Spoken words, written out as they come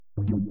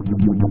I'm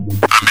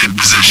in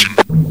position.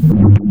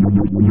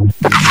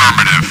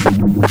 Affirmative.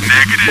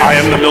 Negative. I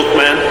am the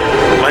milkman.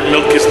 My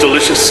milk is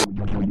delicious.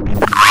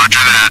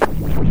 Roger that.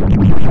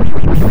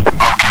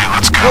 Okay,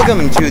 let's go.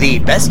 Welcome to the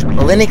Best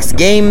Linux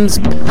Games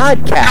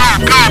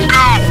Podcast.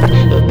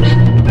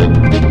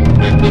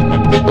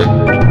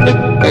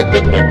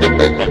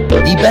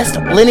 The best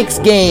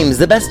Linux games,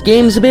 the best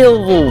games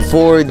available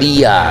for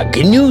the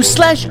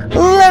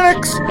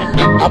GNU/Linux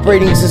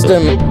operating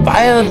system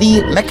via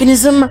the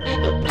mechanism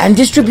and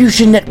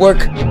distribution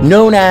network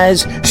known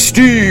as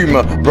Steam,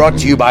 brought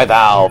to you by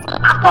Valve.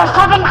 After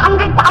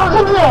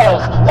 700,000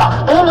 years, yes,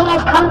 gaming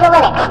has come to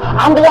Linux,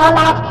 and beyond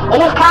that, it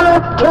has come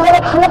to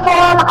Linux in the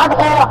form of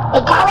an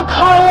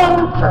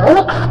egalitarian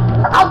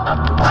Linux-like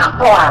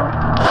platform,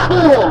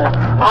 Steam,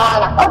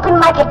 an open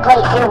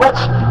marketplace in which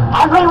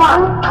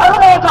everyone, total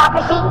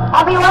meritocracy,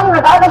 everyone,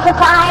 regardless of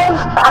size,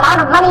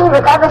 amount of money,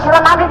 regardless of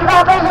amount of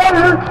developers,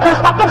 and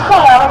prospective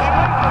sales,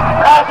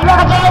 if you have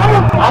a game,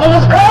 and it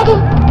is good,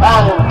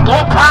 then give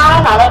it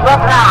time, and it will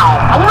thrive,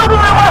 and you will be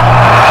rewarded.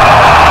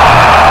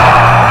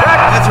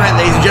 That's right,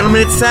 ladies and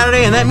gentlemen, it's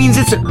Saturday, and that means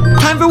it's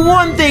time for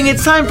one thing.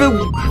 It's time for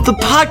the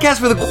podcast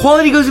where the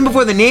quality goes in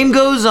before the name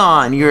goes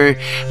on. You're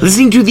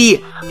listening to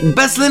the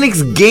Best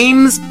Linux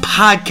Games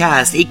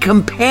Podcast, a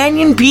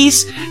companion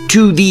piece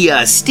to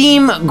the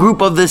Steam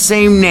group of the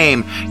same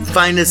name.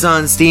 Find us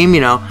on Steam,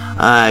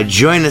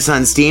 join us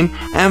on Steam,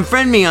 and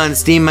friend me on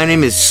Steam. My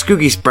name is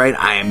Skooky Sprite.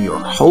 I am your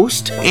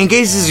host. In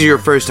case this is your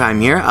first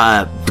time here,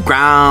 the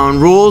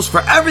ground rules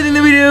for everything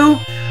that we do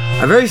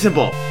are very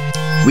simple.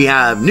 We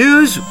have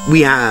news, we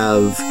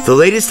have the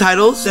latest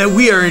titles that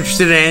we are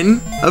interested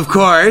in, of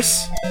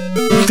course,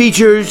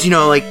 features,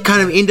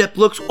 kind of in-depth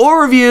looks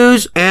or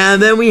reviews,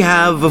 and then we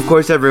have, of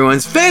course,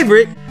 everyone's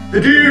favorite,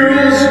 the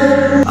deals!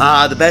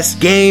 The best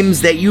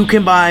games that you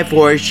can buy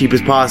for as cheap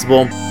as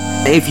possible.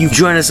 If you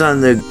join us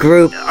on the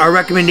group, our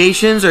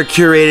recommendations are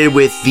curated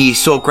with the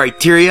sole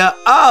criteria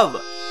of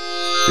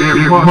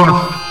it must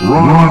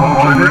run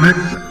on Linux,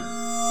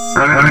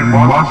 and it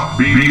must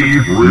be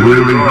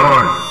really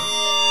good.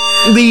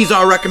 These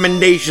are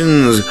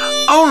recommendations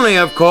only,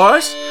 of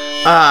course,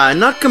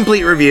 not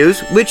complete reviews,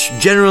 which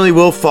generally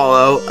will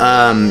follow,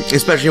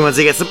 especially once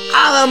they get some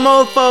other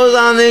mofos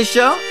on this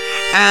show.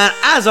 And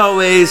as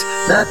always,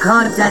 the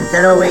content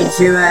that awaits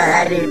you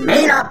ahead, it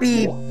may not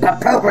be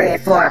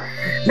appropriate for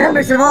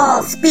members of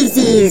all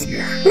species,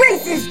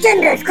 races,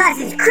 genders,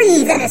 classes,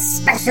 creeds, and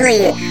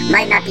especially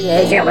might not be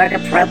age or work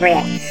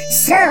appropriate.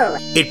 So,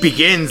 it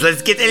begins.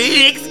 Let's get the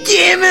Linux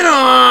gaming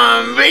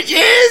on,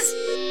 bitches!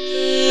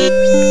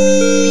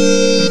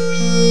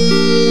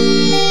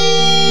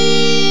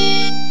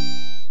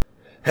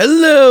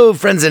 Hello,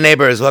 friends and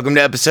neighbors. Welcome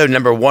to episode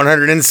number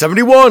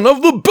 171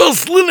 of the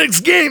Best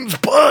Linux Games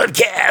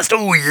Podcast.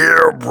 Oh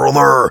yeah,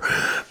 brother.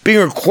 Being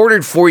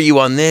recorded for you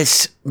on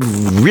this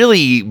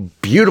really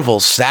beautiful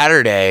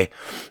Saturday,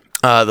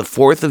 the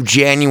 4th of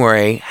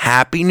January.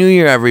 Happy New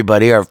Year,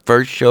 everybody. Our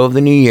first show of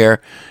the new year,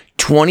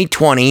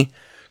 2020.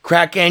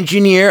 Crack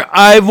engineer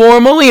Ivor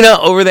Molina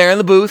over there in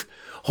the booth,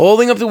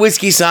 holding up the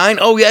whiskey sign.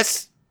 Oh,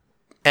 yes.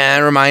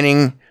 And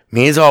reminding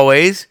me, as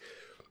always,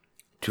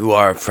 to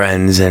our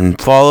friends and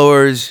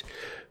followers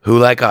who,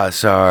 like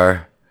us,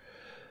 are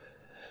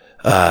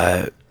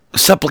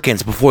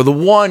supplicants before the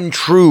one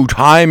true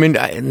time,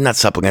 and not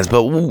supplicants,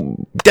 but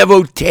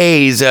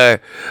devotees,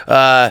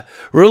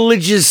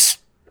 religious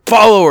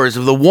followers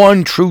of the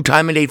one true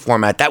time and date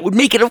format. That would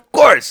make it, of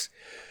course,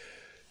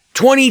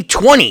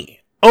 2020.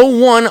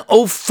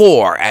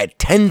 0104 at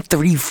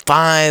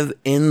 10:35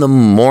 in the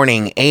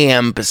morning,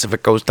 AM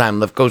Pacific Coast time,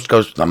 left coast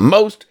the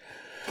most.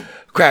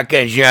 Crack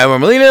engineer Ivor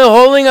Molina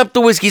holding up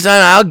the whiskey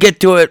sign. I'll get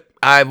to it,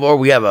 Ivor.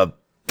 We have a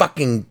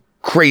fucking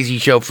crazy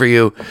show for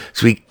you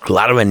this week. A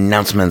lot of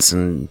announcements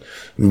and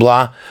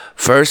blah.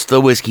 First,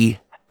 the whiskey.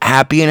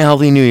 Happy and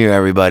healthy New Year,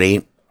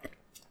 everybody.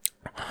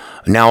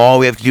 Now all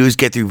we have to do is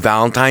get through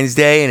Valentine's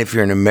Day, and if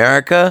you're in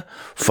America,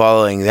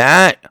 following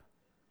that,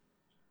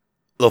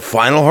 the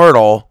final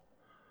hurdle,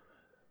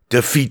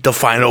 defeat the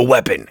final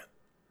weapon.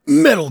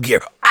 Metal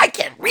Gear. I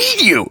can't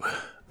read you.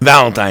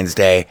 Valentine's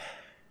Day.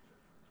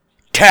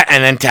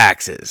 And then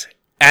taxes.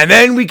 And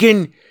then we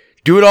can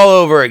do it all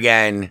over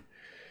again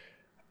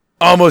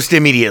almost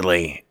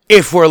immediately.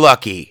 If we're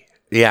lucky.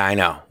 Yeah, I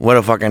know. What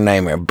a fucking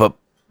nightmare. But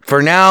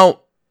for now,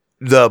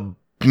 the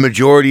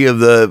majority of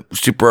the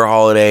super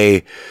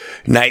holiday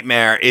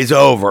nightmare is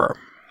over.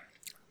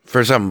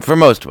 For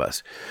most of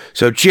us.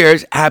 So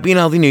cheers. Happy and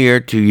healthy New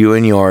Year to you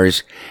and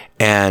yours.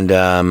 And,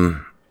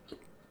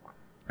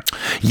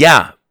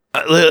 yeah,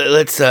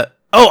 let's,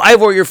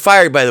 Ivor, you're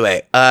fired, by the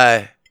way.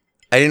 I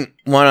didn't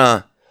want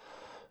to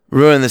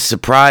ruin the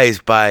surprise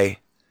by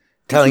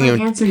telling you.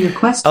 Answer your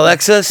question.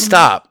 Alexa,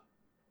 stop.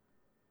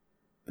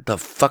 What the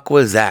fuck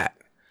was that?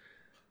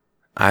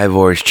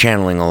 Ivor's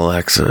channeling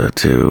Alexa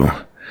to,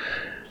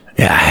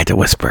 I had to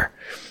whisper.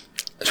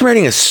 I was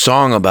writing a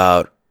song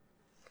about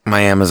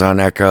my Amazon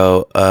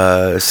Echo,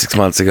 6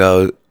 months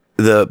ago.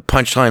 The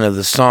punchline of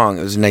the song,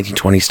 it was a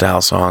 1920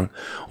 style song,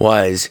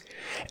 was,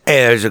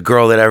 hey, there's a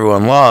girl that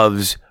everyone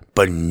loves,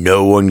 but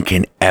no one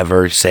can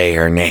ever say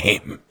her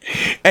name.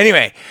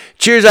 Anyway,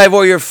 cheers,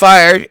 Ivor, you're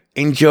fired.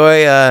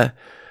 Enjoy your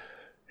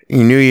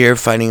new year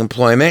finding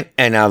employment.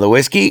 And now the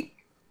whiskey.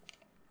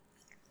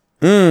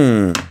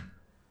 So,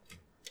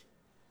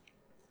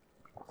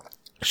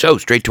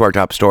 straight to our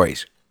top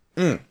stories.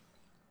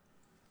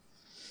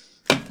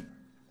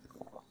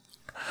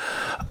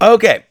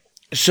 Okay,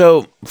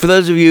 so for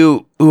those of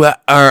you who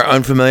are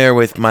unfamiliar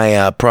with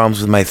my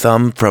problems with my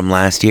thumb from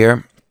last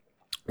year,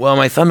 well,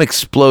 my thumb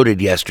exploded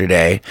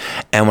yesterday,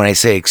 and when I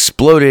say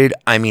exploded,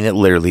 I mean it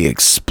literally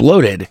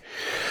exploded.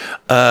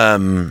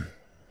 New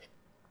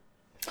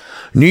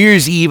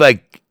Year's Eve,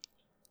 I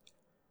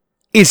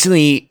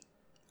instantly,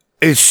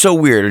 it's so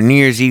weird. New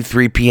Year's Eve,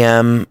 3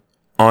 p.m.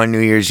 on New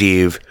Year's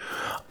Eve,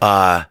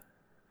 my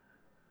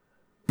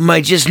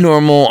just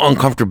normal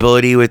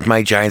uncomfortability with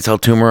my giant cell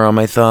tumor on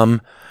my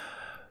thumb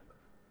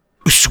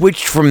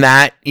switched from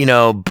that,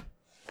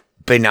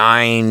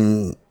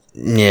 benign,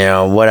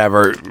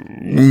 whatever,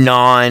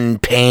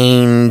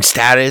 non-pain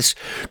status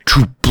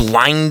to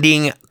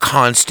blinding,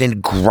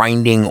 constant,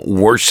 grinding,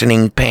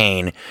 worsening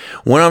pain.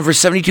 Went on for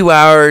 72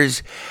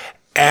 hours,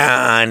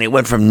 and it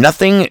went from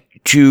nothing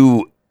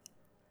to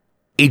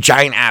a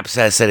giant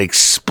abscess that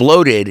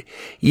exploded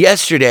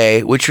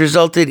yesterday, which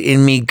resulted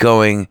in me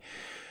going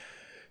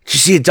to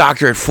see a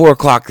doctor at 4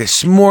 o'clock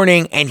this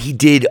morning, and he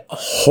did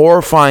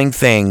horrifying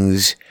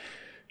things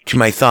to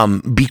my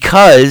thumb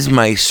because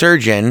my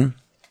surgeon,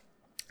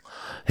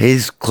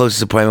 his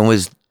closest appointment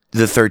was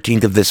the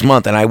 13th of this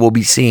month, and I will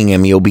be seeing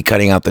him. He'll be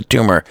cutting out the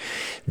tumor.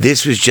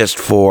 This was just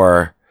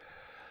for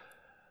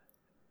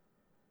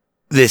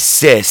this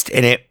cyst,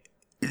 and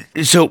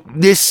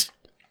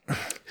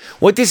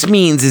what this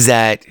means is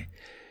that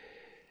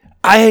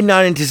I had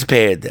not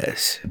anticipated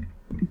this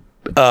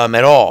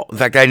at all. In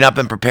fact, I had not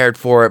been prepared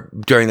for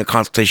it during the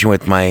consultation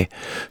with my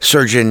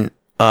surgeon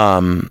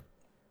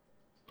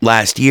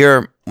last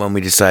year when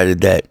we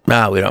decided that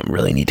we don't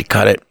really need to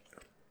cut it.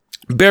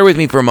 Bear with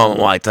me for a moment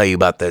while I tell you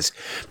about this,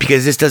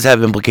 because this does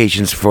have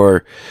implications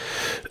for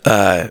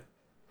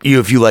you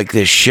if you like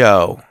this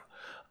show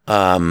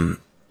for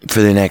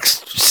the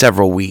next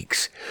several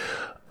weeks.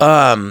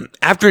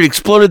 After it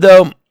exploded,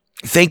 though,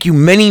 thank you,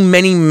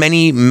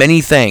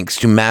 many thanks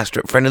to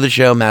friend of the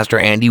show, Master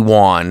Andy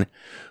Wan,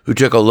 who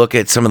took a look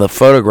at some of the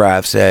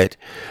photographs that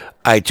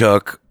I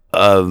took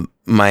of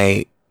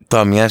my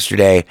thumb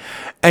yesterday,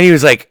 and he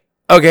was like,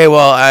 okay,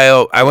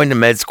 well, I went to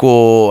med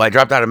school, I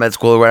dropped out of med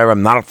school or whatever,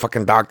 I'm not a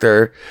fucking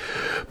doctor,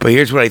 but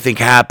here's what I think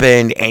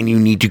happened, and you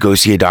need to go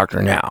see a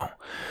doctor now.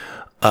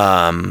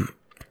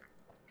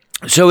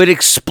 So it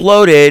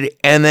exploded,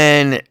 and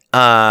then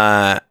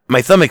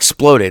my thumb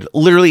exploded,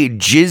 literally it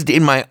jizzed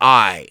in my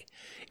eye.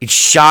 It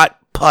shot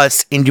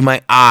pus into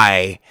my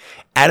eye.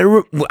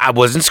 I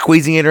wasn't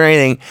squeezing it or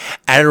anything.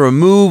 At a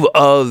remove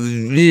of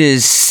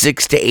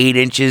 6 to 8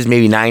 inches,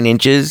 maybe 9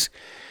 inches.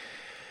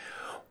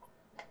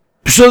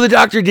 So the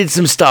doctor did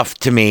some stuff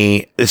to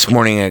me this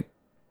morning,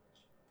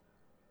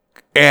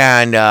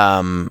 and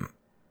I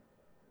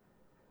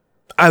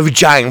have a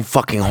giant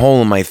fucking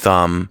hole in my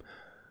thumb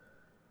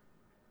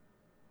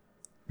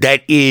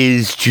that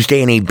is to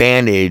stay in a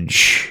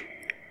bandage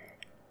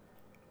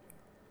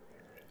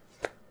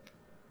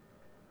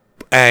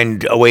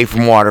and away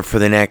from water for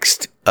the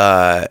next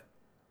 10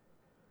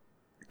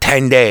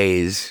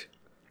 days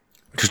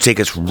to take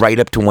us right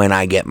up to when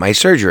I get my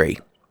surgery.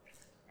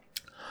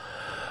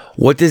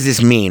 What does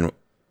this mean?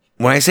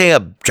 When I say a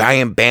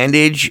giant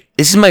bandage,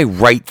 this is my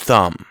right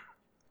thumb.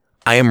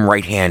 I am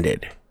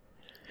right-handed.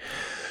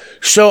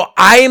 So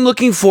I am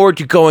looking forward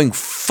to going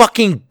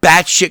fucking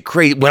batshit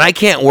crazy. When I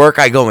can't work,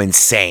 I go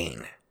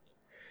insane.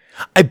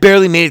 I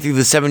barely made it through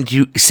the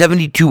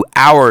 72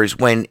 hours of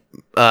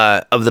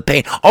the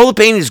pain. All the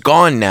pain is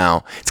gone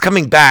now. It's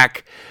coming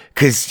back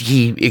because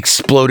he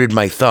exploded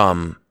my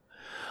thumb.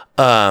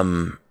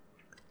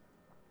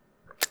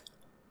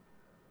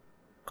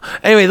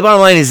 Anyway, the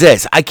bottom line is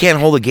this. I can't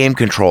hold a game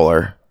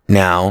controller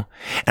now.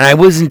 And I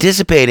was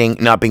anticipating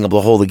not being able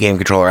to hold a game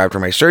controller after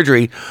my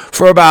surgery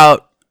for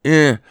about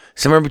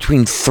somewhere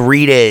between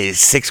 3 to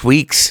 6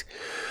 weeks.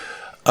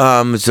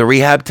 It's the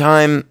rehab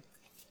time.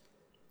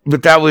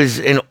 But that was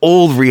an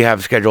old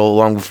rehab schedule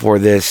long before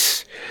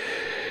this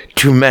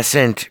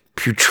tumescent,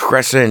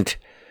 putrescent,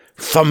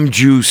 thumb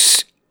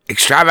juice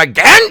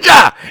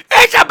extravaganza.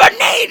 It's a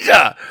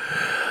bonanza.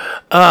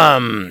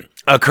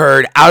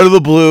 Occurred out of the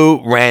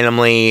blue,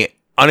 randomly,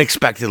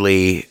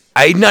 unexpectedly.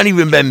 I had not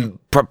even been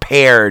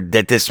prepared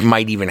that this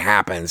might even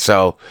happen.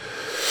 So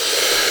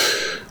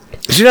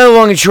now the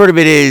long and short of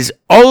it is,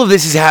 all of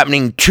this is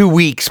happening 2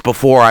 weeks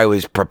before I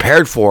was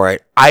prepared for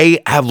it.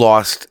 I have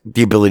lost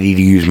the ability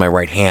to use my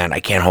right hand.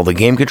 I can't hold a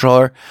game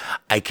controller.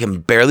 I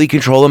can barely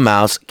control a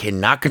mouse.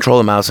 Cannot control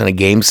a mouse in a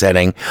game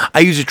setting.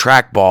 I use a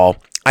trackball.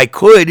 I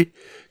could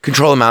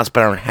control a mouse,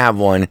 but I don't have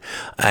one.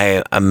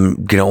 I'm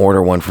going to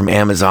order one from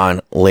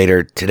Amazon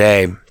later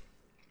today.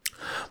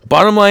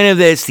 Bottom line of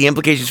this, the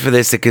implications for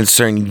this that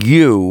concern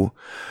you,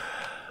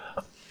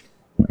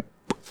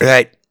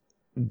 that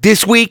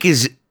this week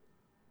is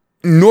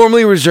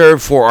normally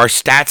reserved for our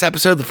stats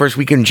episode the first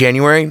week in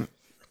January.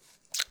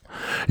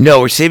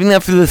 No, we're saving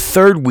that for the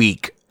third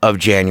week of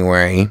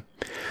January.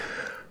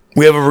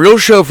 We have a real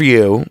show for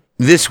you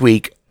this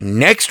week.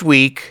 Next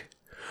week,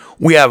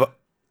 we have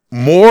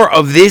more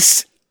of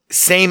this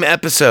same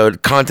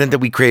episode, content that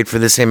we create for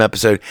this same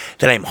episode,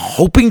 that I'm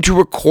hoping to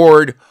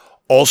record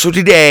also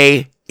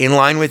today in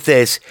line with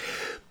this,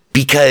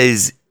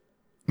 because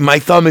my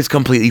thumb is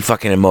completely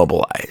fucking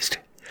immobilized.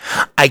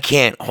 I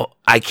can't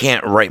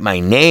write my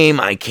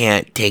name. I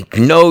can't take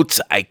notes.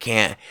 I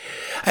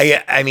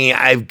mean,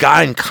 I've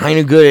gotten kind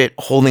of good at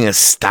holding a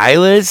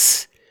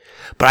stylus,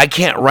 but I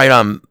can't write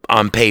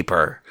on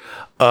paper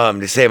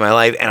to save my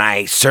life. And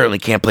I certainly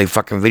can't play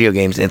fucking video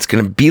games. And it's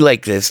going to be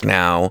like this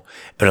now,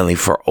 but only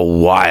for a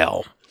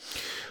while.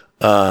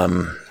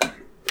 And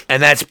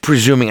that's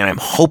presuming, and I'm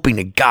hoping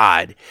to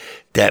God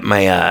that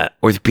my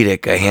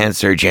orthopedic hand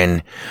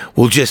surgeon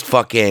will just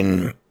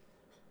fucking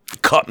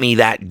cut me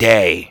that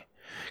day,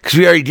 because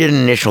we already did an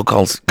initial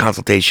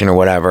consultation or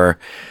whatever,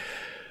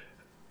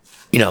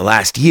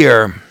 last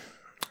year.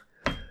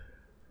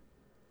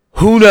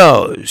 Who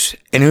knows?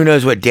 And who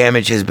knows what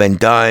damage has been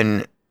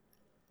done.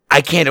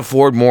 I can't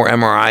afford more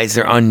MRIs.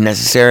 They're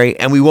unnecessary.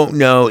 And we won't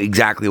know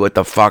exactly what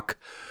the fuck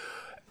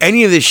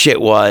any of this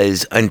shit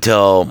was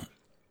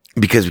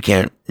because we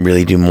can't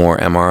really do more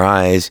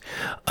MRIs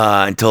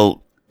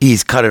until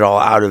he's cut it all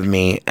out of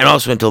me, and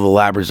also until the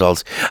lab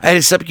results. I had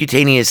a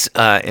subcutaneous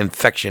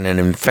infection, an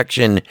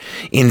infection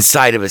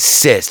inside of a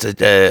cyst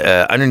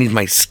underneath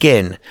my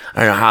skin. I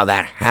don't know how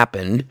that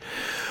happened,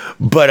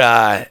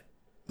 but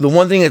the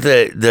one thing that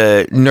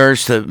the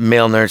nurse, the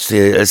male nurse,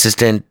 the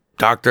assistant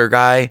doctor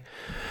guy,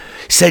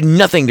 said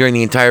nothing during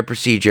the entire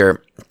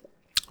procedure,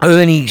 other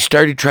than he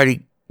started trying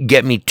to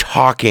get me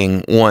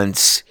talking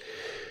once.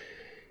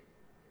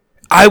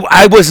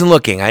 I wasn't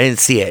looking. I didn't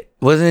see it.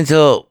 It wasn't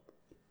until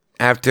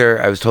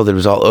after I was told it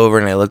was all over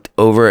and I looked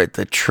over at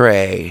the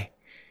tray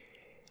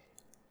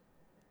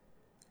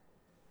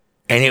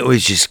and it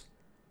was just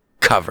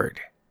covered.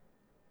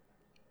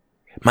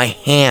 My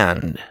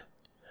hand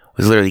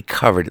was literally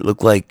covered. It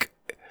looked like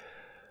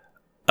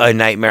a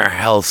nightmare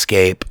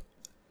hellscape,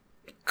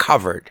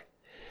 covered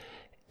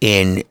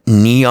in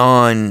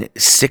neon,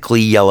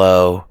 sickly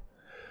yellow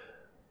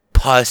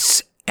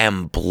pus,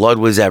 and blood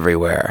was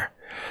everywhere.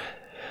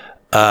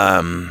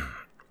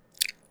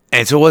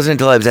 And so it wasn't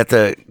until I was at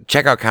the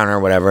checkout counter or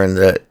whatever, and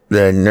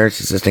the nurse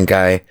assistant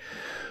guy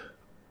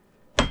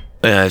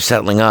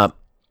settling up,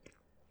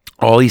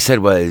 all he said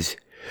was,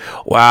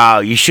 "Wow,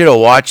 you should have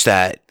watched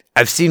that.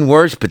 I've seen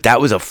worse, but that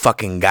was a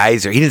fucking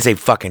geyser." He didn't say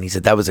fucking, he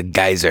said that was a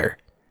geyser.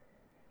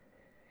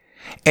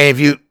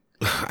 And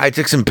I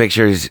took some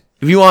pictures.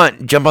 If you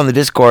want, jump on the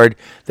Discord.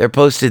 They're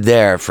posted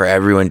there for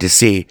everyone to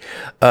see.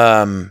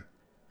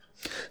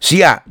 So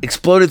yeah,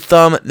 exploded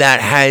thumb that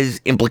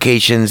has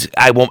implications.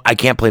 I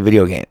can't play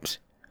video games.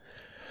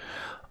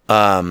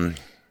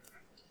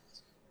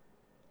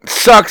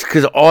 Sucks,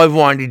 because all I've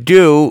wanted to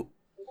do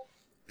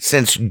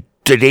since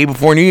the day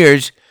before New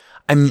Year's,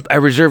 I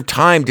reserved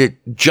time to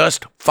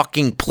just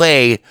fucking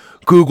play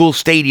Google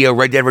Stadia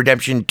Red Dead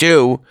Redemption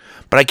 2,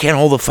 but I can't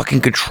hold a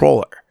fucking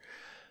controller.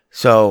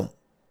 So,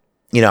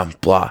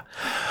 blah.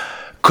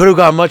 Could have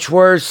gone much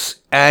worse,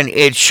 and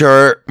it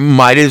sure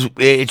might.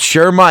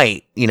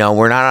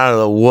 We're not out of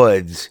the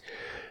woods.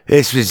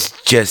 This was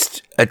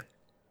just an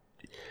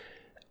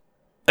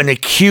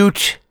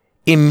acute,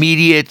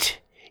 immediate,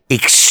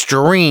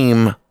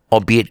 extreme,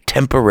 albeit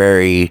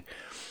temporary,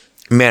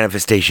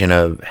 manifestation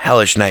of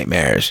hellish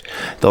nightmares,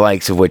 the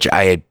likes of which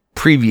I had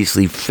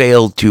previously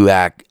failed to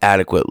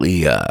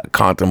adequately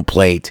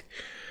contemplate.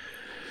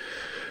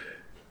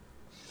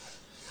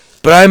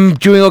 But I'm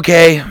doing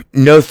okay.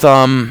 No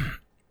thumb.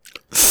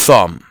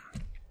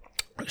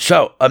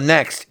 So, up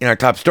next in our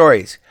top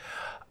stories,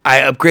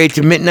 I upgrade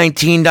to Mint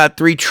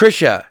 19.3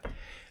 Trisha.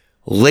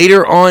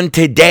 Later on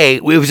today,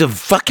 it was the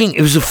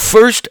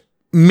first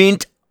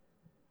Mint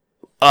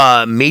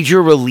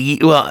major release,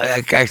 well,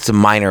 I guess a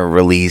minor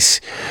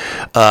release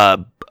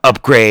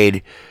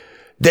upgrade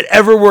that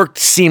ever worked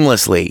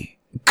seamlessly.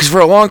 Because for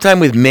a long time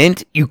with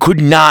Mint, you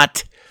could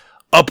not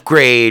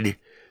upgrade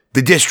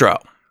the distro.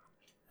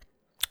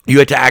 You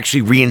had to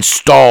actually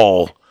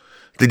reinstall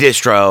the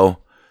distro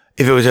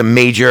if it was a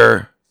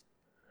major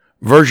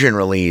version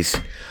release.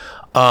 It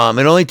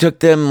only took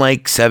them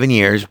like 7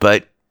 years,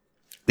 but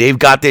they've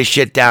got this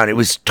shit down. It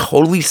was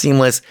totally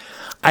seamless.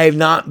 I have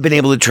not been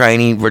able to try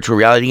any virtual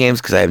reality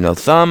games because I have no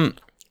thumb.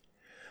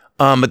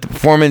 But the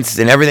performance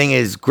and everything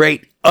is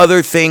great.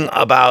 Other thing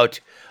about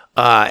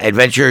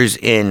adventures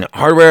in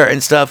hardware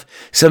and stuff,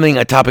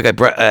 a topic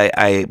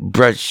I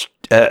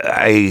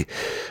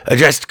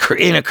addressed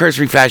in a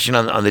cursory fashion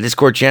on the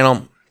Discord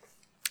channel,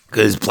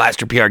 because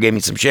Plaster PR gave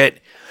me some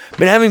shit.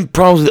 Been having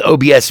problems with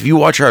OBS. If you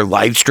watch our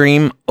live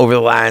stream over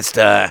the last,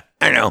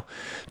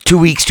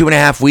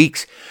 2.5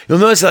 weeks, you'll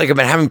notice that I've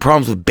been having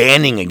problems with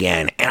banding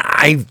again.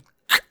 And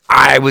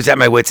I was at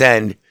my wit's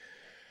end.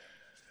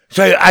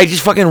 So I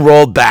just fucking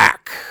rolled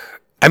back.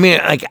 I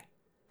mean,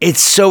 it's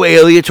so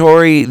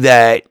aleatory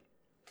that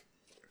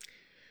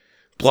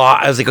blah.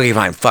 I was like, okay,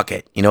 fine, fuck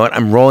it. You know what?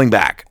 I'm rolling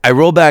back. I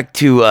roll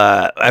back my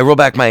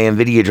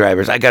NVIDIA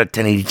drivers. I got a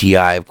 1080 Ti,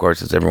 of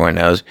course, as everyone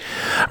knows.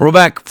 I roll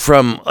back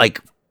from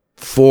like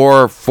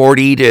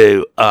 440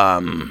 to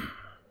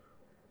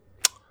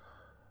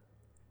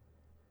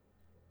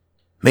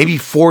maybe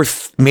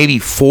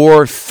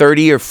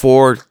 430 or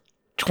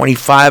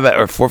 425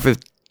 or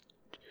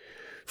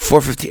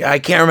 450. I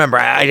can't remember.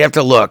 I'd have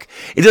to look.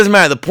 It doesn't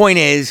matter. The point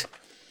is,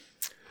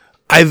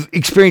 I've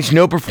experienced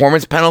no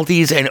performance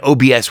penalties, and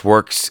OBS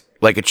works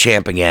like a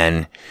champ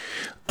again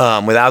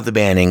without the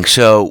banning.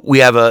 So we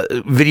have a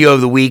video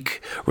of the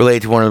week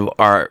related to one of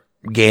our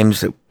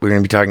games that we're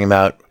going to be talking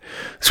about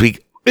this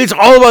week. It's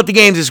all about the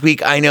games this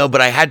week, I know,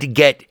 but I had to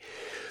get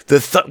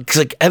because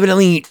like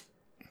evidently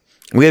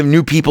we have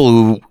new people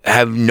who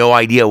have no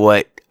idea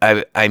what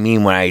I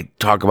mean when I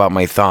talk about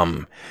my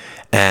thumb.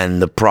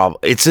 And the problem,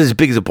 it's as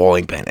big as a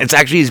bowling pin. It's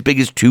actually as big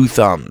as 2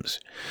 thumbs.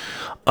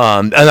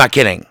 I'm not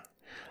kidding.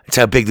 It's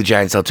how big the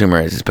giant cell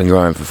tumor is. It's been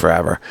growing for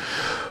forever.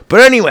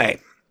 But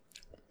anyway,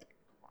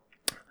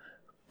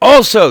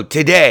 also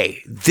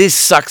today, this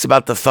sucks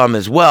about the thumb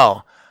as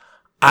well.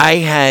 I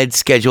had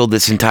scheduled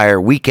this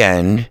entire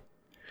weekend.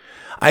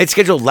 I had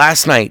scheduled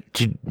last night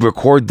to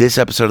record this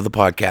episode of the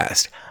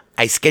podcast.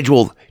 I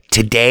scheduled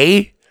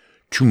today,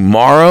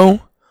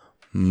 tomorrow,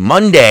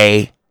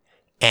 Monday,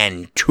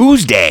 and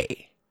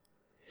Tuesday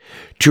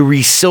to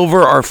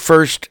resilver our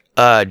first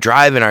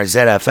drive in our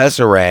ZFS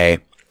array,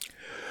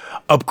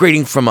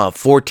 upgrading from a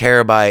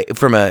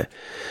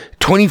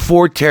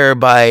 24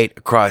 terabyte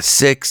across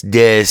 6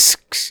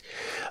 discs,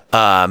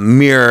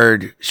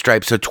 mirrored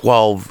stripes, so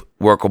 12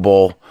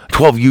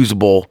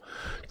 usable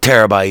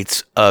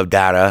terabytes of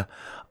data,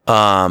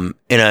 in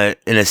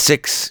a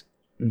 6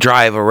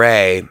 drive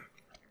array,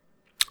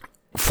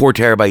 4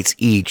 terabytes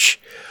each,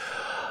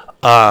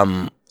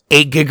 8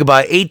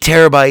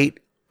 terabyte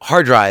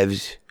hard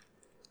drives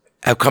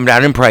have come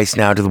down in price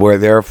now to where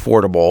they're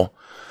affordable,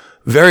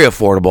 very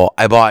affordable.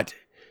 I bought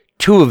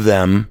 2 of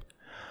them.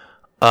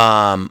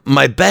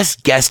 My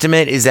best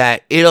guesstimate is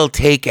that it'll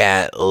take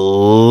at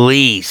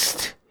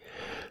least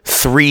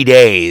 3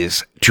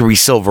 days to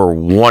resilver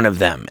one of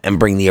them and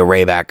bring the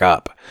array back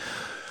up.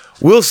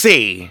 We'll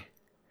see.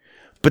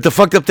 But the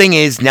fucked up thing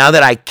is, now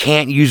that I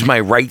can't use my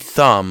right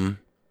thumb,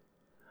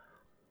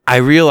 I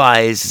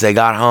realized as I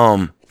got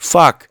home,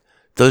 fuck,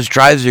 those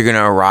drives are going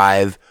to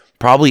arrive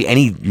probably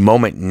any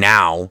moment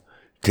now,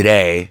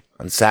 today,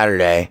 on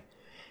Saturday,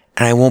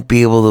 and I won't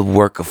be able to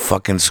work a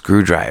fucking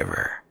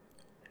screwdriver.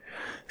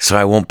 So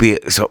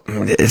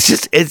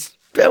it's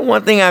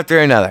one thing after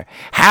another.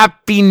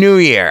 Happy New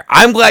Year.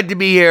 I'm glad to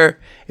be here.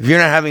 If you're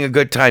not having a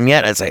good time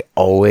yet, as I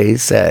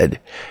always said,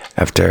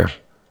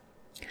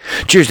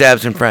 cheers to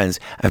absent friends.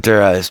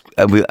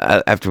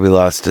 After we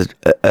lost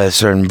a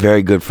certain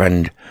very good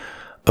friend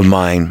of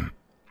mine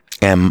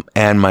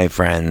and my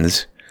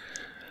friends,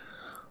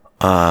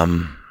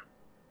 I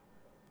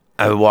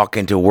would walk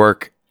into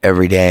work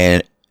every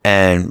day,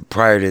 and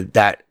prior to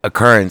that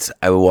occurrence,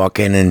 I would walk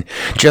in and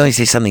generally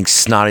say something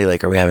snotty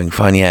like, "Are we having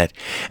fun yet?"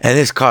 And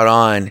this caught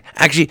on.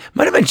 Actually,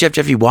 might have been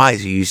Jeffy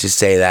Wise who used to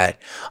say that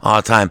all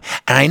the time.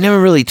 And I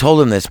never really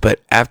told him this, but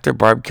after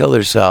Barb killed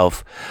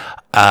herself,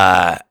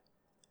 I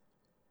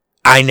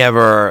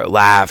never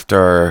laughed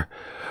or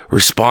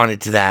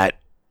responded to that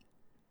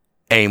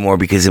anymore,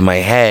 because in my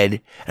head,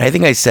 and I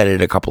think I said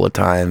it a couple of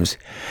times,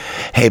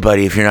 "Hey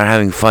buddy, if you're not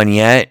having fun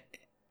yet,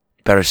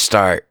 better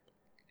start."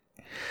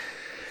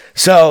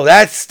 So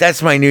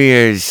that's my New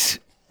Year's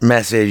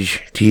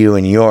message to you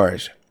and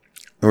yours.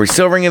 A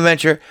resilvering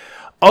adventure.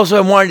 Also,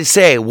 I wanted to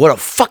say what a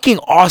fucking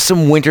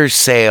awesome winter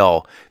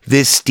sale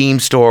this Steam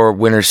Store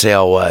winter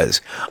sale was.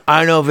 I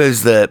don't know if it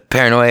was the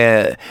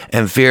paranoia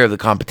and fear of the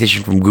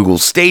competition from Google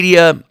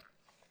Stadia,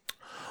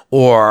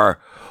 or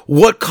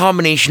what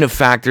combination of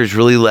factors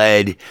really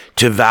led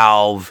to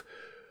Valve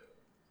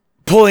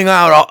pulling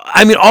out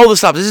all the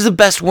stops. This is the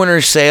best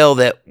winter sale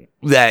that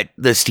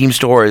the Steam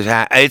Store has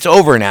had. It's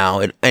over now.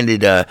 It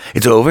ended.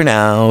 It's over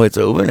now.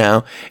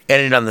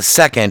 Ended on the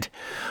 2nd.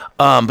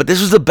 But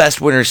this was the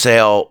best winter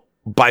sale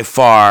by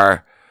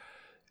far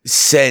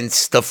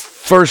since the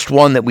first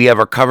one that we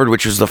ever covered,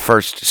 which was the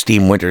first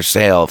Steam winter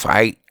sale.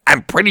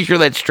 I'm pretty sure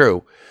that's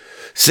true.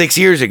 6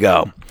 years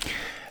ago,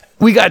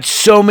 we got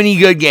so many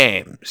good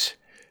games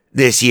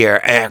this year,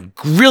 and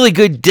really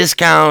good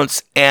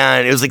discounts,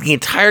 and it was like the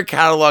entire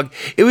catalog.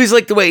 It was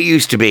like the way it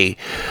used to be,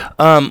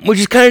 which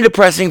is kind of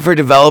depressing for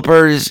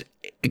developers,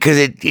 because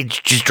it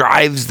just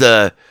drives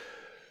the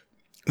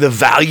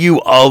value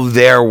of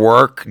their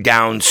work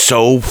down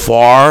so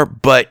far.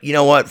 But you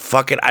know what?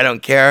 Fuck it. I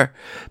don't care,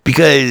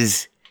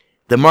 because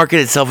the market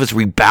itself is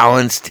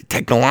rebalanced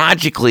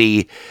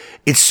technologically.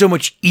 It's so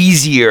much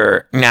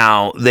easier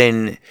now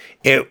than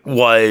it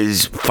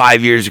was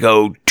 5 years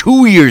ago,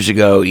 2 years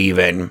ago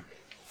even,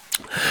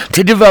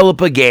 to develop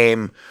a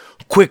game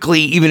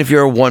quickly. Even if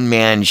you're a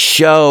one-man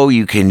show,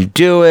 you can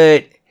do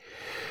it.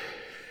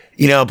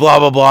 Blah,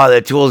 blah, blah,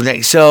 the tools.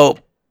 So,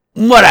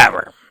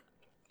 whatever.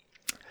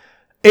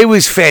 It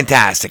was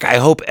fantastic. I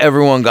hope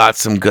everyone got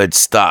some good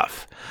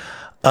stuff.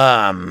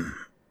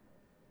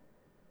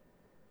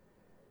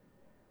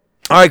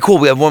 All right, cool.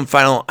 We have one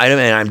final item,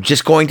 and I'm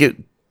just going to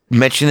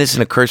mention this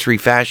in a cursory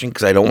fashion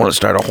because I don't want to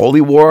start a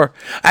holy war.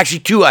 Actually,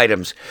 2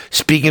 items.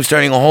 Speaking of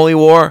starting a holy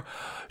war,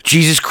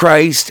 Jesus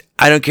Christ,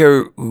 I don't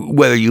care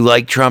whether you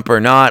like Trump or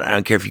not. I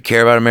don't care if you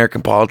care about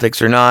American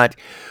politics or not.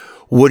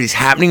 What is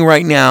happening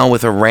right now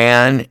with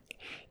Iran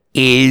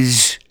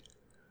has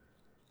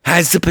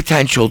the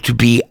potential to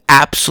be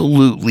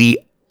absolutely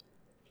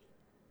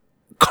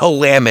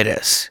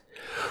calamitous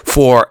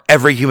for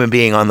every human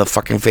being on the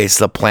fucking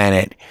face of the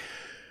planet.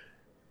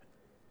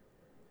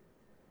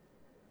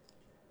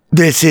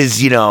 This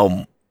is,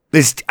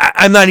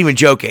 I'm not even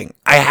joking.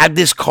 I had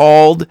this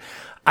called.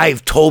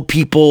 I've told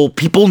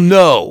people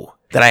know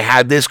that I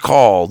had this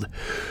called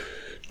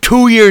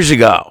 2 years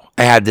ago.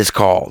 I had this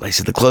called. I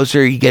said, the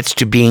closer he gets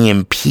to being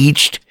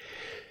impeached,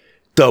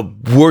 the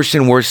worse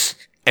and worse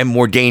and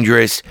more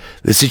dangerous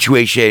the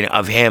situation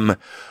of him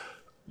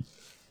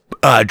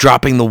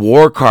dropping the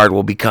war card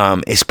will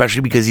become,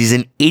 especially because he's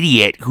an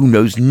idiot who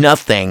knows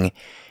nothing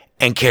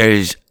and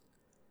cares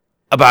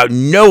about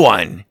no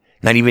one,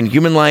 not even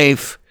human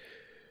life,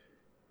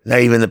 not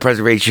even the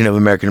preservation of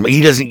American.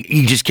 He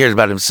just cares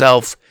about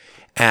himself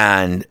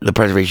and the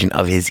preservation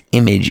of his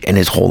image and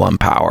his hold on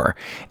power.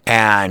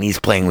 And he's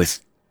playing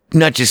with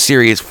not just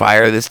serious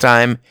fire this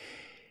time.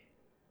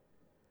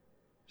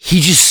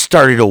 He just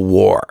started a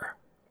war.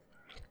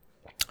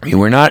 I mean,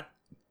 we're not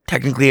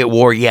technically at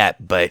war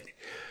yet, but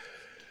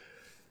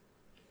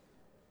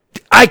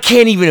I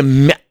can't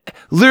even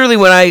literally,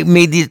 when I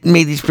made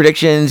these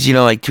predictions,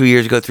 like 2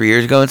 years ago, 3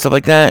 years ago and stuff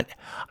like that,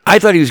 I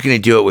thought he was going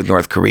to do it with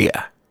North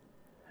Korea.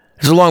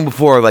 So long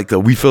before, like, the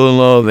we fell in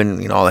love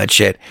and all that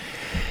shit.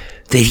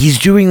 That he's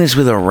doing this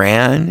with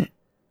Iran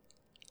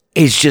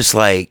is just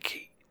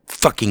like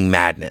fucking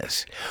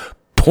madness.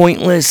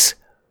 Pointless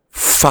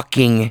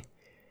fucking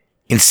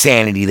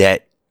insanity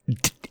that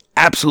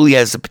absolutely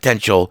has the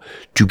potential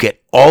to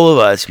get all of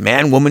us,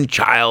 man, woman,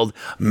 child,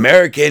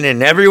 American,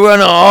 and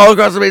everyone all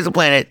across the face of the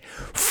planet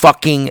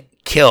fucking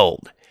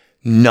killed.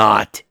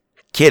 Not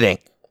kidding.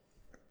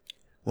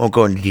 Won't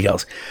go into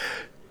details.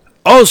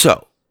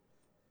 Also,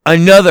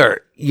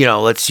 another,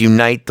 let's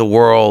unite the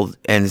world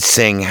and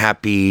sing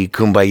happy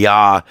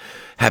kumbaya,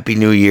 happy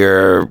new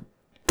year,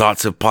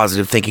 thoughts of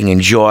positive thinking and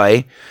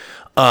joy.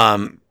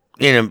 In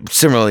a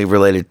similarly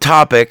related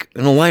topic,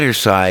 on the lighter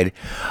side,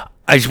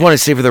 I just want to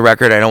say for the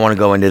record, I don't want to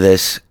go into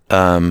this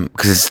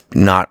because it's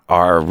not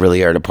our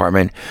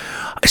department.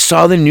 I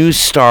saw the new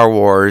Star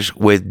Wars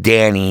with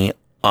Danny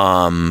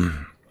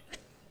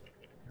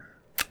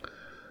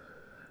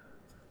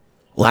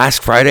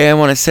last Friday, I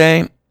want to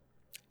say.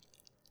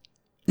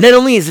 Not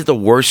only is it the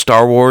worst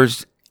Star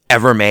Wars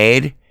ever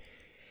made,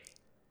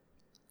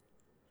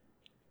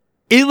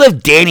 it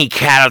left Danny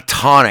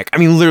catatonic. I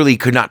mean, literally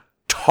could not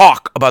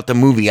talk about the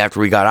movie after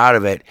we got out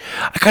of it.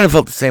 I kind of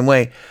felt the same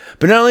way.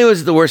 But not only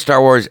was it the worst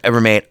Star Wars ever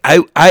made,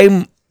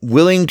 I'm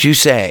willing to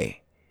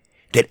say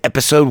that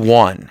Episode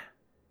 1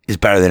 is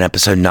better than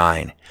Episode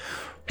 9.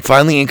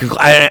 Finally, in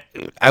conclusion,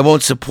 I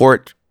won't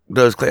support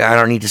those. I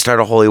don't need to start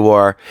a holy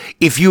war.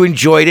 If you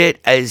enjoyed it,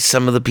 as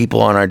some of the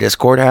people on our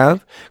Discord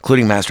have,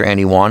 including Master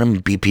Andy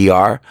Wanham,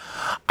 BPR,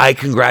 I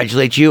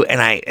congratulate you,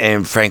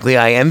 and frankly,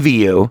 I envy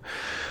you.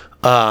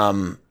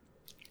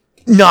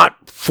 Not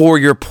for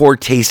your poor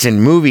taste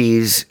in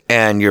movies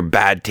and your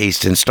bad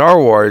taste in Star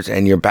Wars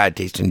and your bad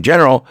taste in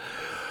general.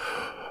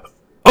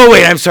 Oh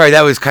wait, I'm sorry.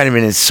 That was kind of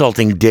an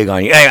insulting dig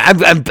on you.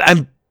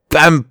 I'm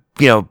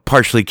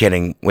partially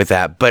kidding with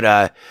that, but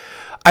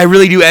I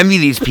really do envy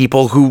these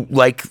people who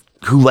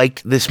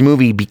liked this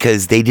movie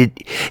because they did.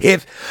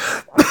 If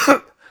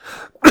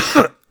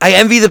I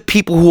envy the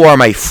people who are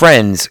my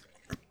friends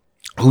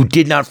who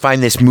did not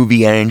find this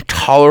movie an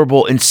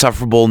intolerable,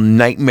 insufferable,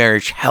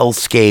 nightmarish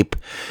hellscape,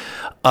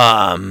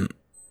 on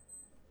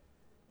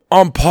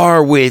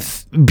par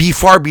with,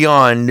 far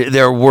beyond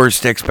their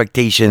worst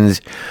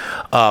expectations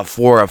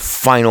for a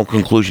final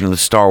conclusion of the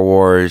Star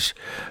Wars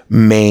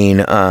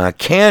main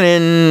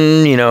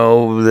canon,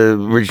 the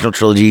original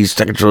trilogy,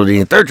 second trilogy,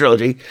 and third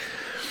trilogy.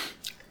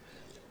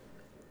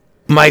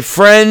 My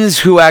friends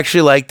who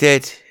actually liked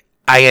it,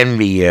 I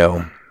envy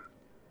you.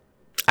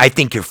 I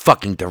think you're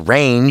fucking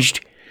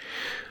deranged.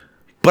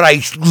 But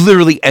I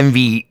literally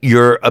envy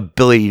your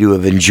ability to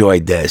have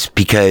enjoyed this,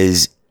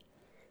 because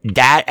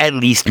that at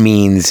least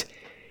means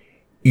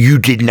you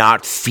did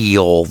not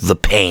feel the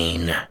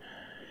pain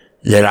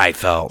that I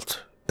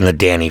felt and that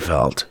Danny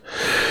felt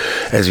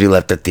as we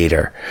left the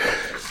theater.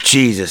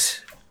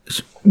 Jesus.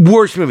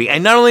 Worst movie.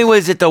 And not only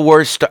was it the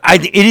worst,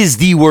 it is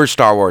the worst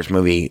Star Wars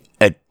movie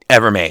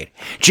ever made.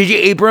 J.J.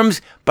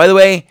 Abrams, by the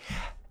way,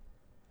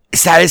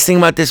 saddest thing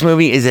about this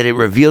movie is that it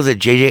reveals that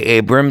J.J.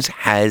 Abrams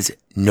has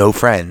no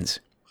friends.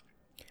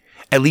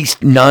 At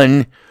least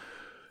none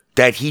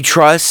that he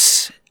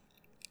trusts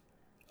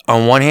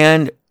on one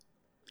hand,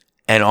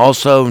 and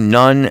also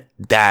none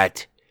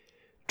that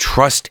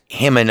trust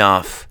him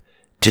enough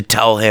to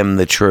tell him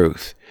the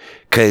truth.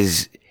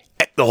 Because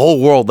the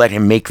whole world let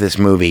him make this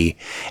movie,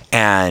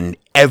 and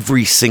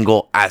every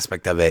single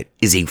aspect of it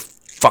is a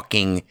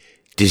fucking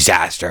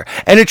disaster,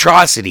 an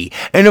atrocity,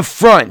 an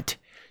affront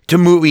to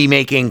movie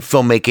making,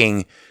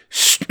 filmmaking,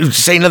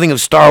 say nothing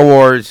of Star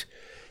Wars.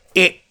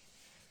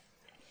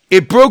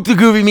 It broke the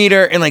Goofy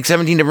meter in like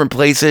 17 different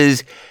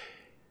places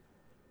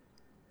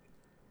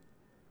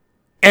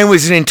and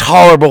was an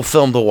intolerable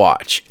film to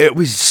watch. It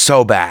was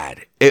so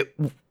bad. It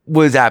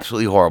was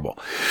absolutely horrible.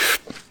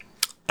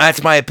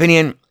 That's my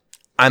opinion.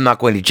 I'm not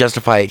going to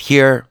justify it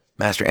here.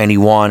 Master Andy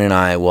Wan and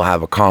I will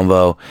have a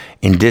convo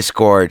in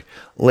Discord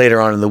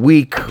later on in the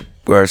week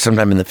or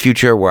sometime in the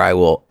future where I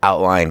will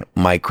outline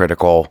my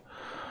critical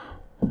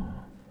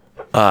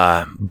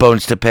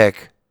bones to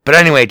pick. But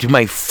anyway, to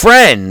my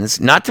friends,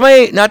 not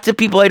to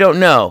people I don't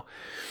know.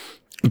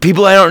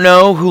 People I don't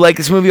know who like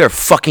this movie are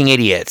fucking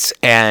idiots,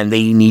 and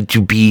they need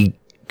to be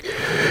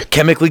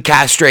chemically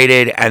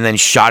castrated and then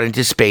shot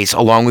into space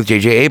along with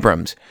J.J.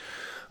 Abrams.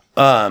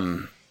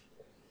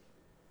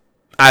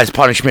 As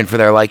punishment for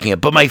their liking it.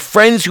 But my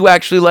friends who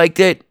actually liked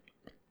it,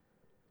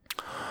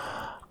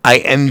 I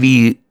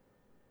envy,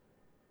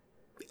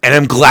 and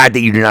I'm glad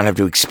that you do not have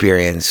to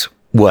experience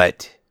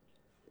what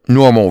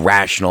normal,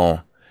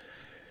 rational,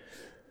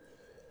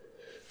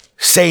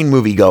 sane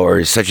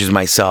moviegoers such as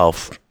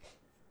myself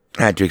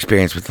had to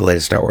experience with the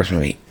latest Star Wars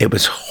movie. It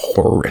was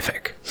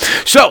horrific.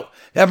 So,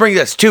 that brings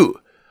us to,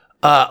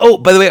 by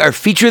the way, our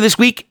feature this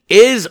week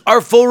is our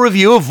full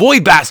review of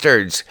Void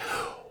Bastards.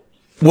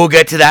 We'll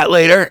get to that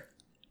later.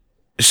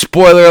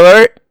 Spoiler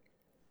alert,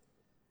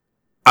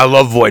 I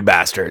love Void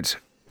Bastards.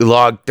 We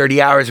logged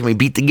 30 hours and we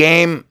beat the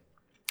game,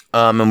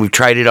 and we've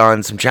tried it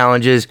on some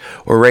challenges.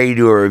 We're ready to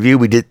do a review.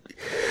 That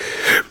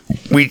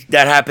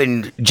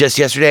happened just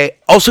yesterday.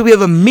 Also, we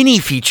have a mini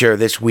feature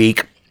this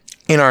week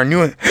in our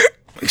new and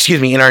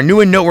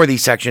noteworthy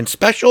section.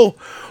 Special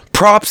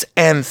props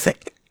and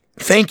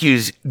thank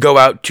yous go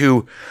out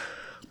to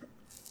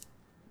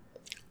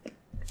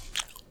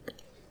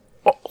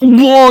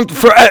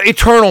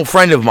eternal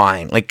friend of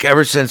mine. Like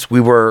ever since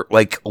we were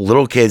like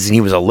little kids, and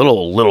he was a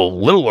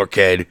littler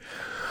kid.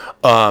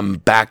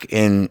 Back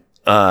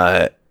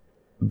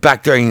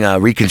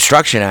during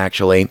Reconstruction,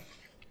 actually.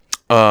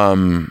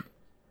 Grant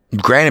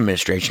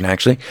administration,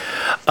 actually.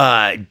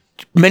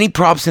 Many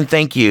props and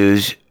thank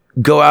yous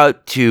go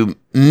out to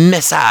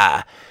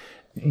Missa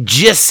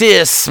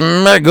Jesse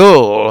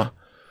Smiggle,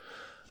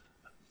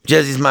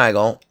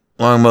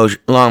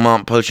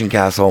 Longmont Potion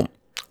Castle,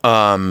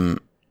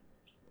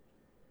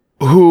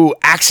 who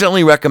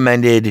accidentally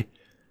recommended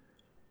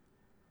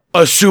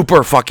a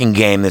super fucking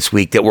game this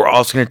week that we're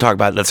also going to talk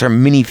about. That's our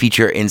mini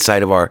feature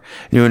inside of our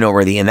new and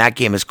noteworthy, and that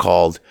game is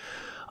called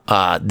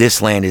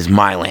This Land Is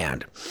My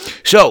Land.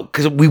 So,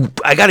 because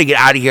I got to get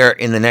out of here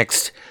in the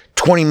next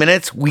 20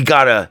 minutes, we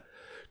got to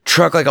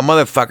truck like a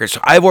motherfucker. So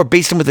Ivor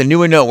based him with a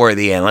new and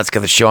noteworthy, and let's get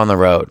the show on the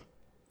road.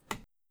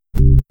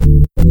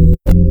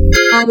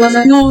 I was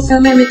a North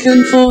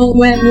American fall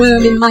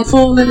worm in my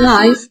former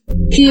life.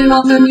 Here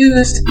are the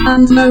newest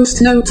and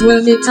most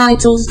noteworthy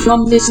titles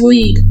from this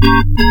week.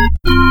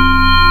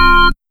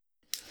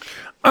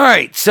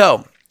 Alright,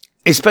 so,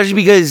 especially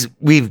because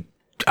we've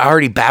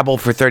already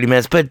babbled for 30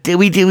 minutes, but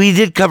we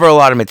did cover a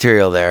lot of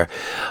material there.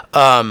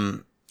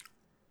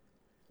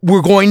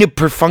 We're going to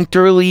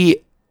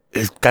perfunctorily,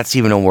 if that's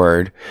even a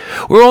word,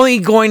 we're only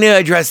going to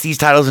address these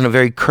titles in a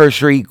very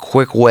cursory,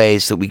 quick way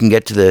so that we can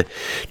get to the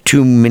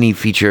two mini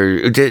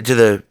feature, to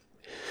the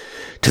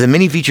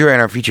mini feature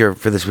and our feature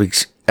for this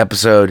week's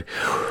episode.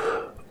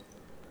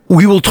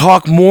 We will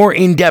talk more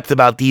in depth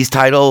about these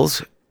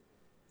titles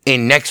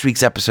in next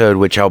week's episode,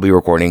 which I'll be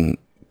recording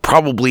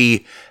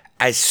probably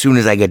as soon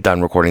as I get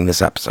done recording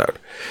this episode,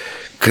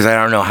 because I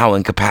don't know how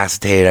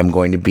incapacitated I'm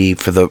going to be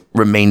for the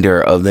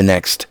remainder of the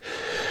next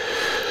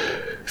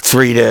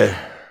 3 to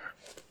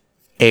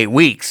 8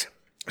 weeks.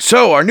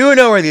 So, our new and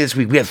noteworthy this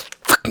week, we have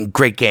fucking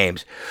great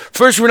games.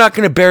 First, we're not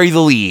going to bury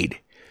the lead.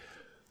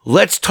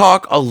 Let's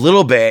talk a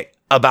little bit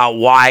about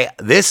why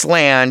This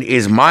Land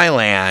Is My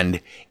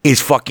Land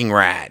is fucking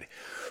rad.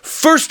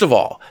 First of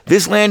all,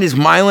 This Land Is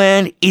My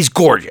Land is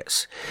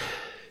gorgeous.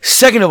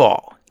 Second of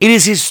all, it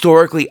is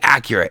historically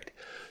accurate.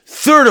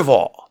 Third of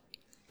all,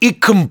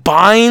 it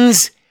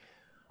combines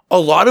a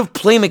lot of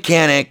play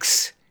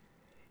mechanics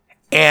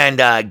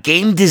and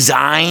game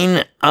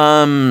design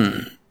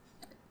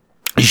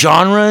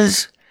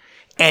genres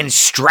and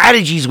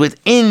strategies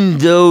within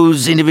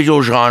those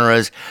individual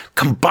genres,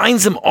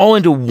 combines them all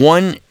into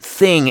one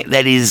thing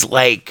that is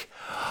like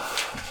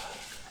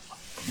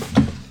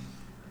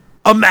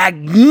a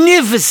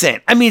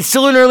magnificent, I mean, it's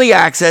still in early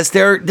access.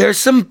 There's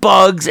some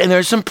bugs and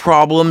there's some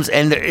problems,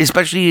 and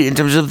especially in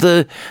terms of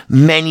the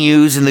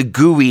menus and the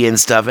GUI and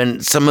stuff,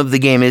 and some of the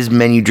game is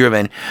menu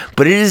driven,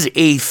 but it is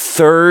a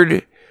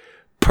third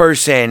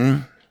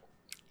person,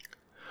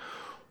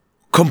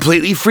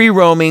 completely free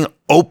roaming,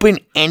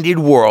 open-ended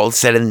world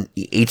set in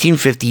the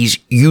 1850s.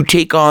 You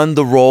take on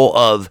the role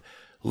of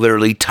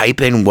literally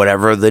type in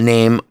whatever the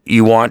name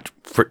you want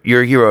for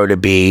your hero to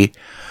be.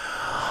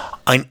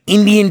 An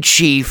Indian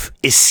chief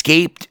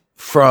escaped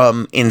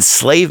from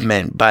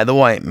enslavement by the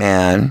white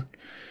man.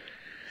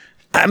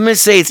 I'm going to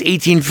say it's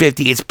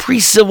 1850. It's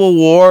pre-Civil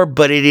War,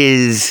 but it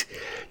is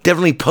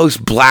definitely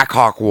post-Black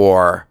Hawk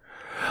War.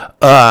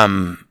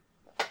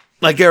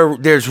 Like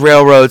there's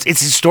railroads.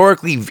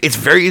 It's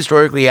very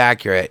historically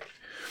accurate.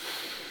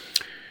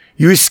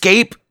 You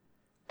escape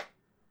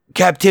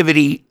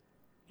captivity.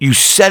 You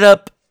set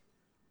up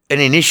an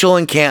initial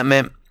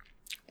encampment.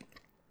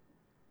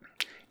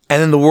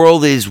 And then the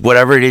world is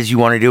whatever it is you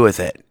want to do with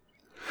it.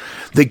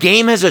 The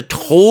game has a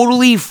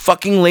totally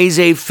fucking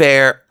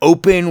laissez-faire,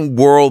 open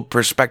world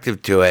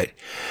perspective to it.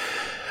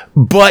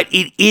 But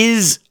it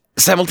is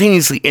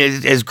simultaneously,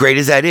 as great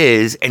as that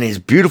is, and as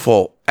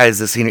beautiful as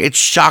the scenery, it's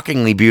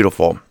shockingly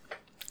beautiful.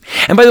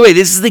 And by the way,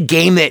 this is the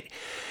game that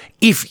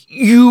if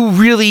you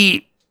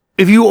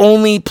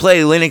only play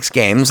Linux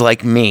games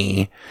like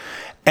me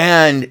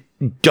and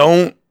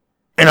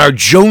are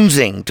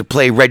jonesing to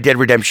play Red Dead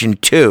Redemption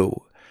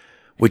 2,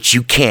 which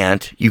you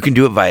can't. You can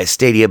do it via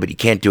Stadia, but you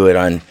can't do it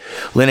on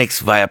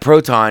Linux via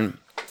Proton.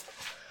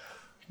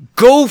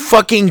 Go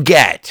fucking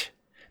get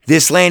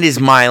This Land Is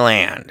My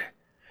Land.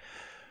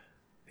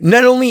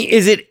 Not only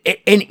is it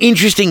an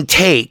interesting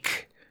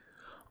take,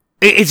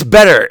 it's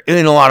better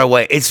in a lot of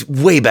ways. It's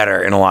way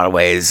better in a lot of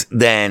ways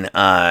than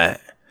Red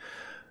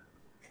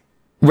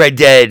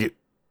Dead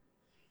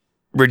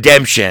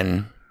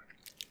Redemption.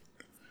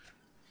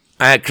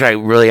 I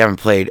really haven't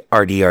played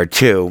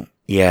RDR2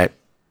 yet.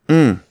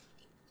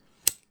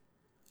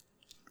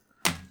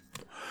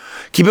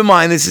 Keep in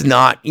mind, this is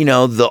not,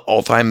 the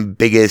all-time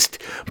biggest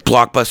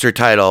blockbuster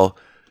title.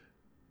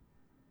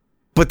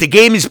 But the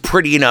game is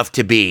pretty enough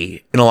to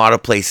be in a lot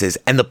of places.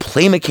 And the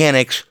play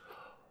mechanics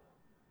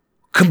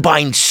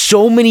combine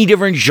so many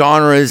different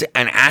genres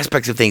and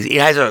aspects of things. It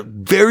has a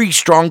very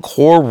strong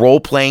core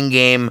role-playing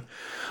game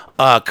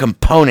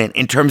component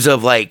in terms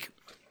of,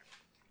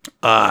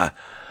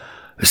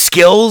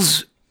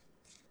 skills,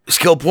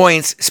 skill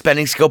points,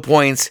 spending skill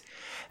points,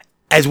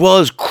 as well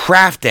as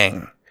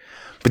crafting.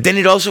 But then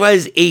it also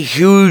has a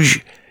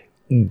huge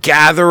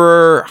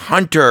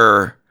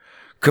gatherer-hunter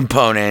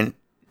component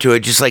to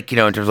it, just in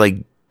terms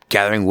of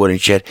gathering wood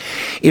and shit.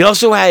 It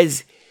also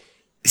has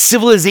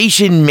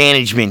civilization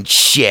management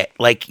shit.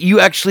 You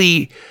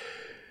actually,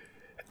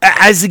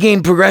 as the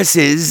game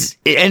progresses,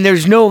 and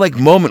there's no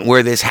moment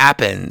where this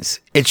happens.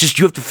 It's just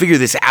you have to figure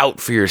this out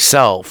for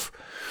yourself.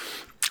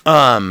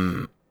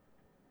 You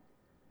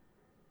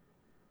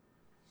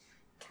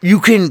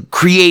can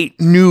create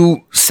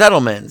new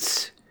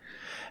settlements.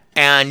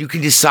 And you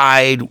can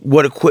decide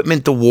what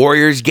equipment the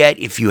warriors get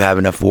if you have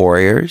enough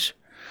warriors.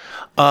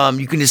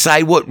 You can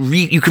decide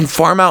you can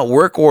farm out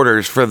work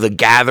orders for the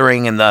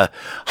gathering and the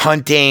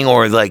hunting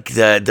or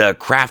the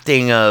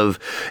crafting of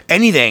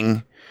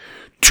anything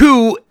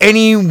to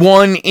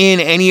anyone in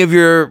any of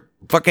your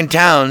fucking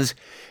towns.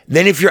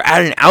 Then if you're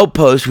at an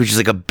outpost, which is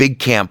a big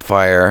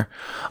campfire,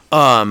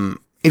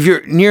 if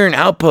you're near an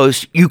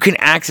outpost, you can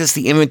access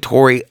the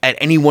inventory at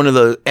any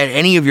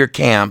of your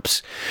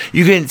camps.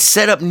 You can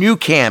set up new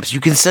camps. You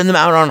can send them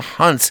out on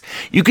hunts.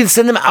 You can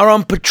send them out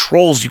on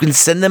patrols. You can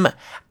send them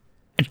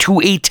to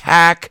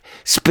attack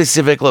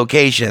specific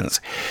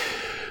locations.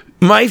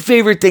 My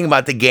favorite thing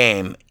about the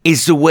game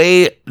is the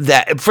way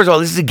that, first of all,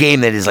 this is a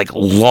game that is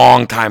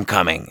long time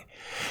coming.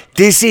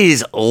 This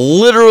is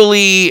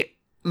literally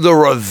the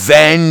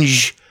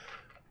revenge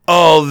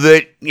of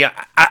the,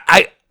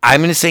 I'm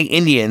going to say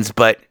Indians,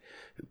 but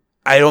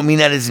I don't mean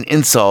that as an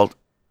insult.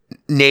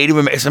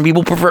 Some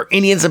people prefer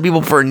Indians, some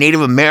people prefer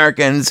Native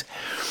Americans.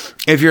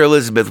 If you're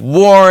Elizabeth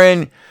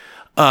Warren,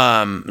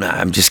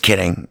 I'm just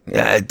kidding.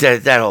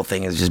 That whole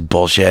thing is just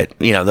bullshit.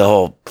 The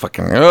whole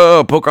fucking,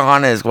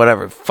 Pocahontas,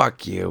 whatever.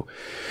 Fuck you.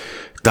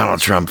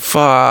 Donald Trump,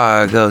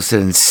 fuck. Go sit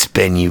and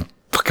spin, you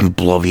fucking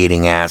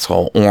bloviating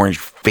asshole. Orange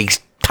face,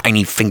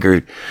 tiny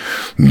fingered,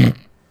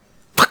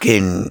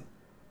 fucking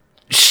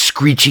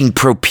screeching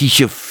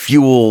Propecia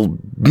fuel,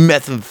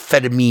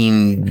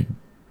 methamphetamine,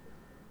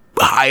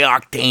 high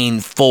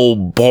octane, full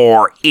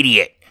bore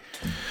idiot.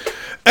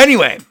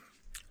 Anyway,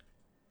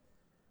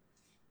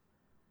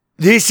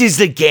 this is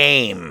the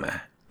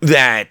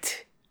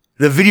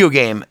video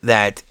game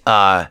that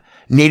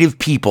native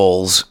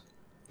peoples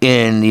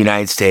in the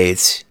United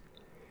States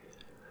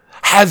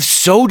have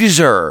so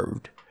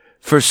deserved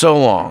for so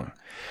long.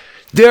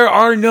 There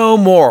are no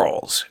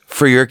morals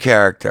for your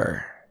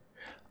character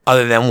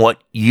other than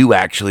what you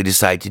actually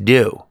decide to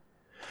do.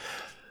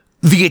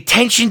 The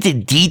attention to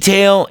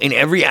detail in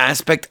every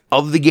aspect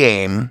of the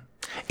game,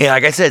 and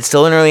like I said,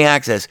 still in early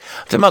access,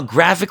 I'm talking about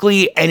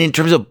graphically and in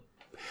terms of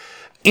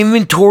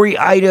inventory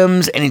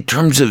items and in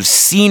terms of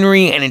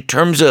scenery and in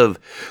terms of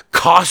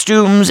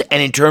costumes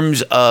and in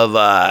terms of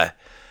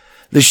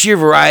the sheer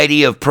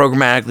variety of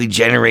programmatically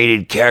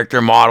generated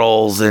character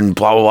models and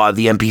blah, blah, blah,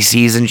 the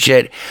NPCs and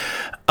shit.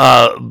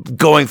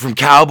 Going from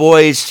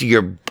cowboys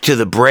to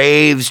the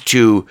Braves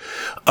to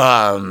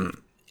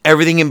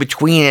everything in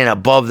between and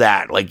above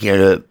that,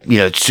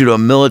 pseudo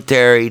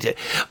military to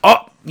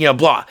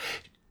blah,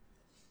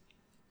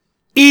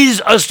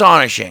 is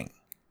astonishing.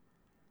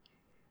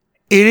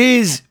 It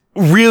is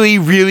really,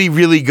 really,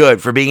 really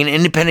good for being an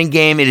independent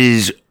game. It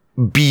is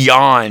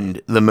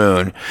beyond the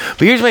moon.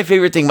 But here's my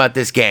favorite thing about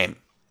this game.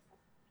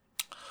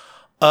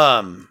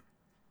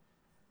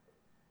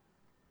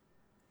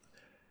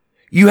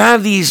 you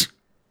have these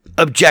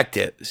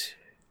objectives.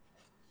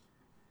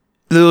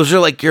 Those are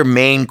like your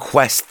main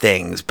quest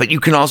things, but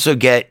you can also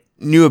get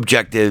new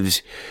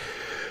objectives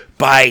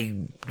by,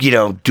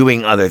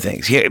 doing other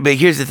things. But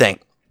here's the thing.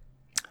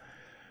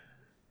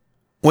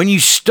 When you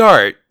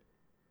start,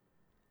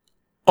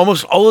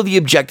 almost all of the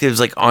objectives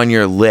like on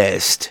your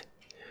list,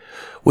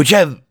 which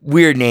have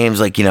weird names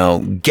like,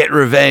 get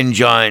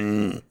revenge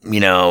on,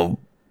 Whitey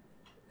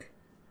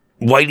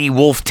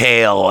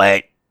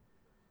Wolftail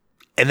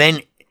and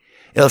then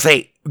it'll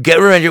say, get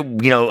revenge,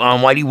 on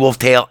Whitey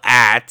Wolftail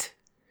at,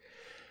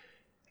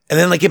 and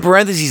then like in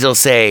parentheses, it'll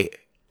say,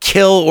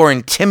 kill or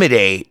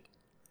intimidate.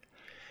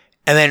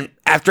 And then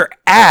after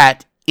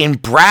at, in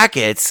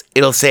brackets,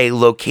 it'll say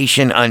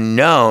location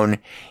unknown,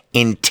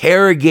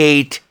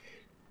 interrogate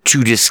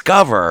to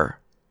discover.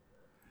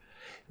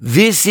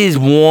 This is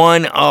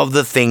one of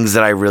the things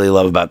that I really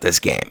love about this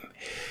game.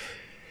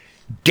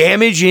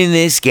 Damage in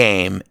this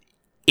game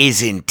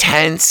is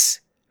intense,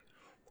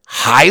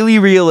 highly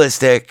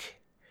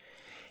realistic,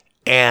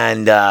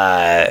 and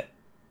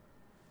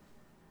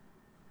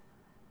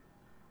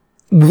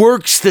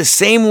works the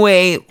same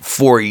way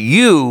for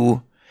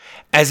you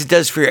as it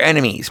does for your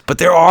enemies. But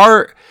there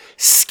are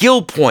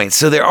skill points.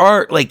 So there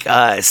are like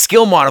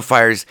skill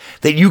modifiers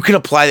that you can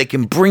apply that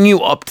can bring you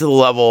up to the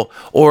level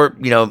or,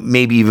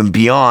 maybe even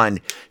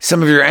beyond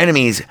some of your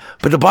enemies.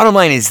 But the bottom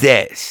line is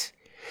this.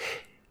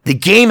 The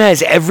game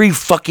has every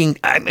fucking...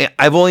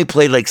 I've only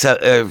played like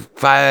 5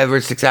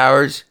 or 6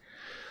 hours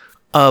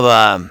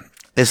of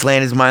This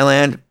Land Is My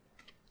Land.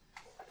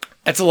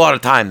 That's a lot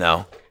of time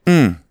though.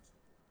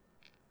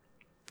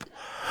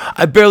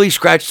 I barely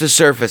scratched the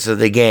surface of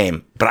the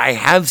game, but I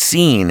have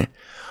seen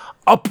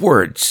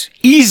upwards,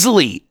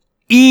 easily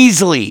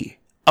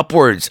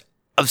upwards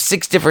of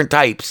 6 different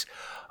types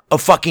of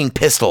fucking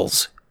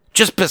pistols.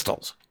 Just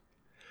pistols.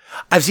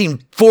 I've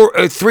seen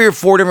 3 or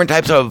 4 different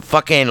types of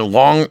fucking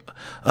long,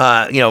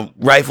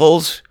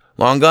 rifles,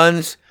 long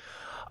guns.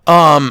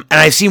 And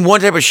I've seen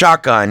 1 type of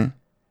shotgun.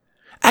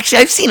 Actually,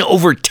 I've seen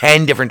over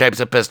 10 different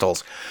types of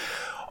pistols.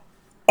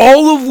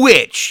 All of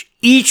which,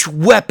 each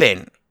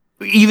weapon,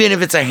 even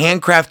if it's a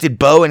handcrafted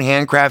bow and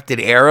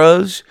handcrafted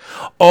arrows,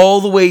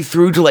 all the way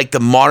through to like the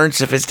modern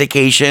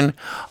sophistication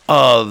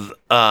of,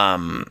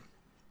 Colt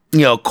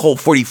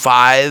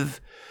 45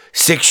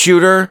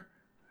 6-shooter.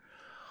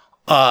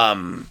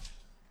 Although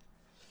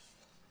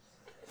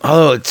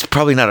it's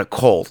probably not a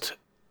Colt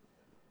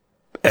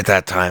at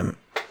that time.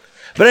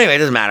 But anyway, it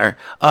doesn't matter.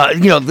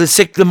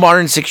 The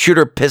modern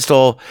 6-shooter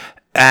pistol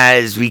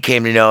as we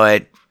came to know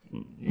it,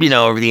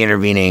 over the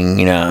intervening,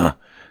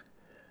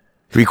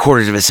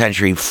 3/4 of a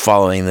century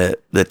following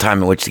the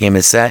time in which the game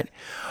is set.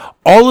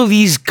 All of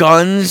these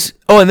guns,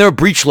 and there are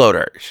breech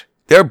loaders.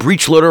 There are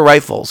breech loader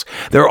rifles.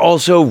 There are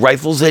also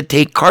rifles that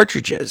take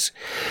cartridges.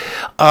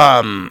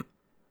 There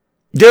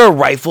are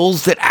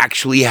rifles that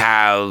actually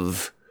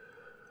have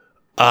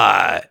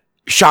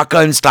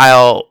shotgun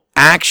style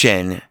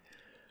action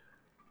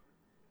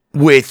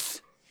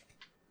with,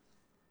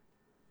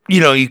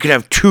 you can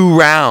have 2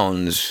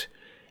 rounds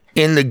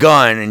in the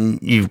gun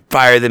and you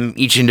fire them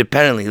each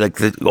independently, like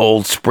the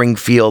old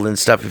Springfield and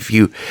stuff. If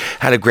you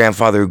had a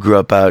grandfather who grew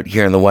up out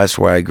here in the West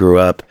where I grew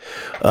up,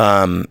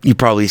 you've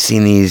probably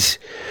seen these,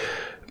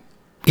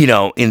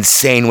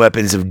 insane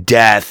weapons of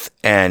death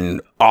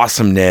and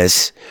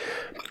awesomeness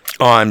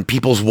on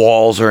people's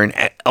walls or in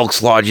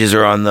Elks Lodges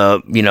or on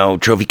the,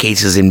 trophy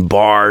cases in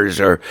bars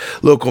or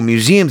local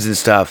museums and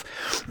stuff.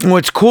 And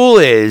what's cool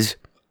is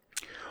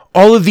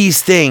all of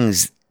these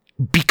things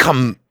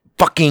become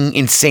fucking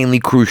insanely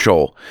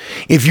crucial.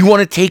 If you want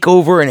to take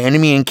over an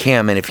enemy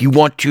encampment, if you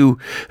want to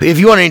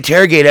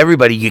interrogate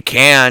everybody, you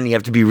can. You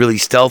have to be really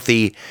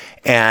stealthy,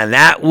 and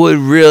that would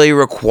really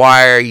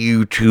require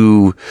you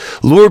to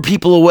lure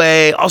people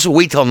away. Also,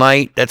 wait till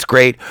night. That's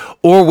great.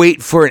 Or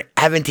wait for an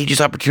advantageous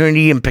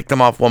opportunity and pick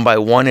them off one by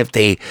one if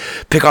they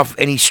pick off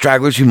any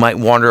stragglers who might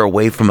wander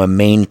away from a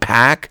main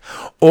pack.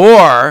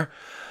 The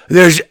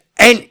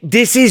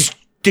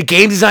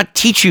game does not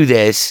teach you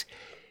this.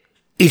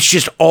 It's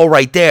just all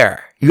right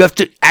there. You have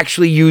to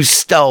actually use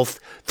stealth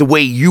the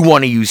way you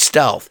want to use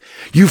stealth.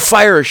 You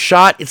fire a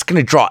shot, it's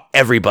going to draw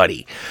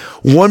everybody.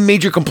 One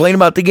major complaint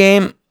about the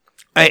game,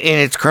 in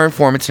its current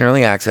form, it's in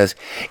early access,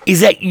 is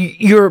that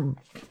you're,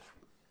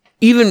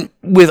 even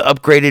with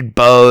upgraded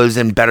bows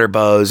and better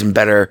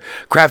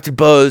crafted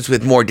bows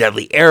with more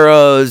deadly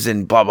arrows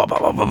and blah, blah, blah,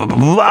 blah, blah, blah, blah,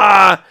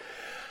 blah,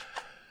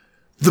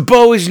 the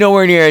bow is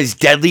nowhere near as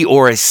deadly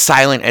or as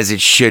silent as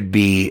it should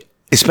be,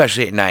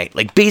 especially at night.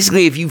 Like,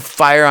 basically, if you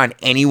fire on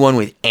anyone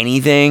with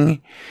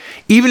anything,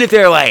 even if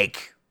they're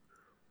like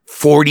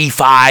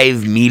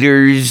 45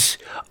 meters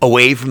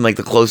away from like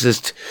the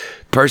closest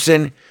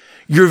person,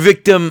 your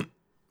victim,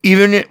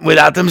 even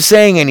without them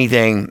saying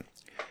anything,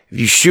 if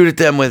you shoot at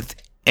them with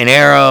an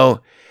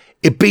arrow,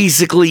 it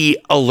basically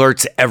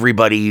alerts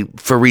everybody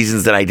for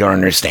reasons that I don't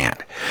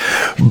understand.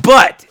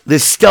 But the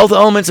stealth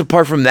elements,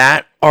 apart from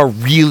that, are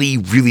really,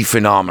 really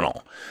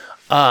phenomenal.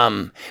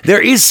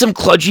 There is some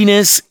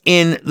kludginess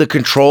in the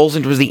controls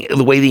in terms of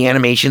the way the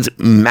animations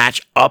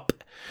match up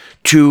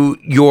to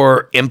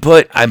your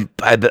input.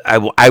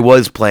 I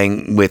was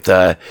playing with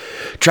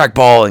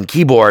trackball and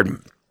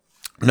keyboard,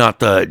 not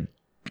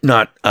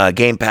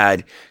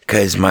gamepad,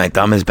 because my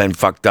thumb has been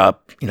fucked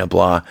up,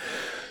 blah,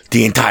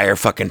 the entire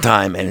fucking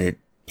time, and it,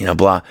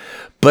 blah.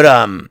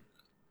 But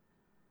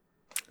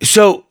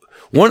so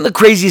one of the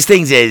craziest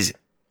things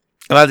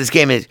about this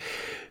game is,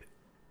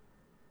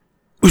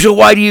 so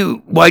why do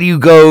you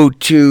go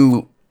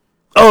to?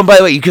 Oh, and by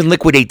the way, you can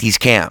liquidate these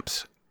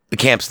camps, the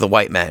camps of the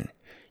white men.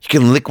 You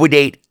can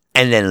liquidate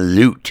and then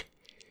loot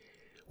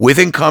with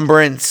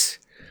encumbrance.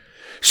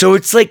 So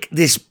it's like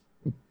this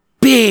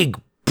big,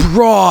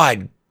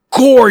 broad,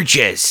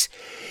 gorgeous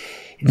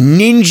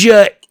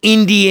ninja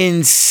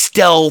Indian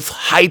stealth,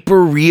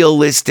 hyper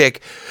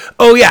realistic.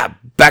 Oh yeah,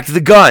 back to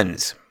the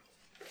guns.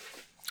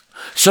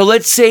 So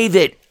let's say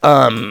that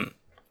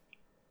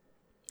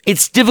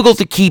it's difficult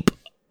to keep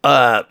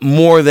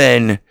more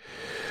than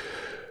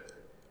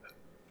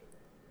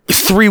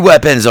 3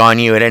 weapons on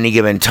you at any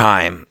given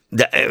time.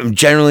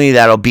 Generally,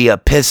 that'll be a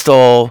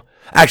pistol.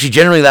 Actually,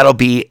 generally, that'll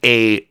be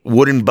a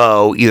wooden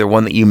bow, either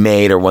one that you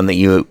made or one that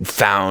you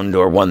found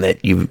or one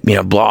that you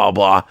blah,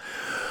 blah,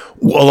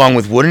 along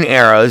with wooden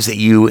arrows that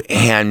you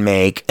hand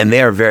make, and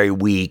they are very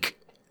weak.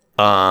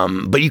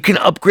 But you can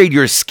upgrade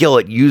your skill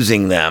at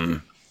using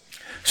them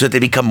so that they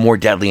become more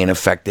deadly and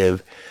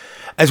effective,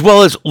 as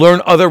well as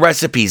learn other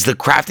recipes. The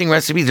crafting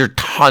recipes are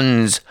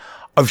tons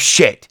of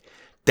shit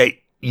that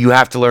you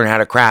have to learn how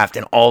to craft,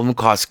 and all of them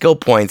cost skill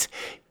points.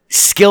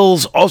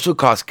 Skills also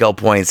cost skill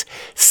points.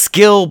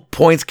 Skill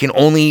points can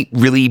only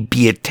really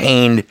be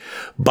attained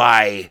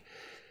by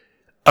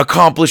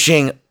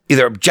accomplishing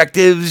either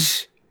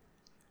objectives,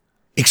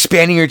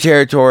 expanding your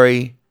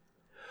territory.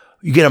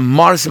 You get a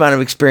modest amount of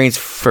experience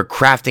for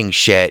crafting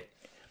shit,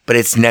 but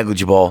it's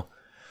negligible.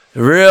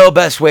 The real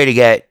best way to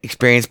get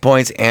experience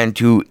points and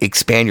to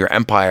expand your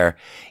empire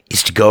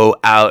is to go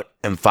out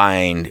and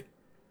find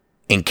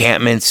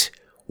encampments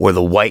where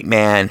the white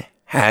man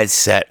has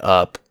set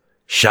up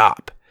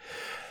shop.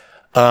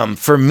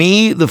 For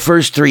me, the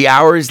first 3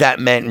 hours,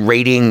 that meant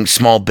raiding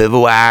small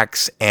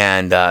bivouacs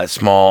and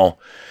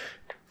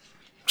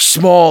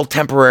small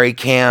temporary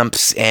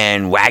camps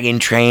and wagon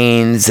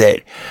trains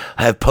that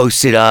have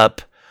posted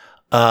up.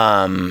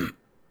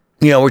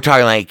 We're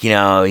talking like,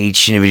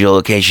 each individual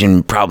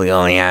location probably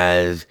only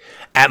has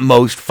at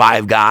most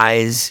 5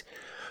 guys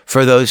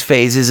for those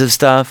phases of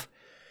stuff.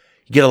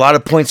 You get a lot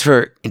of points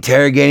for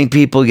interrogating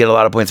people. You get a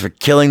lot of points for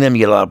killing them. You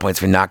get a lot of points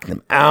for knocking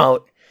them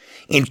out.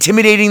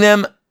 Intimidating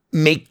them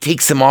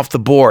takes them off the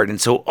board.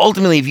 And so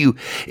ultimately, if you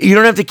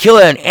don't have to kill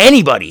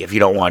anybody if you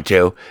don't want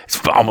to.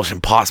 It's almost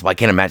impossible. I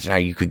can't imagine how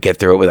you could get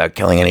through it without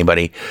killing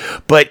anybody.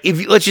 But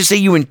let's just say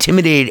you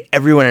intimidated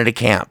everyone at a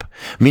camp,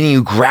 meaning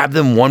you grabbed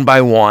them one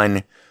by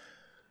one,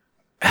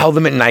 held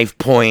them at knife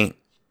point,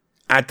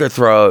 at their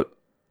throat.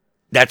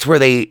 That's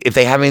where if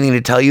they have anything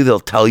to tell you, they'll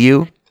tell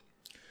you.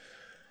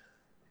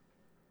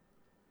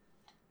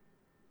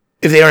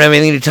 If they don't have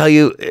anything to tell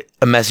you,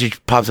 a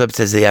message pops up that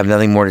says they have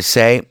nothing more to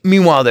say.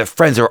 Meanwhile, their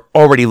friends are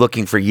already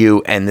looking for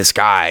you and this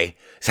guy.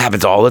 This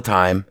happens all the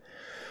time.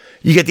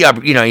 You get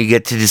you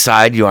get to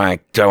decide, do I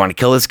want to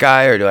kill this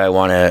guy or do I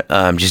want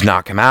to just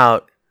knock him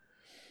out?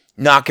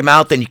 Knock him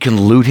out, then you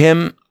can loot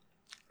him.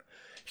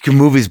 You can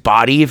move his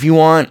body if you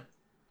want.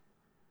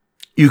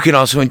 You can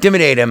also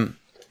intimidate him.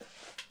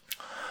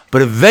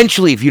 But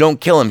eventually, if you don't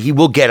kill him, he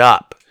will get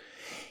up.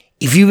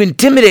 If you've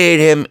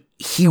intimidated him,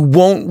 he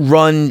won't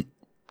run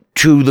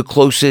to the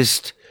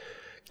closest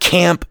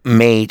camp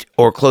mate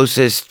or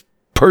closest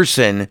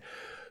person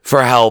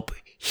for help.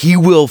 He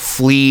will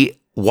flee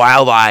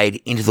wild-eyed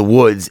into the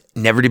woods,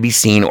 never to be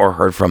seen or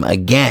heard from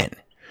again.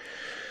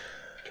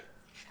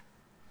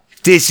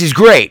 This is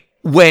great.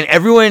 When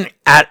everyone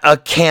at a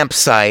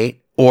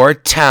campsite or a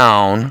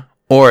town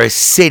or a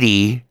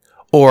city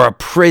or a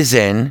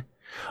prison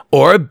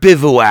or a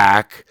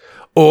bivouac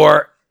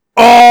or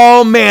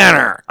all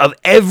manner of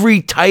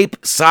every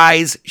type,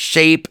 size,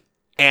 shape,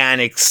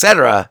 and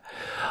etc.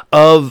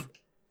 of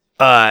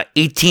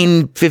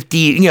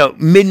 1850,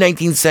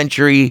 mid-19th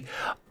century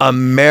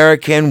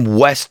American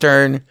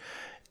Western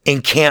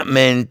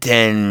encampment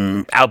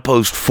and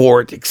outpost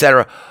fort,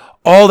 etc.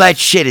 All that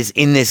shit is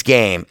in this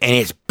game, and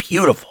it's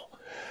beautiful.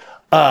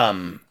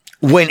 When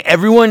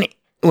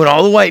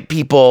all the white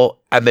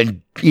people have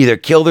been either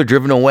killed or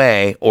driven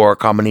away, or a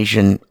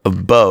combination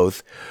of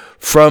both,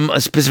 from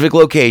a specific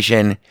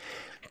location,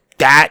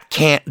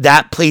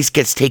 that place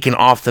gets taken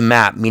off the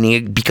map, meaning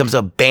it becomes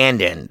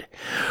abandoned,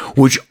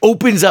 which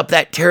opens up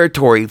that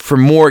territory for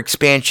more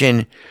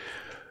expansion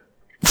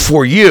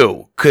for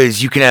you,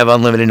 because you can have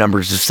unlimited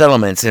numbers of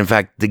settlements. And in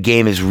fact, the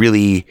game is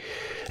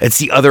it's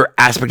the other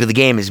aspect of the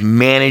game, is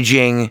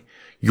managing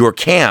your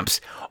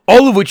camps,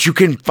 all of which you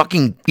can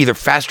fucking either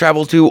fast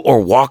travel to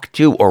or walk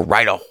to or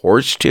ride a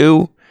horse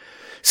to.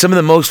 Some of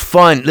the most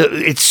fun.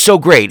 It's so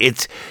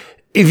great.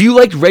 If you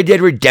liked Red Dead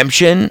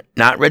Redemption,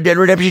 not Red Dead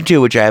Redemption 2,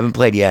 which I haven't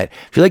played yet,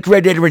 if you liked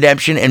Red Dead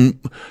Redemption and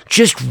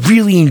just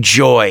really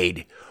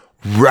enjoyed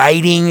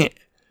riding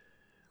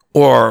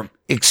or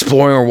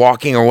exploring or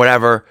walking or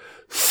whatever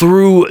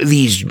through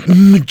these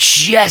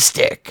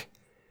majestic,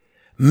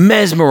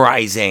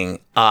 mesmerizing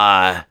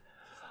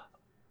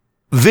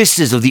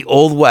vistas of the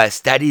Old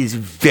West. That is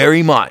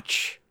very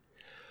much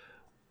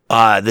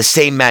the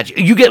same magic.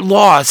 You get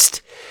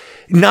lost,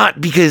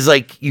 not because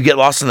like you get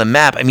lost on the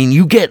map. I mean,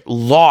 you get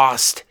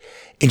lost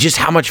in just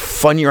how much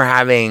fun you're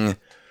having,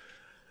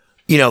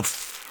 you know,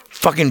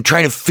 fucking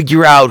trying to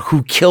figure out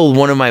who killed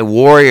one of my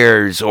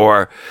warriors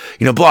or,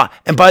 you know, blah.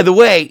 And by the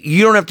way,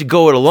 you don't have to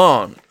go it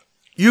alone.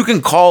 You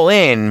can call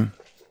in.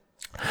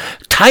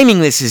 Timing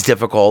this is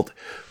difficult,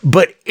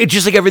 but it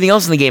just like everything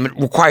else in the game, it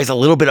requires a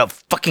little bit of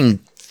fucking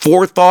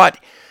forethought,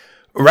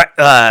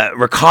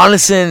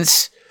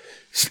 reconnaissance,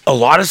 a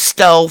lot of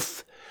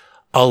stealth,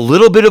 a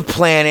little bit of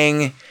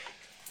planning,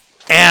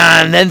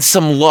 and then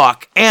some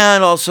luck,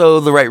 and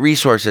also the right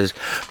resources.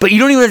 But you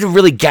don't even have to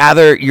really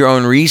gather your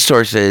own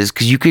resources,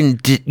 because you can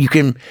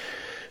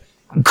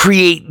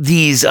create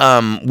these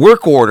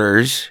work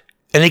orders,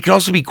 and they can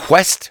also be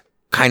quest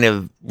kind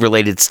of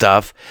related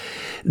stuff.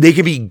 They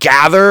can be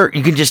gather.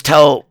 You can just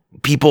tell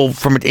people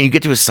from it, and you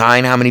get to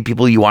assign how many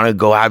people you want to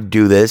go have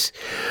do this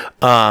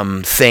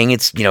thing.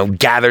 It's, you know,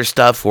 gather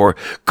stuff or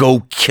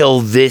go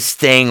kill this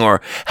thing or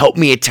help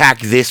me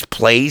attack this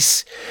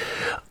place.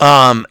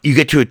 You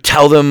get to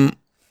tell them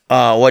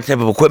what type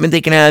of equipment they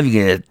can have. You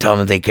can tell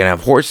them if they can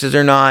have horses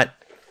or not.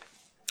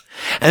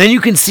 And then you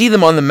can see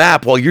them on the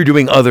map while you're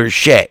doing other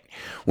shit,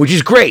 which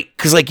is great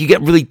because, like, you get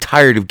really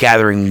tired of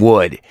gathering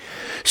wood.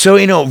 So,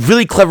 in a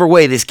really clever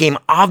way, this game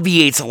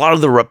obviates a lot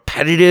of the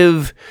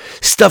repetitive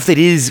stuff that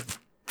is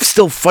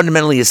still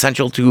fundamentally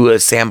essential to a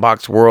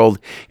sandbox world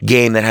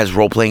game that has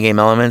role-playing game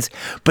elements.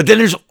 But then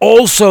there's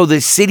also the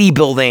city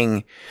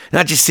building,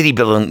 not just city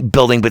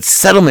building, but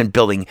settlement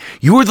building.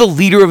 You are the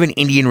leader of an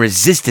Indian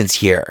resistance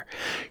here.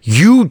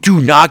 You do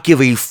not give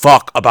a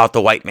fuck about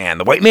the white man.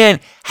 The white man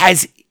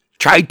has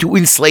tried to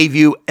enslave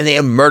you, and they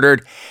have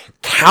murdered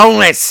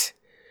countless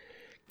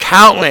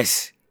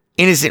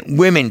innocent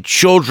women,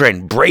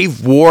 children,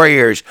 brave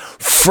warriors,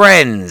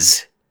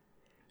 friends,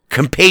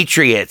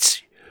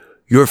 compatriots,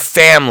 your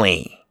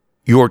family,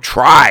 your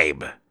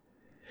tribe.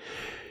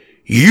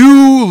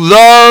 You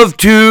love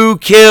to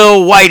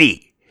kill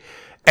Whitey,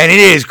 and it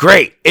is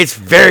great. It's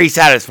very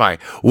satisfying.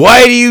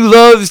 Whitey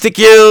loves to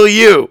kill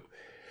you.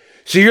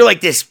 So you're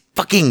like this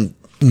fucking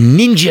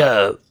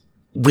ninja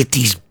with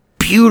these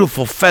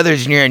beautiful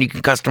feathers in your hair, and you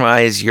can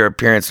customize your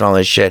appearance and all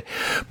this shit.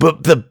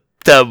 But the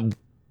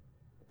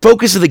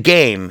focus of the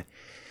game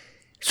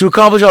is to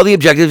accomplish all the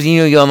objectives. You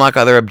know, you unlock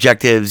other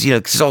objectives, you know,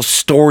 because it's all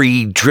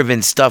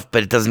story-driven stuff,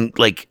 but it doesn't,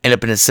 like, end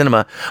up in a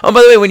cinema. Oh,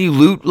 by the way, when you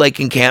loot, like,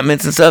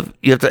 encampments and stuff,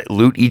 you have to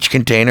loot each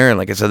container, and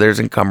like I said, there's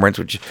encumbrance,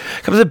 which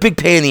comes a big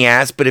pain in the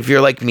ass, but if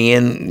you're like me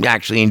and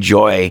actually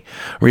enjoy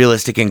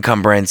realistic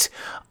encumbrance,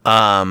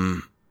 blah,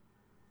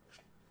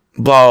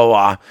 blah,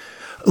 blah.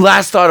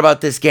 Last thought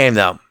about this game,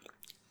 though.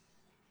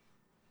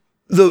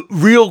 The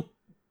real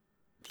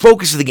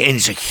focus of the game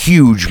is a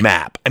huge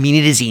map. I mean,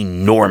 it is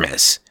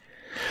enormous.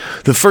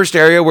 The first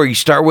area where you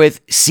start with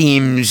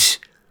seems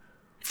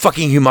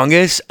fucking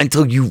humongous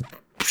until you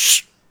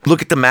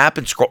look at the map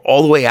and scroll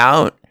all the way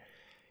out.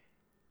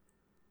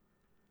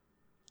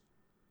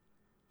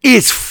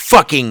 It's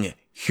fucking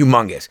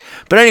humongous.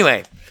 But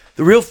anyway,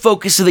 the real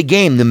focus of the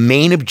game, the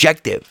main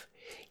objective,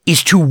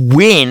 is to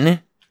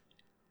win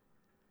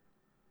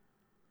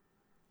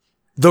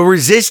the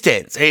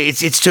resistance.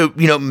 It's to,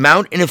 you know,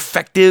 mount an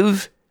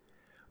effective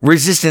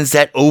resistance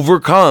that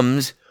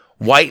overcomes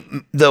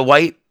the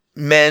white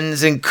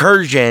men's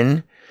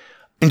incursion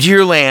into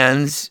your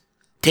lands,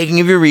 taking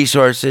of your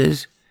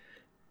resources,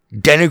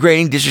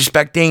 denigrating,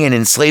 disrespecting, and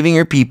enslaving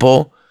your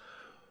people,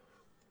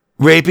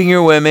 raping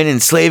your women,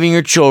 enslaving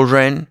your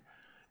children,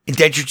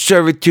 indentured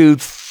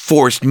servitude,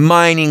 forced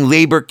mining,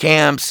 labor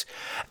camps,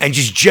 and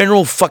just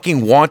general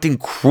fucking wanton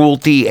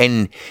cruelty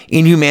and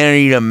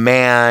inhumanity to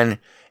man,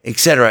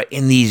 etc.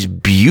 in these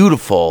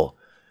beautiful,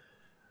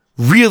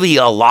 really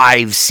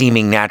alive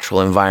seeming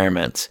natural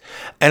environments.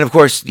 And of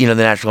course, you know,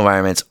 the natural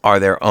environments are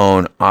their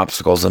own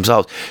obstacles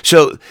themselves.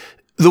 So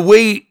the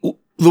way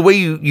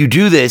you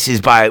do this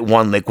is by,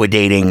 one,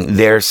 liquidating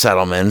their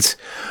settlements,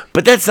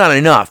 but that's not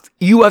enough.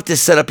 You have to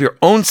set up your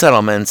own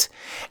settlements,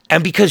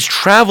 and because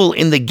travel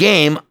in the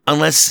game,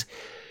 unless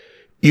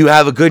you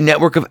have a good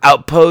network of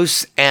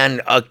outposts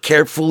and a not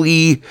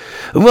carefully,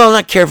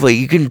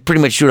 you can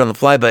pretty much shoot on the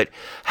fly, but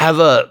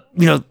have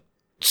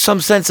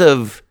some sense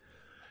of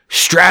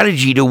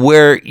strategy to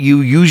where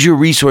you use your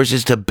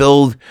resources to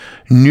build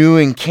new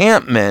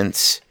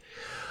encampments.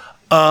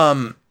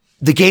 The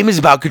game is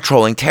about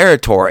controlling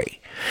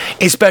territory,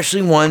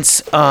 especially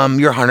once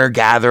your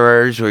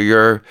hunter-gatherers or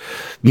your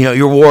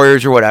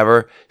warriors or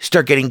whatever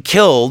start getting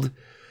killed,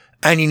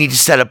 and you need to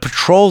set up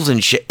patrols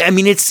and shit. I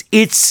mean,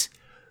 it's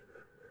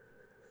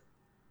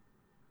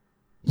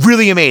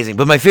really amazing.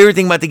 But my favorite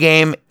thing about the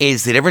game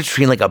is the difference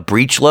between like a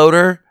breech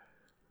loader,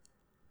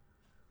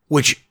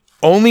 which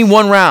only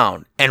one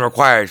round and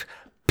requires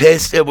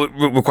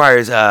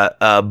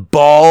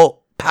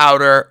ball,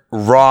 powder,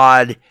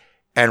 rod,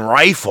 and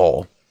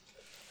rifle.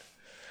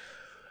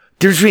 The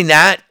difference between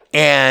that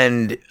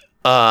and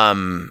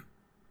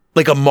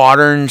like a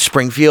modern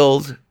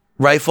Springfield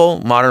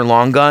rifle, modern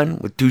long gun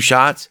with 2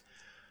 shots.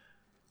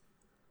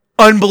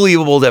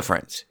 Unbelievable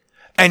difference.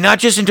 And not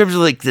just in terms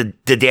of like the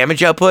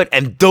damage output,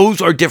 and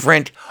those are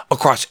different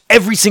across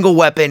every single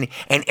weapon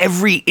and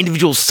every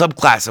individual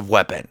subclass of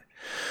weapon.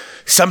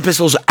 Some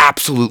pistols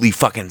absolutely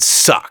fucking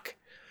suck,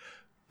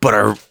 but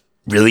are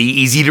really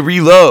easy to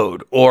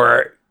reload,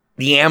 or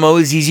the ammo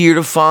is easier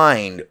to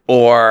find,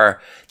 or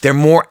they're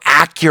more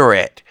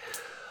accurate.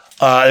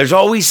 There's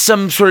always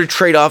some sort of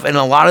trade-off, and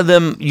a lot of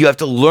them, you have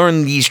to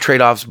learn these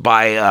trade-offs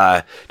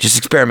by just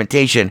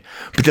experimentation.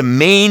 But the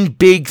main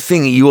big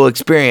thing that you will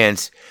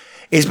experience,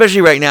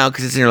 especially right now,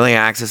 because it's in early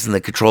access and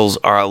the controls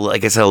are,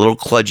 like I said, a little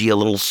kludgy, a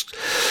little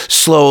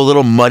slow, a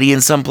little muddy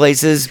in some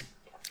places.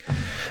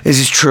 This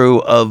is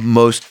true of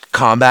most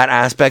combat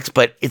aspects,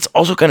 but it's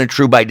also kind of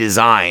true by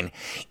design.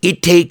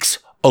 It takes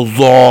a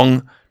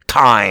long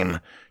time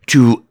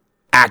to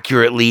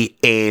accurately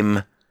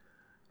aim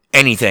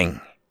anything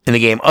in the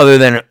game, other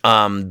than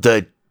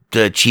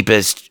the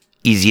cheapest,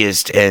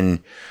 easiest,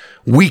 and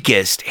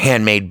weakest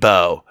handmade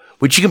bow,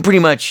 which you can pretty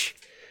much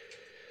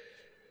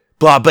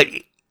blah. But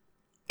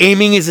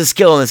aiming is a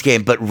skill in this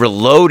game, but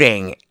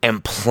reloading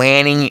and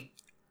planning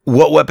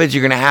what weapons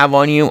you're going to have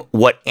on you,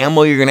 what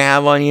ammo you're going to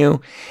have on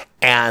you,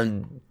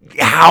 and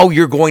how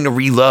you're going to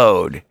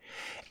reload,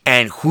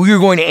 and who you're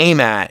going to aim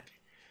at.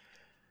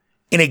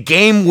 In a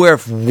game where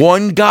if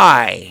one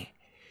guy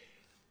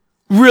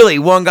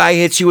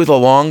hits you with a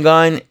long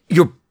gun,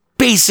 you're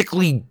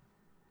basically,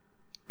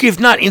 if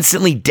not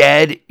instantly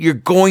dead, you're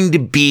going to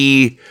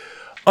be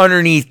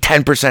underneath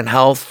 10%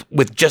 health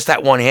with just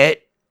that one hit.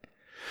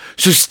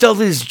 So stealth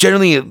is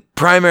generally of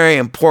primary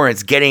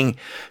importance. Getting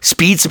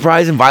speed,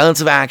 surprise, and violence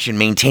of action,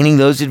 maintaining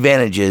those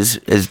advantages,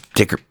 as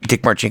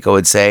Dick Marchenko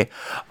would say,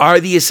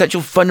 are the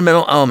essential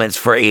fundamental elements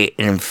for an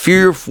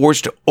inferior force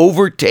to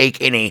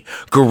overtake in a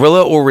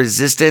guerrilla or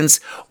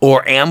resistance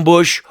or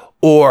ambush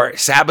or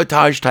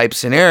sabotage type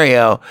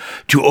scenario,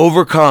 to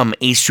overcome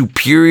a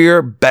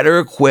superior, better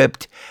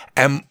equipped,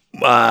 and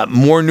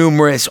more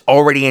numerous,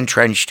 already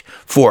entrenched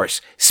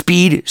force.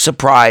 Speed,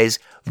 surprise,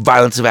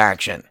 violence of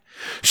action.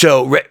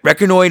 So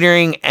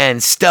reconnoitering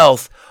and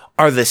stealth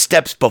are the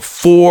steps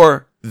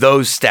before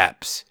those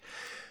steps.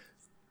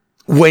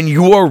 When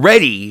you are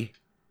ready,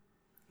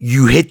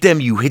 you hit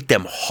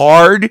them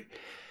hard.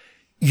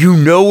 You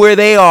know where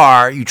they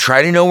are. You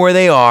try to know where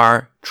they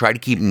are. Try to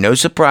keep no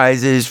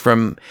surprises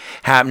from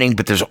happening,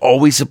 but there's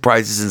always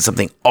surprises and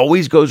something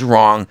always goes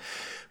wrong,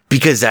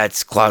 because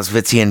that's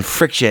Clausewitzian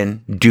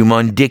friction, Doom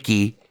on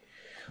Dicky.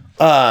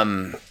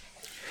 And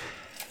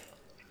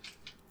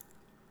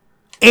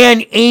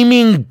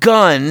aiming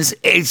guns,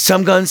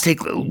 some guns take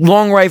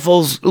long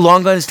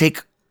guns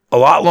take a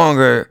lot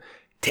longer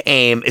to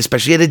aim,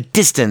 especially at a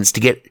distance,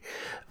 to get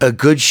a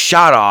good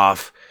shot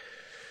off.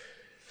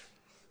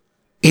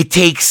 It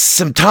takes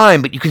some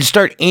time, but you can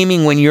start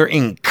aiming when you're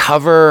in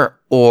cover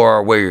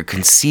or where you're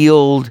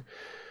concealed.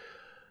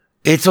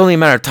 It's only a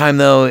matter of time,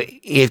 though.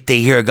 If they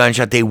hear a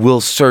gunshot, they will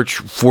search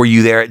for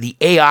you there. The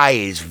AI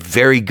is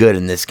very good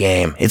in this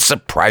game. It's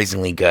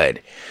surprisingly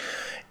good.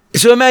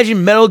 So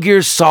imagine Metal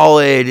Gear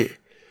Solid,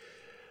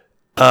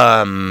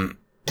 Sons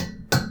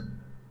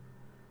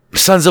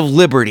of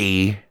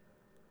Liberty,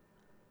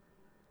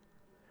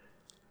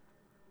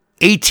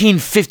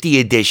 1850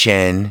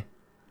 edition,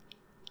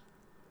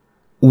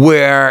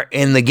 where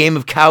in the game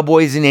of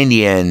Cowboys and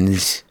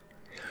Indians,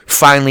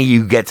 finally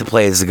you get to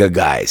play as the good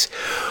guys.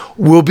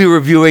 We'll be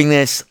reviewing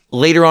this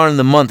later on in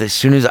the month, as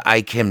soon as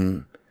I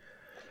can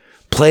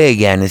play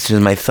again, as soon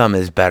as my thumb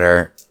is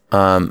better.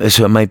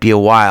 So it might be a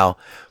while.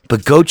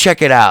 But go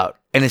check it out.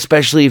 And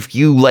especially if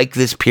you like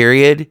this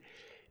period,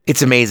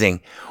 it's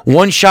amazing.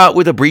 One shot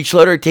with a breech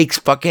loader takes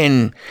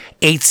fucking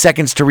 8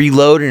 seconds to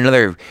reload, and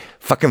another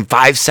fucking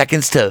 5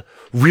 seconds to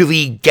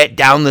really get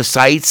down the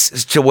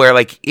sights, to where,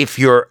 like, if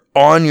you're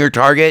on your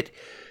target,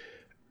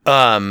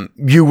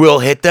 you will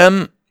hit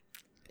them.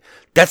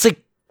 That's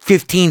like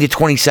 15 to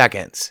 20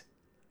 seconds.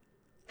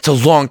 It's a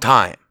long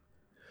time.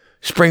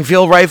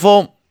 Springfield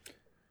rifle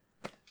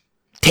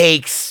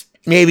takes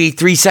maybe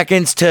 3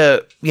 seconds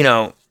to,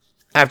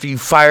 after you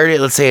fired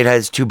it, let's say it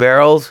has 2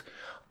 barrels,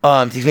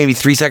 takes maybe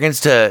 3 seconds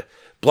to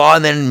blow,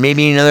 and then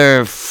maybe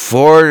another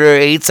 4 to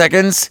 8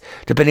 seconds,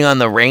 depending on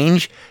the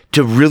range,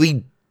 to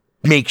really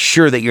make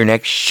sure that your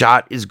next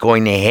shot is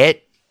going to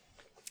hit.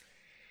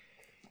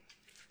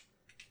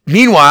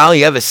 Meanwhile,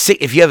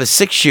 if you have a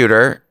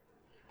 6-shooter,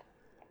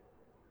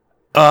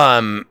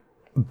 bam,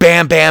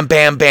 bam, bam,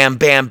 bam,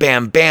 bam,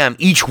 bam, bam.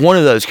 Each one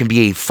of those can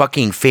be a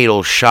fucking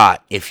fatal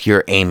shot if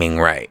you're aiming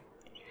right,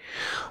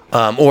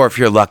 or if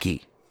you're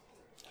lucky.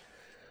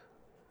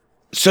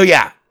 So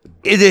yeah,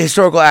 the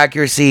historical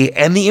accuracy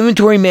and the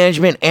inventory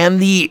management and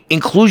the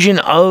inclusion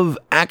of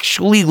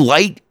actually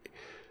light,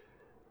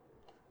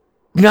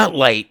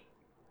 but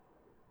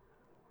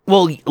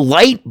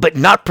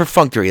not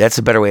perfunctory. That's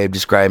a better way of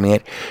describing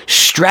it.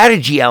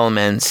 Strategy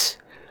elements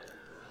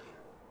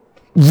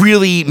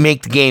really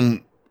make the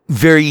game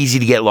very easy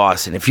to get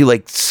lost in. If you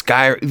like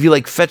if you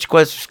like fetch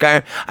quests or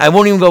Skyrim, I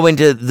won't even go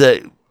into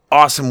the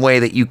awesome way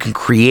that you can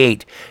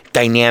create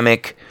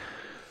dynamic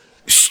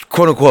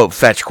quote unquote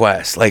fetch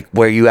quests, like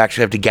where you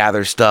actually have to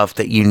gather stuff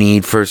that you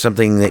need for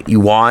something that you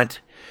want.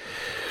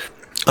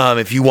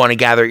 If you want to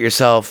gather it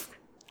yourself,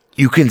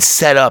 you can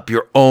set up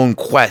your own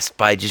quest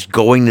by just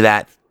going to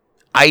that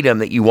item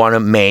that you want to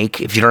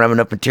make. If you don't have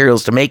enough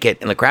materials to make it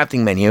in the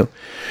crafting menu,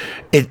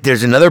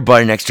 there's another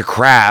button next to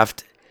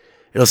craft.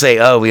 It'll say,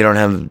 oh, we don't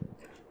have,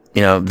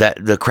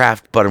 that the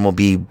craft button will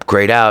be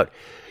grayed out.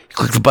 You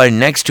click the button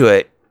next to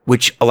it,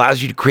 which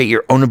allows you to create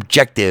your own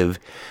objective.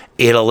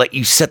 It'll let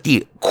you set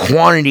the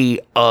quantity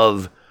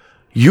of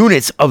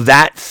units of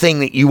that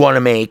thing that you want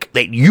to make,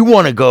 that you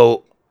want to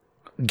go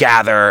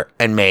gather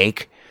and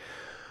make.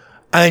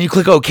 And then you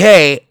click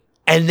OK.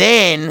 And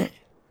then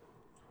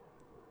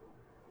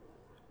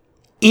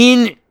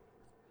in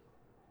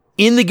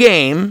the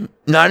game,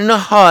 not in a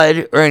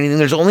HUD or anything,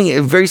 there's only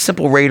a very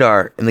simple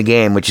radar in the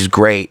game, which is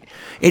great.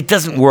 It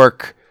doesn't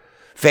work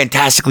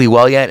fantastically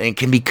well yet, and it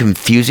can be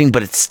confusing,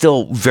 but it's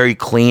still very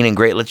clean and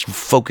great. It lets you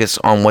focus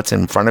on what's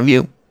in front of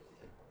you,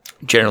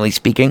 generally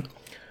speaking.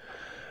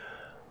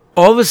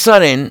 All of a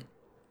sudden,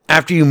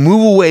 after you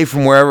move away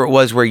from wherever it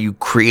was where you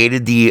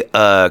created the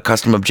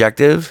custom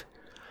objective,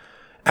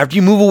 after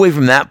you move away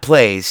from that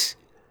place,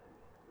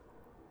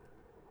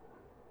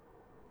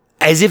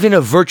 as if in a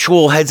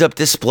virtual heads-up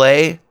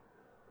display,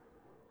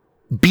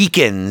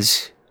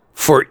 beacons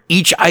for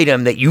each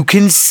item that you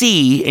can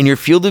see in your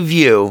field of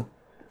view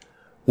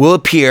will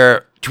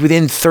appear to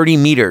within 30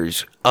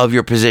 meters of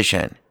your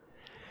position.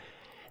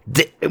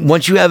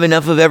 Once you have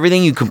enough of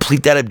everything, you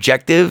complete that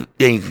objective,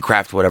 then you can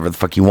craft whatever the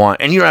fuck you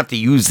want. And you don't have to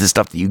use the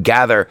stuff that you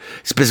gather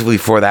specifically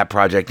for that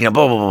project. Blah,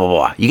 blah, blah, blah,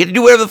 blah. You get to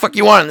do whatever the fuck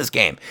you want in this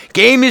game.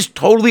 Game is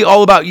totally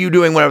all about you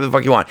doing whatever the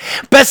fuck you want.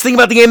 Best thing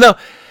about the game, though,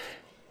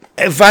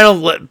 final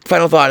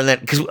thought, and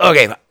then,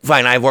 okay,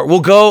 fine,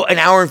 we'll go an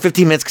hour and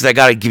 15 minutes because I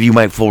got to give you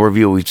my full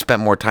review. We've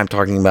spent more time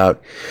talking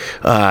about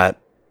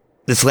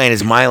This Land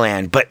Is My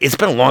Land, but it's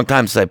been a long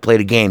time since I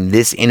played a game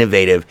this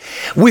innovative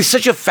with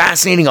such a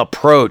fascinating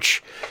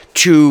approach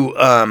to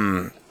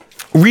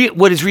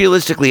what is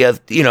realistically a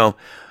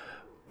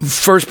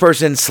first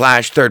person /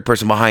 third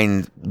person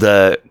behind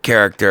the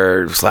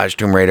character /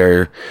 Tomb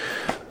Raider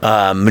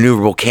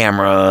maneuverable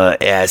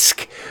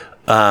camera-esque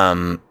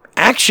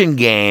action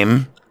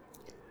game,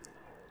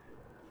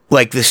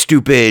 like the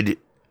stupid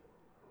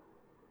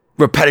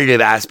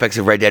repetitive aspects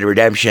of Red Dead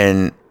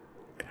Redemption.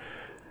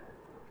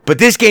 But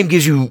this game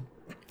gives you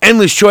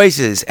endless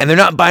choices, and they're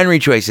not binary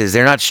choices.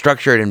 They're not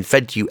structured and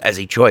fed to you as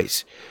a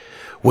choice,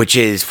 which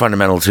is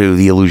fundamental to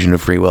the illusion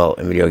of free will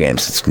in video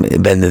games. It's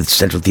been the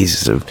central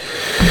thesis of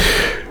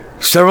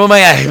several of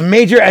my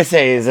major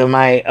essays of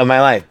my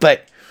life.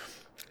 But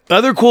the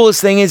other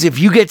coolest thing is if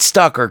you get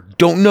stuck or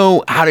don't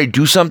know how to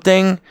do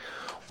something,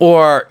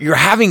 or you're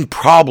having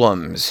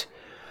problems,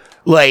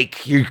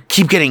 like you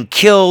keep getting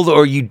killed,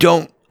 or you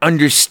don't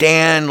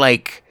understand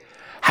like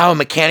how a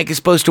mechanic is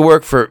supposed to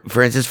work. For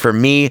instance, for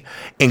me,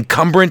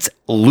 encumbrance,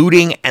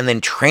 looting, and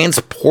then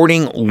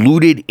transporting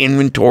looted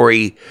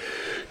inventory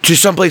to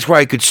someplace where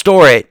I could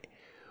store it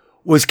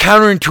was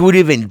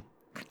counterintuitive, and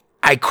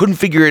I couldn't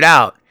figure it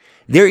out.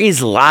 There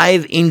is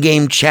live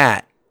in-game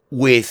chat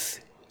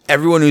with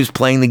everyone who's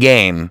playing the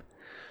game.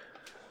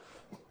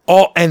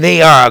 And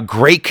they are a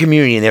great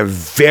community, and they're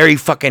very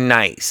fucking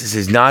nice. This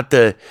is not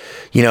the,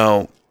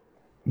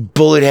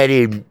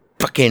 bullet-headed,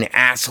 fucking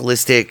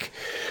assholistic,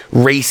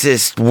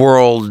 racist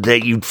world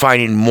that you'd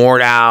find in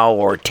Mordau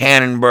or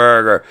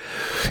Tannenberg or,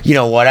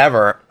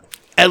 whatever.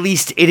 At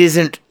least it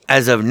isn't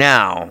as of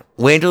now.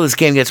 Wait until this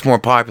game gets more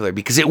popular,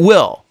 because it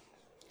will.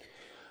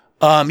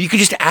 You can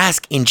just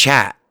ask in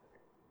chat.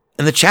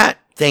 And the chat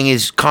thing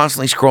is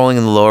constantly scrolling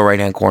in the lower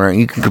right-hand corner, and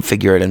you can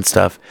configure it and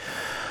stuff.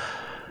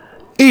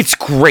 It's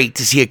great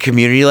to see a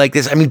community like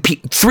this. I mean,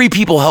 3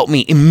 people helped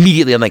me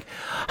immediately. I'm like,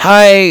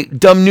 hi,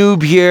 dumb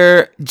noob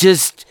here.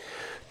 Just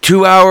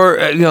 2 hour,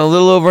 a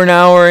little over an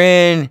hour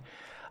in.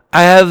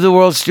 I have the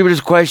world's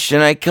stupidest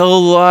question. I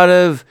killed a lot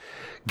of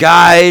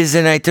guys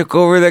and I took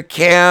over the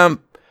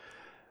camp.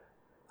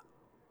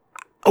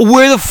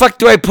 Where the fuck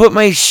do I put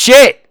my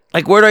shit?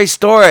 Like, where do I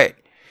store it?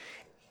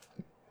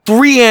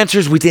 3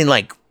 answers within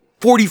like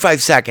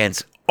 45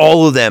 seconds.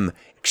 All of them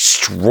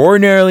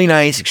extraordinarily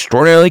nice,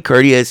 extraordinarily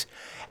courteous,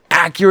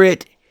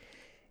 accurate,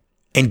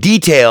 and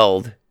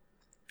detailed,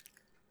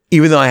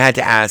 even though I had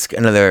to ask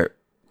another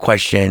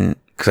question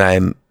because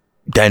I'm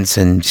dense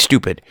and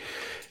stupid.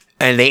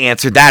 And they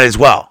answered that as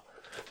well.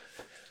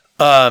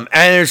 And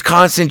there's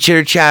constant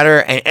chitter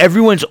chatter, and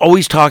everyone's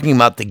always talking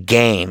about the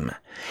game.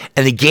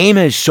 And the game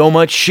has so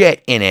much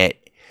shit in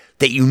it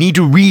that you need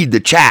to read the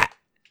chat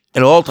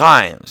at all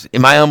times,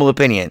 in my humble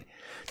opinion,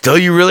 till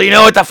you really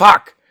know what the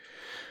fuck.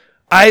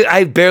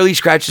 I barely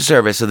scratched the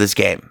surface of this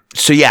game.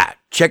 So yeah,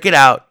 check it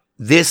out.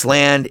 This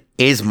Land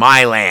Is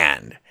My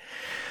Land.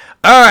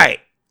 All right.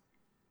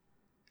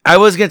 I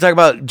was going to talk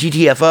about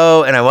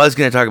GTFO, and I was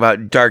going to talk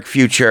about Dark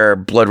Future,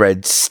 Blood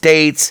Red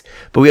States,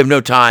 but we have no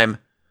time.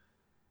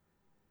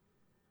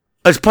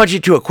 Let's punch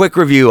it to a quick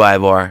review,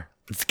 Ivor.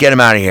 Let's get him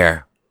out of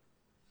here.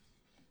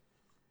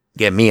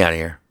 Get me out of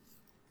here.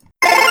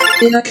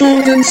 In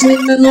accordance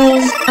with the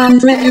laws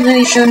and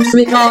regulations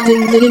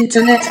regarding the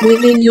internet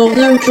within your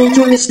local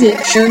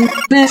jurisdiction,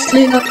 Best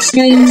Linux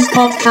Games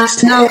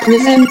Podcast now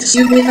presents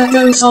you with a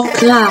dose of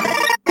clap.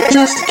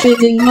 Just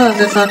kidding,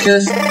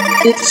 motherfuckers.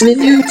 It's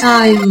review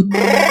time.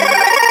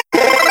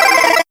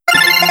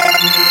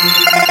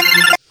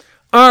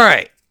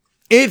 Alright.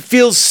 It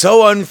feels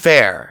so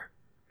unfair.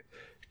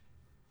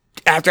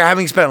 After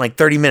having spent like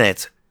 30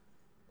 minutes,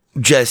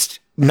 just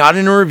not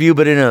in a review,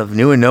 but in a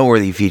new and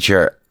noteworthy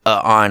feature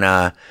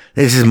on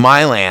This Is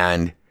My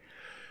Land.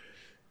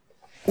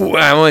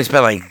 I only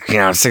spent like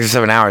 6 or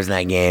 7 hours in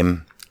that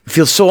game. It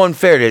feels so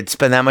unfair to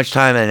spend that much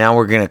time, and now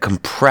we're gonna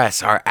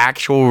compress our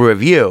actual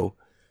review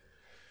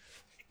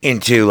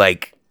into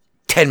like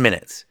 10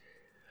 minutes.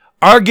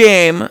 Our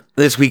game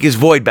this week is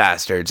Void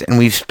Bastards, and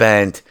we've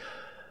spent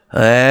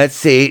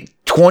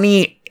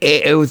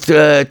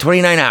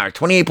 29 hours,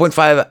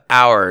 28.5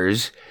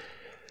 hours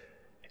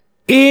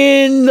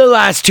in the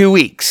last 2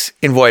 weeks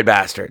in Void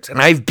Bastards,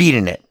 and I've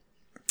beaten it.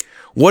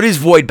 What is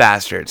Void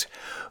Bastards?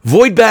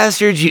 Void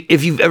Bastards,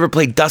 if you've ever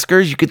played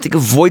Duskers, you could think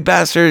of Void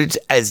Bastards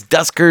as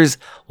Duskers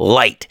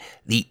Light,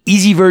 the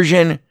easy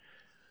version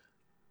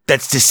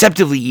that's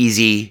deceptively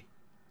easy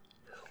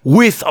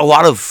with a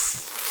lot of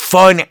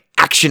fun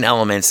action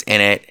elements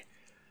in it.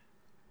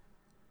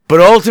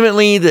 But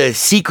ultimately, the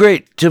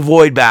secret to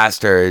Void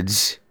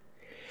Bastards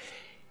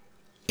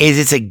is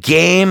it's a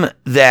game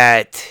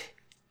that...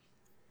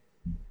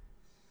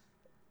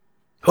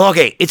 Well,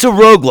 okay, it's a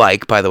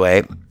roguelike, by the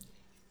way.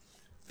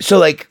 So,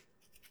 like,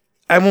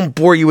 I won't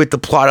bore you with the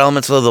plot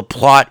elements, although the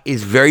plot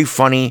is very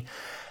funny.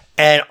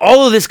 And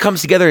all of this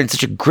comes together in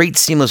such a great,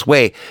 seamless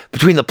way.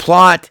 Between the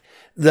plot,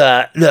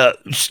 the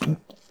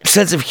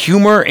sense of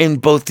humor in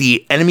both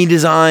the enemy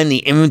design, the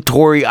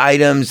inventory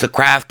items, the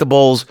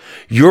craftables,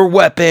 your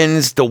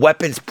weapons, the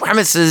weapons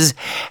premises,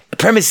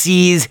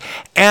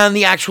 and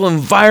the actual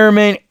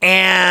environment,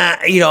 and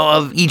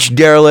of each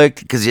derelict,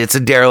 because it's a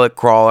derelict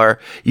crawler.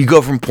 You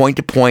go from point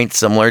to point,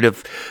 slightly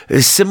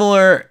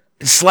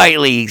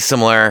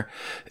similar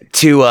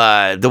to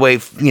the way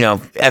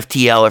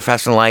FTL or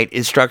Fast and Light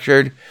is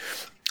structured.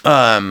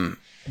 But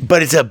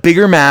it's a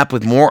bigger map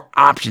with more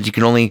options. You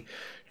can only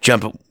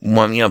jump at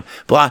one,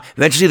 blah.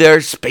 Eventually there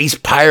are space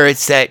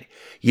pirates that,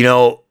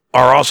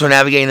 are also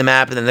navigating the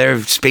map, and then there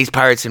are space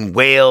pirates and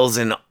whales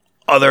and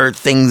other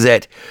things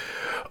that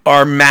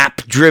are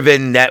map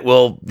driven that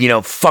will,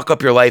 fuck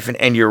up your life and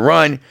end your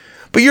run.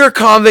 But you're a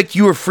convict,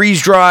 you were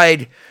freeze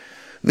dried.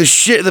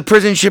 The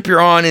prison ship you're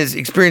on is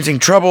experiencing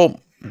trouble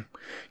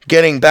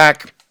getting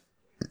back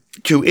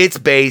to its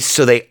base,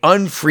 so they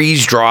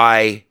unfreeze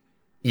dry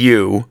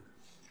you.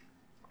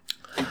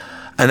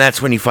 And that's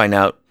when you find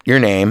out your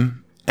name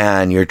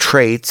and your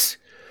traits.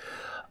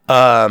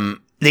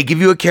 They give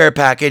you a care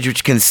package,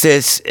 which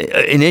consists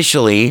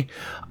initially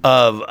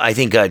of, I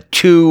think,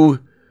 two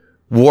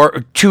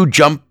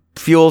jump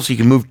fuel, so you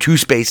can move 2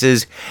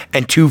 spaces,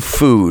 and 2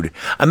 food.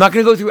 I'm not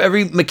going to go through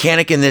every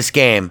mechanic in this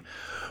game,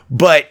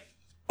 but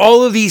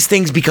all of these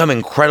things become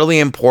incredibly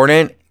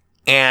important.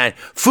 And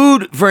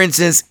food, for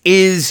instance,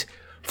 is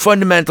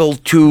fundamental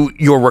to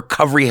your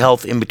recovery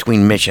health in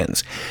between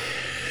missions.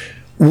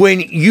 When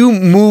you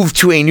move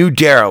to a new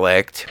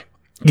derelict,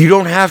 you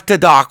don't have to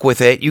dock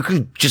with it. You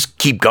can just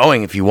keep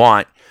going if you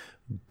want.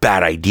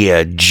 Bad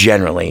idea,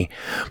 generally.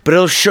 But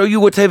it'll show you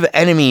what type of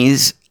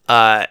enemies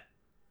are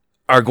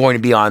going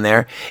to be on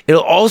there.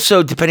 It'll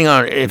also, depending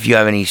on if you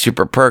have any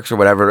super perks or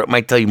whatever, it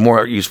might tell you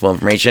more useful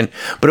information.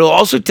 But it'll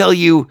also tell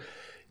you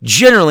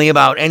generally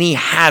about any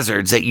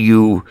hazards that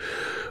you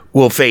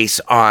will face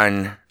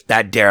on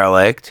that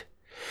derelict.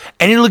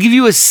 And it'll give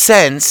you a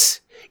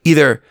sense,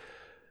 either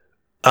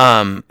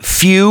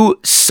few,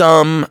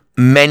 some,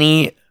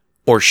 many,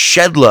 or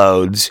shed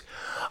loads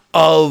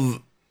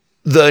of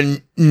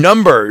the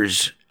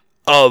numbers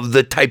of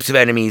the types of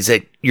enemies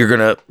that you're going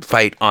to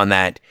fight on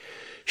that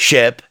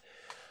ship.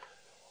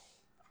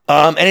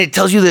 And it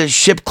tells you the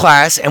ship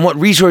class and what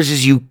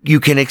resources you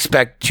can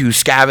expect to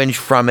scavenge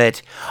from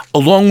it,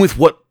 along with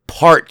what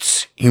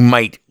parts you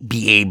might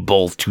be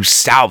able to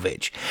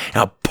salvage.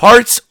 Now,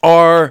 parts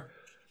are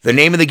the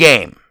name of the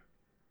game.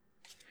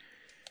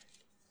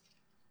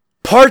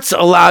 Parts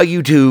allow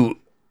you to,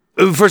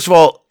 first of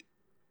all,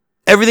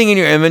 everything in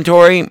your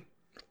inventory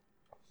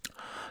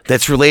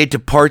that's related to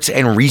parts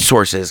and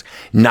resources,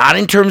 not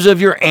in terms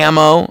of your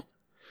ammo,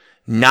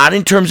 not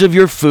in terms of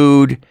your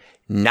food,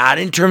 not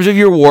in terms of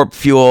your warp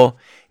fuel,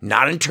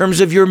 not in terms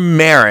of your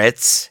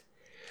merits,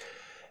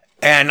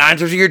 and not in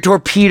terms of your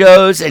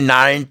torpedoes, and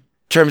not in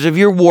terms of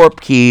your warp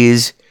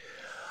keys,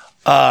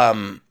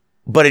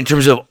 but in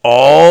terms of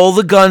all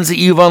the guns that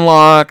you've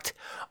unlocked,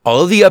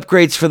 all of the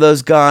upgrades for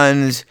those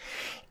guns,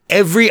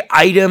 every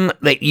item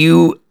that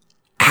you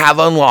have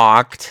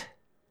unlocked,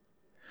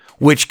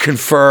 which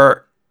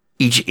confer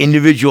each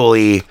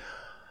individually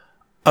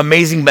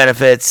amazing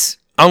benefits,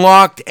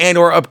 unlocked and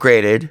or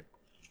upgraded.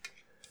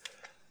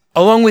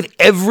 along with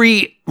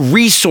every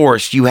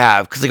resource you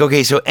have. Because, like,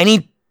 okay, so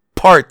any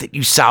part that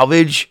you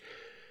salvage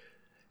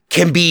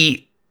can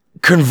be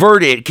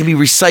converted, can be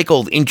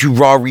recycled into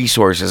raw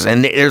resources.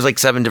 And there's like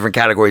 7 different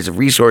categories of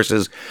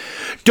resources.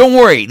 Don't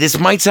worry, this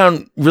might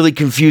sound really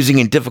confusing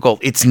and difficult.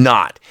 It's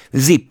not.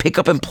 This is a pick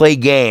up and play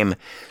game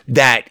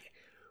that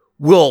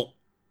will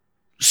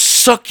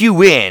suck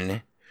you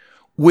in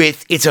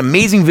with its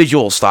amazing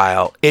visual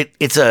style.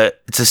 It's a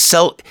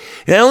cell.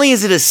 Not only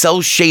is it a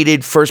cell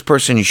shaded first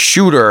person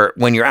shooter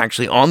when you're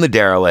actually on the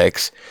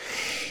derelicts,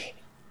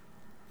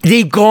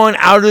 they've gone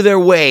out of their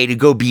way to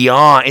go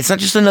beyond. It's not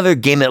just another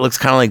game that looks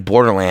kind of like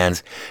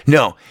Borderlands.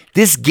 No,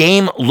 this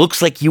game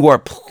looks like you are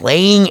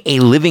playing a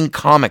living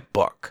comic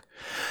book.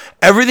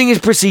 Everything is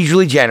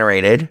procedurally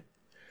generated,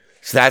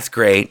 so that's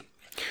great.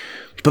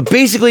 But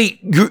basically,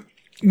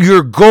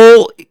 your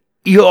goal,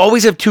 you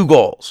always have 2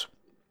 goals.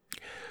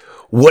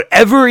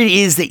 Whatever it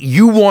is that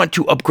you want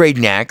to upgrade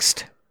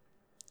next,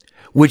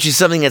 which is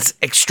something that's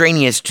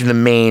extraneous to the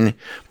main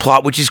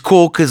plot, which is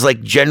cool because,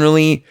 like,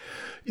 generally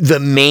the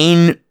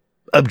main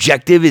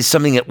objective is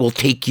something that will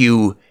take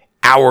you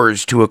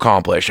hours to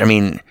accomplish. I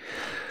mean,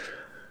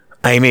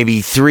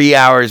 maybe 3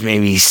 hours,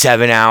 maybe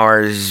 7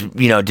 hours,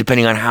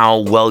 depending on how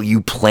well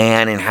you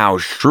plan and how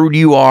shrewd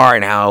you are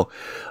and how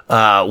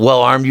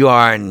well armed you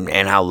are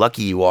and how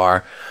lucky you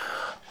are.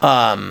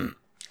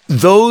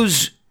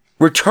 Those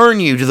return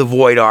you to the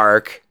Void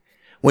Ark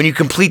when you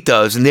complete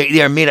those, and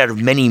they are made out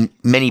of many,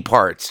 many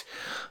parts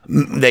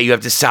that you have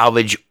to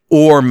salvage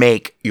or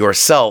make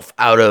yourself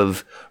out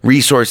of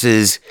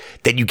resources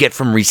that you get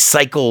from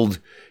recycled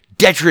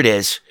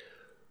detritus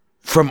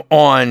from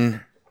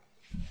your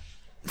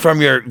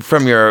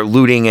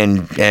looting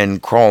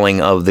and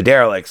crawling of the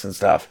derelicts and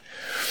stuff.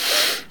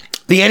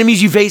 The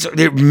enemies you face,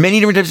 there are many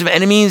different types of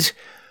enemies.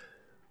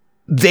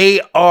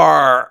 They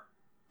are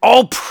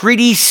all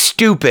pretty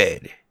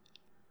stupid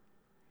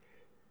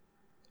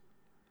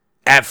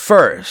at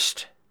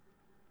first.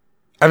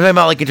 I'm talking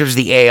about, like, in terms of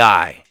the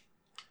AI.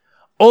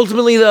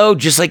 Ultimately, though,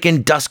 just like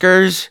in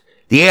Duskers,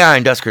 the AI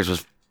in Duskers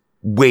was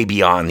way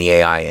beyond the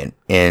AI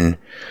in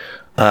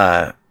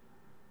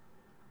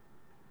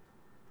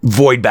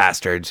Void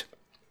Bastards.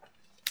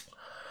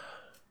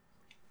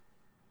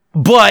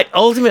 But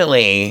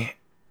ultimately,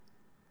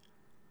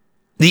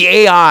 the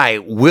AI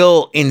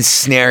will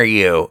ensnare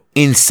you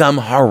in some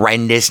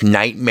horrendous,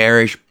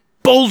 nightmarish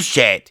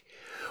bullshit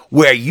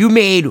where you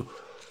made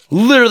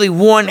literally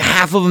one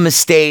half of a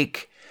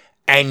mistake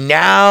and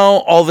now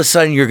all of a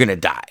sudden you're going to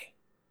die.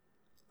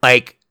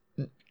 Like,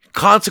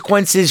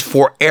 consequences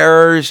for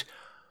errors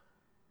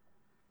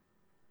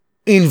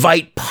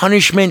invite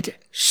punishment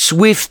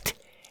swift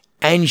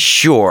and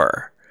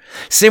sure.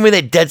 Same way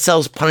that Dead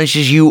Cells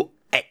punishes you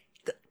at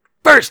the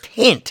first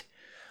hint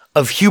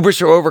of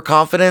hubris or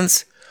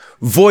overconfidence,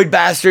 Void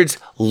Bastards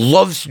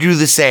loves to do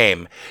the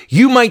same.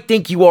 You might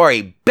think you are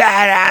a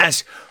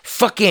badass,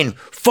 fucking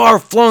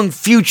far-flung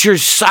future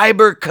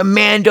cyber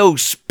commando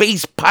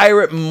space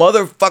pirate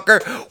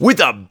motherfucker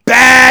with a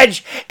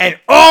badge and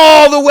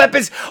all the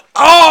weapons,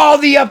 all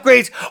the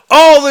upgrades,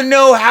 all the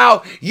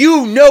know-how.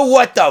 You know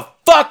what the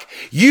fuck.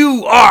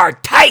 You are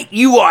tight.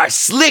 You are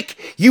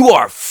slick. You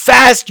are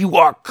fast. You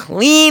are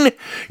clean.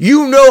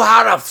 You know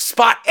how to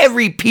spot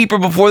every peeper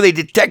before they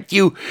detect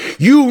you.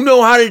 You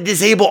know how to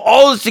disable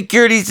all the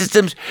security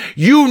systems.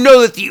 You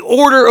know that the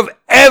order of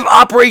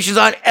operations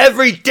on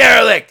every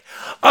derelict,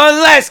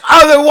 unless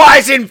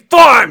otherwise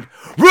informed,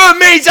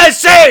 remains the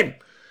same.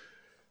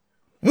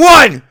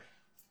 1,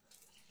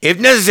 if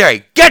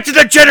necessary, get to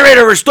the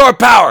generator, restore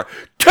power.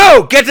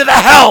 2, get to the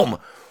helm.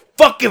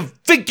 Fucking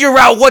figure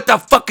out what the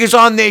fuck is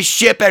on this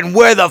ship and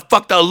where the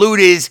fuck the loot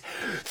is.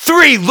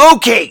 3,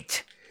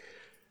 locate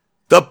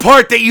the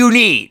part that you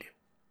need,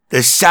 the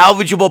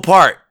salvageable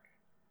part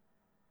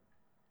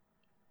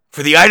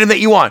for the item that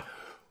you want.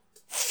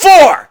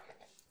 4,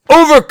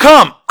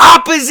 overcome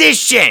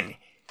opposition,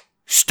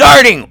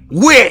 starting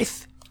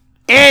with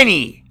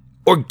any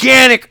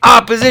organic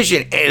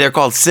opposition. They're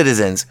called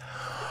citizens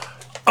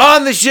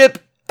on the ship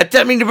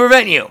attempting to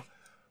prevent you.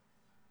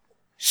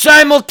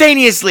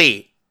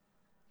 Simultaneously,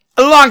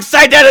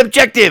 alongside that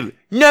objective,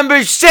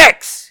 number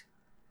 6,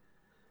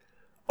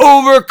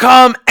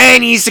 overcome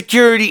any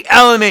security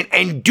element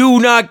and do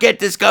not get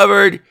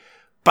discovered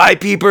by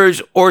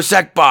peepers or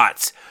sec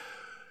bots.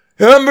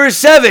 Number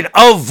 7,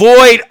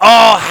 avoid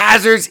all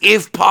hazards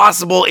if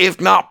possible.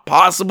 If not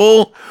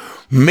possible,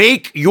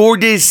 make your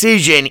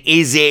decision.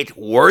 Is it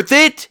worth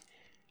it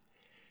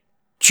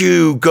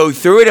to go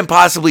through it and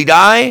possibly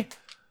die?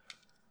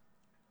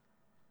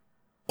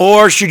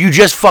 Or should you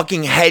just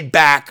fucking head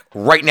back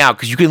right now?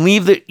 Because you can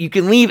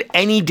leave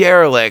any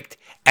derelict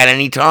at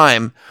any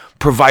time,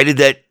 provided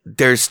that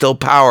there's still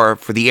power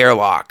for the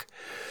airlock.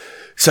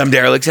 Some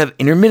derelicts have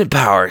intermittent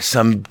power.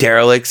 Some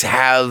derelicts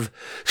have,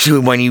 so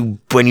when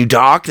you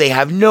dock, they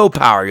have no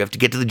power. You have to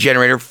get to the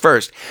generator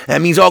first.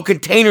 That means all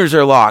containers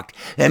are locked.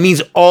 That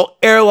means all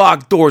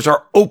airlock doors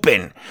are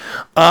open.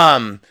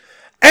 And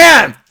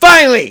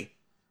finally,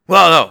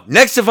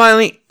 next to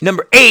finally,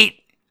 number 8,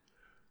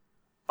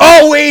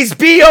 Always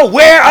be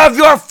aware of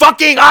your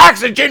fucking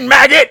oxygen,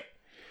 maggot!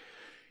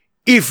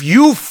 If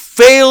you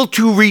fail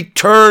to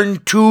return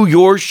to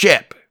your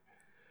ship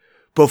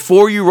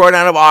before you run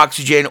out of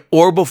oxygen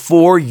or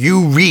before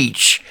you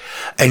reach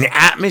an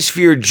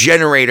atmosphere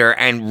generator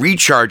and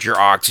recharge your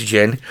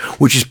oxygen,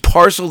 which is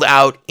parceled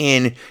out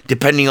in,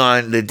 depending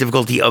on the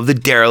difficulty of the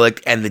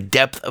derelict and the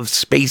depth of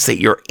space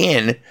that you're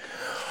in,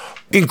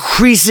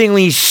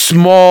 increasingly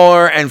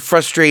smaller and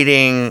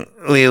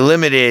frustratingly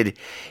limited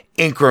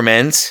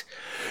increments,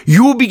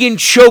 you will begin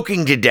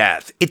choking to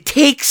death. It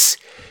takes,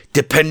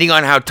 depending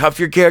on how tough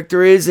your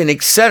character is and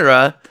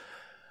etc.,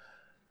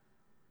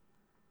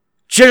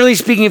 generally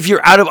speaking, if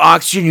you're out of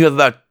oxygen, you have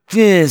about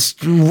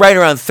right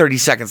around 30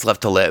 seconds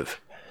left to live.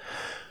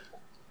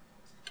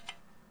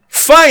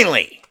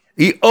 Finally,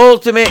 the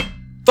ultimate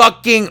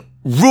fucking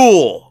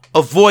rule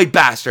of Void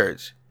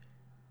Bastards.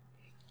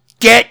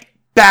 Get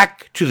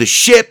back to the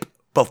ship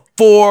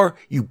before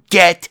you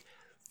get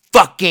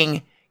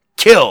fucking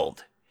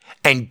killed.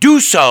 And do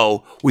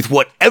so with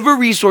whatever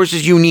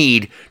resources you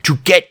need to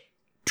get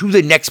to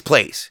the next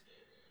place.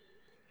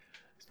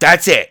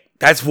 That's it.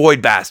 That's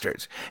Void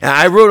Bastards. And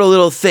I wrote a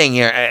little thing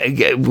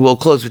here. We'll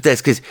close with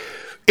this because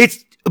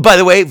it's, by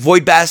the way,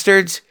 Void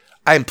Bastards,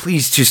 I'm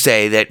pleased to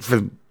say that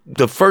for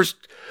the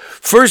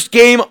first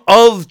game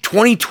of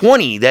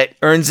 2020 that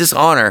earns this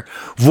honor,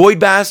 Void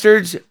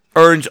Bastards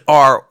earns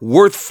our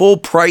worth full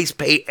price,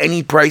 pay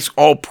any price,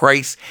 all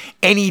price,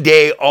 any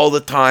day, all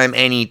the time,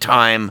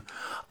 anytime.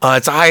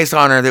 It's the highest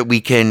honor that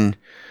we can,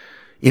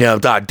 you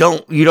don't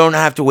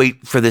have to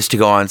wait for this to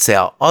go on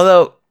sale.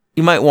 Although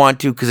you might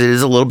want to, because it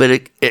is a little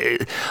bit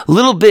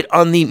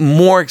on the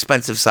more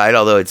expensive side,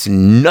 although it's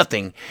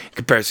nothing in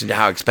comparison to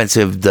how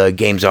expensive the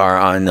games are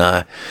on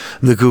the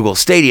Google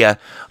Stadia.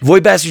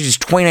 Void Bastards is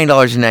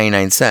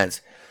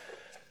 $29.99.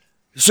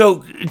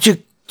 So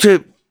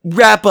to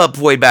wrap up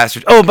Void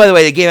Bastards. Oh, by the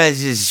way, the game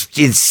has this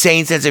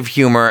insane sense of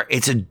humor.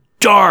 It's a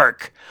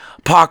dark,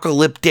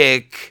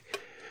 apocalyptic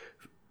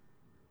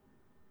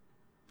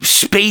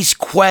Space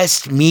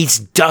Quest meets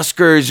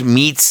Duskers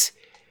meets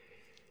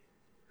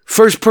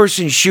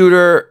first-person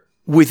shooter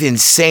with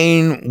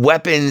insane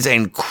weapons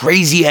and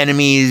crazy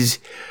enemies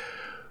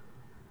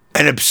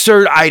and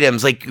absurd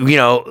items. Like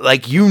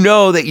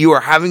that you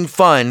are having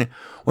fun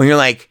when you're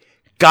like,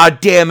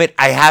 God damn it,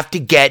 I have to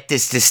get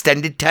this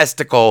distended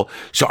testicle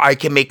so I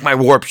can make my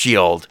warp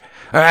shield.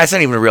 That's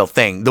not even a real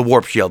thing, the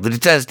warp shield.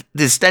 The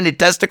distended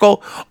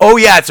testicle, oh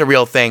yeah, it's a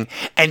real thing.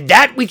 And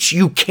that which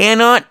you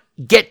cannot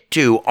get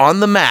to on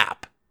the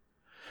map,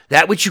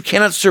 that which you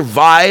cannot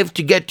survive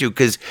to get to,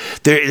 because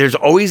there's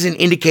always an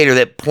indicator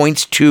that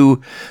points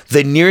to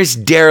the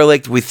nearest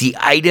derelict with the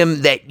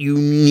item that you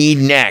need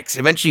next.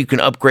 Eventually you can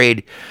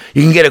upgrade,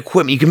 you can get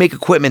equipment, you can make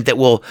equipment that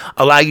will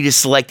allow you to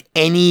select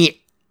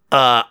any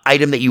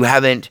item that you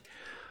haven't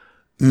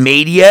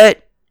made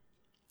yet,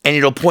 and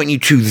it'll point you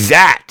to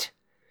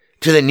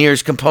the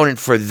nearest component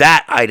for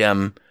that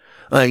item.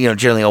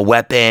 Generally a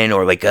weapon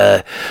or like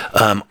a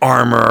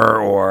armor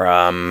or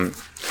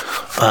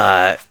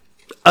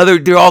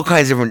there are all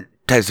kinds of different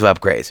types of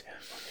upgrades.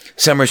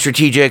 Some are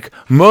strategic.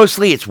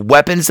 Mostly it's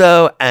weapons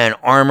though, and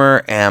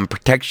armor and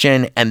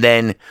protection, and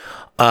then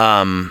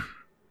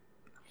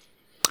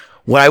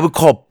what I would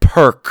call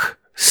perk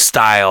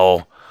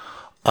style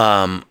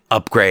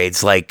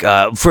upgrades, like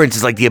for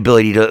instance, like the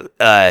ability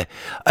to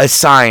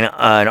assign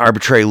an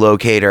arbitrary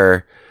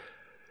locator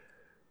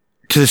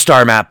to the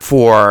star map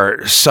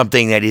for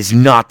something that is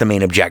not the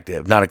main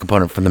objective, not a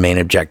component from the main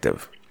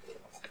objective.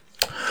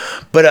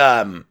 But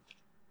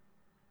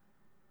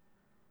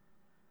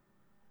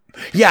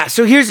yeah,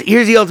 so here's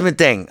the ultimate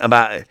thing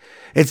about it.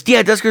 It's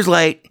Dusker's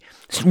Light.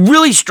 It's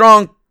really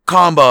strong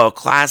combo,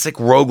 classic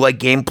roguelike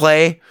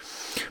gameplay,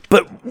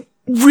 but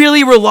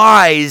really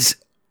relies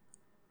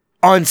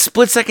on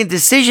split-second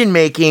decision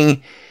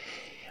making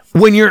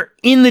when you're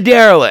in the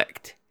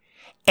derelict.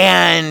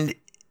 And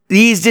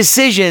these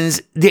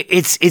decisions,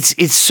 it's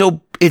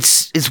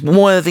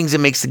one of the things that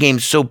makes the game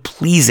so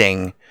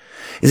pleasing,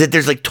 is that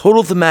there's like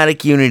total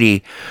thematic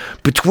unity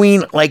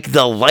between like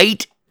the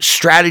light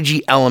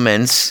strategy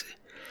elements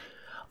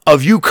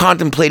of you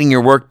contemplating your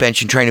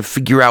workbench and trying to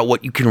figure out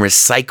what you can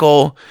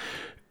recycle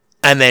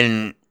and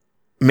then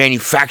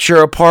manufacture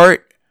a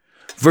part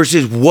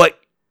versus what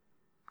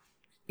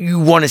you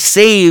want to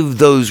save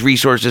those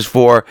resources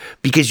for,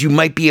 because you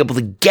might be able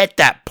to get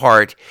that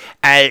part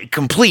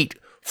complete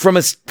from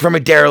a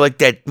derelict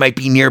that might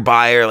be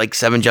nearby, or like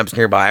 7 jumps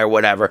nearby or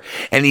whatever.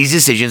 And these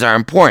decisions are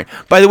important.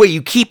 By the way,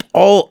 you keep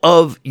all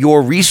of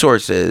your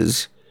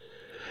resources,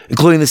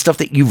 including the stuff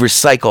that you've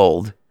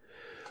recycled,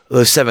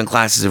 those 7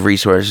 classes of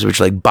resources, which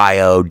are like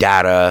bio,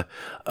 data,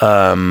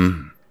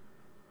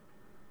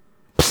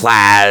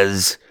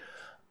 plas,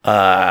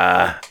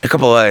 a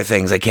couple of other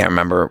things I can't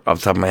remember off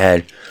the top of my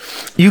head.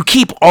 You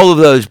keep all of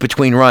those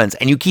between runs,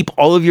 and you keep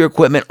all of your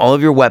equipment, all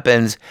of your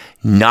weapons,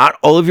 not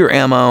all of your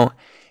ammo,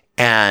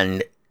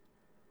 and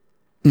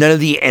none of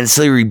the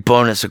ancillary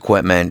bonus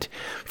equipment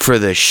for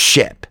the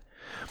ship.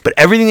 But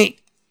everything that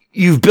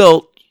you've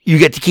built, you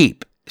get to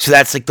keep. So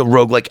that's like the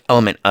roguelike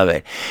element of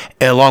it.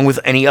 And along with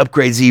any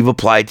upgrades that you've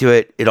applied to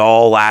it, it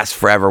all lasts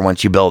forever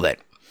once you build it.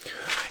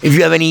 If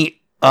you have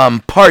any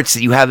parts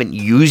that you haven't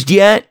used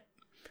yet,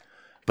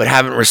 but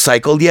haven't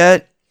recycled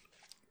yet,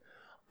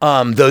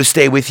 those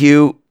stay with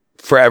you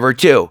forever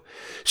too.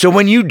 So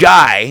when you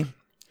die,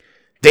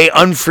 they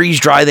unfreeze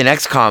dry the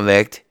next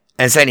convict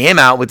and send him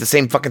out with the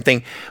same fucking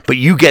thing, but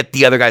you get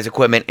the other guy's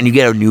equipment and you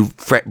get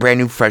a brand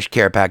new fresh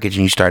care package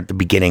and you start at the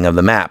beginning of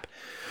the map.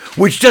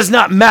 Which does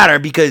not matter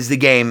because the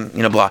game,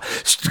 blah.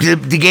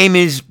 The game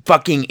is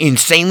fucking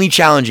insanely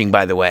challenging,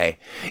 by the way.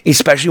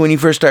 Especially when you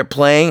first start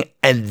playing.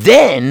 And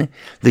then,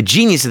 the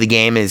genius of the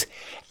game is,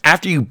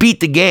 after you beat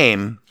the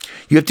game,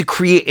 you have to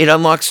it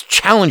unlocks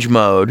challenge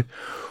mode.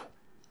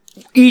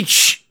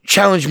 Each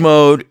challenge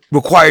mode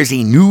requires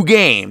a new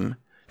game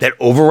that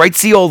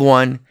overwrites the old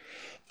one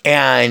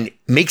and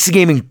makes the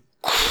game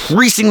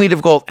increasingly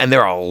difficult. And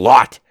there are a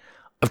lot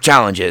of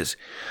challenges.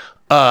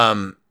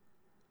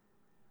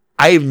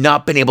 I have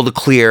not been able to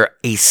clear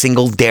a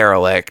single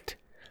derelict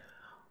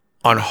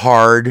on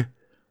hard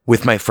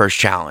with my first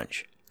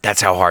challenge.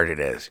 That's how hard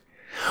it is.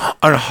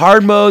 On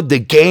hard mode, the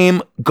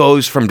game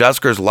goes from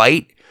Dusker's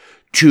Light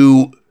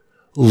to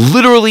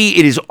literally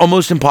it is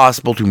almost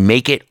impossible to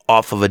make it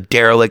off of a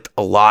derelict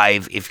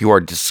alive if you are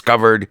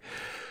discovered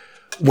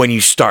when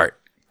you start.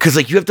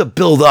 Because you have to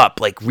build up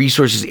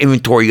resources,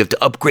 inventory. You have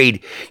to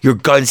upgrade your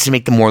guns to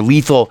make them more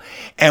lethal.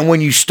 And when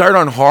you start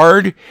on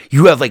hard,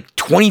 you have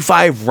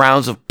 25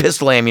 rounds of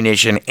pistol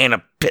ammunition and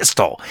a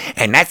pistol.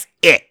 And that's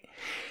it.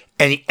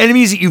 And the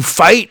enemies that you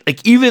fight,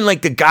 even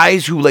the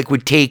guys who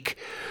would take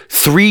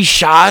 3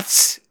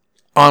 shots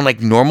on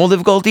normal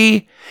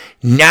difficulty,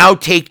 now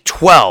take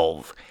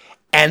 12.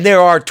 And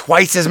there are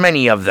twice as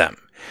many of them.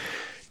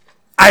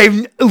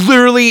 I've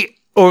literally,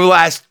 over the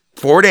last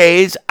 4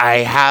 days, I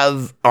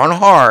have, on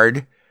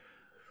hard,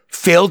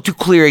 failed to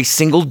clear a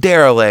single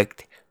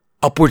derelict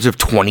upwards of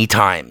 20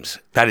 times.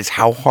 That is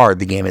how hard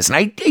the game is. And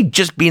I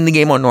just beat the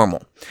game on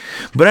normal.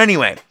 But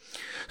anyway,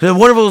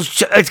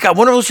 it's got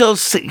wonderful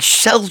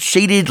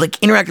cel-shaded,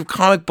 interactive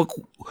comic book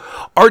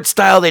art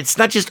style that's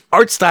not just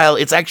art style,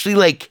 it's actually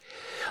like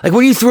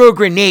when you throw a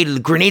grenade and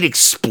the grenade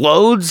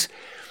explodes,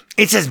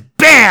 it says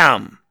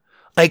BAM!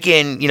 Like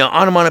in,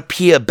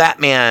 onomatopoeia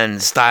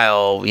Batman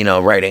style,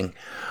 writing.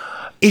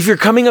 If you're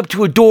coming up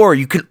to a door,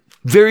 you can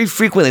very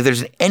frequently, if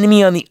there's an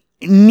enemy on the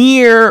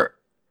near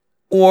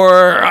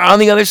or on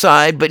the other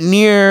side, but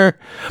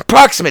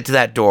proximate to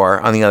that door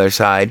on the other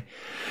side,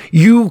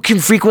 you can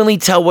frequently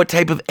tell what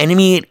type of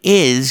enemy it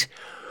is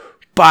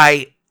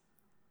by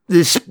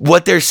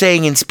what they're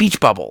saying in speech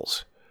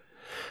bubbles.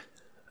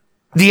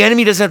 The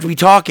enemy doesn't have to be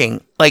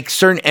talking.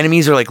 Certain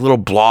enemies are little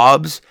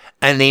blobs,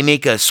 and they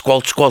make a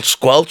squelch, squelch,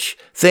 squelch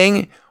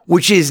thing,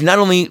 which is not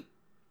only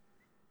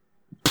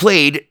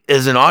played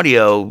as an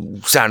audio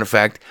sound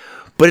effect,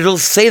 but it'll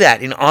say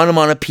that in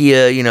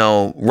onomatopoeia,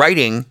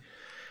 writing.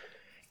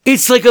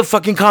 It's like a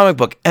fucking comic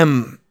book.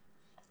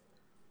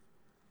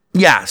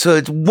 Yeah, so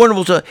it's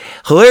wonderful.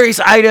 Hilarious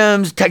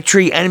items, tech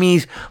tree,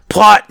 enemies,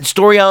 plot,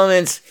 story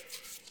elements.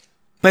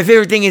 My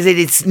favorite thing is that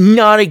it's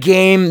not a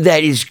game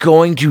that is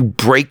going to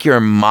break your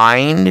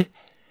mind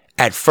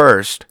at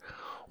first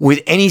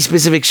with any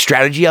specific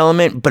strategy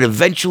element, but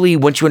eventually,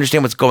 once you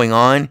understand what's going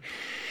on,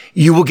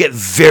 you will get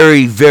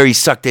very, very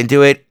sucked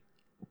into it,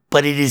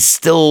 but it is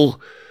still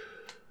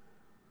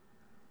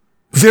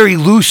very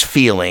loose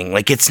feeling.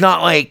 It's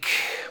not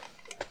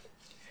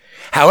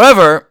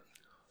However,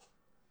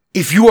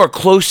 if you are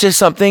close to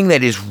something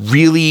that is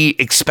really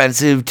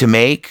expensive to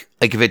make,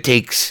 if it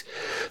takes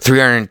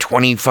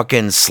 320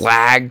 fucking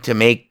slag to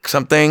make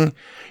something,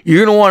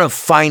 you're going to want to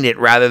find it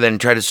rather than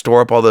try to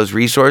store up all those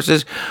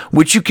resources,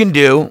 which you can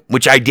do,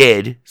 which I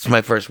did. It's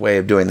my first way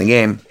of doing the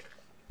game.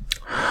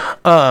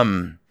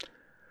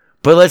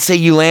 But let's say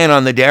you land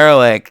on the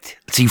derelict,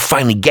 so you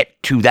finally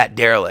get to that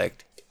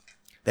derelict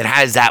that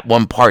has that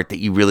one part that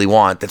you really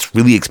want, that's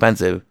really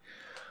expensive.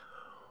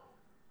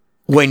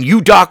 When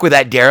you dock with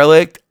that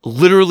derelict,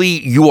 literally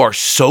you are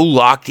so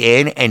locked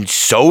in and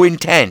so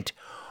intent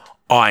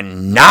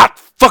on not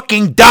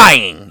fucking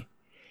dying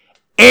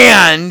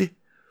and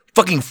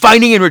fucking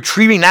finding and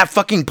retrieving that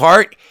fucking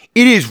part.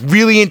 It is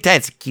really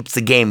intense. It keeps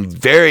the game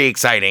very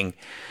exciting.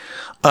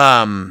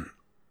 But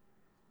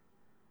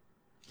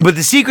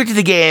the secret to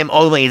the game,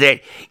 ultimately, is that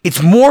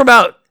it's more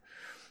about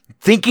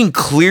thinking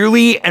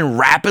clearly and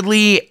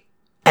rapidly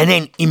and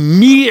then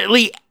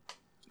immediately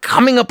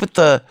coming up with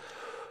the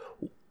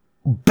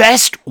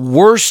best,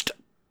 worst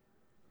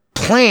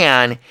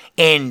plan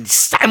and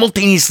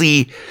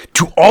simultaneously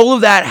to all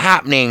of that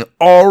happening,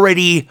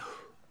 already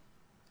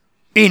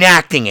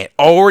enacting it,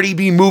 already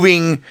be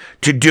moving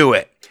to do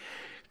it.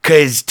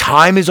 Because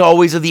time is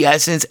always of the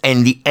essence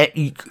and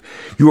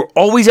you're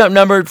always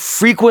outnumbered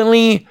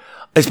frequently,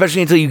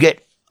 especially until you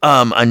get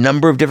a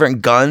number of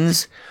different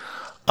guns.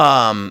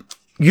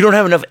 You don't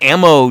have enough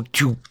ammo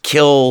to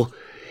kill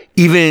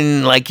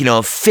even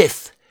a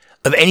fifth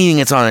of anything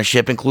that's on a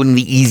ship, including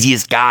the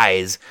easiest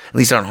guys, at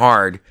least on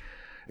hard.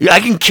 I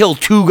can kill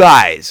 2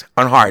 guys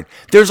on hard.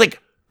 There's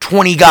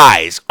 20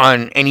 guys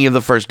on any of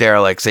the first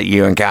derelicts that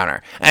you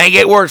encounter. And it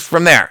gets worse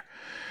from there.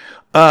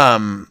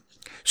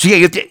 So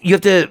yeah, you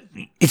have to,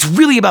 it's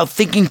really about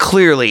thinking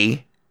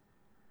clearly,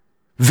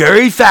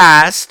 very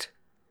fast,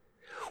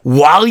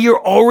 while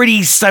you're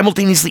already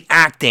simultaneously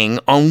acting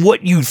on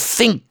what you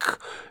think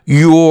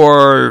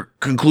your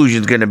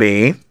conclusion's going to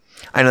be.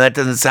 I know that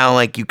doesn't sound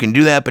like you can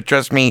do that, but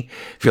trust me,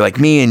 if you're like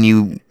me and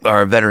you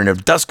are a veteran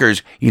of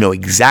Duskers, you know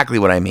exactly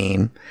what I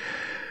mean.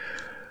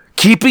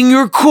 Keeping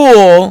your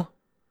cool,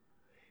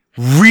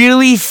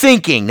 really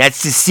thinking,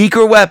 that's the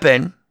secret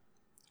weapon,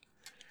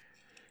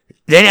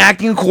 then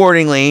acting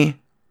accordingly,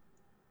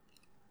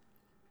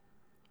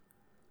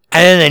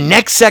 and then the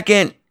next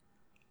second,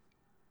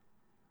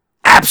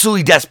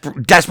 absolutely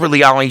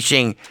desperately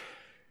unleashing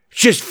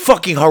just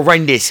fucking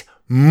horrendous,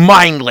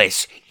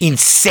 mindless,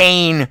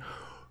 insane,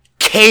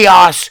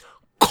 chaos,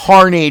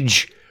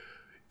 carnage,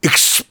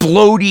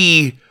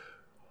 explodey,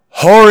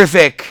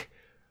 horrific,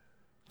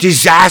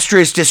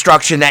 disastrous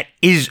destruction that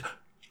is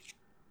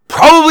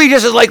probably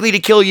just as likely to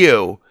kill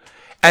you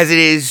as it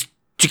is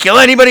to kill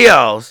anybody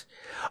else.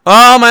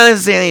 Oh, my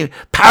understanding,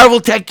 powerful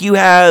tech you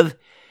have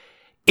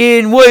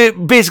in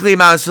what basically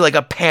amounts to like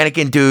a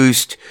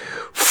panic-induced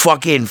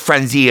fucking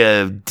frenzy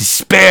of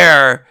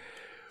despair,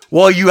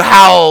 while you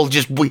howl,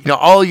 just, you know,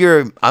 all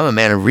your, I'm a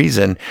man of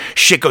reason,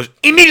 shit goes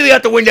immediately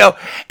out the window,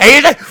 and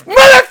you're like,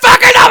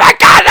 motherfucker, oh my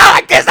god, not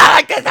like this, not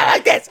like this, not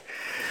like this.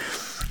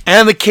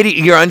 And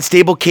your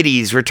unstable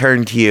kitties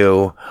return to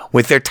you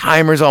with their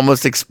timers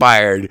almost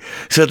expired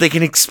so that they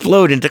can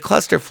explode into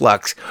cluster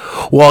flux,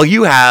 while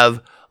you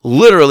have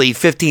literally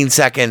 15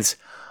 seconds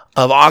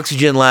of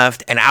oxygen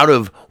left, and out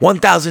of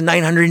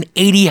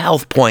 1,980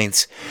 health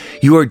points,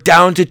 you are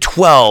down to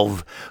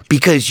 12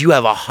 because you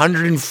have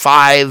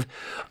 105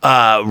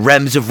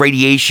 rems of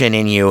radiation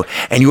in you,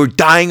 and you are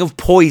dying of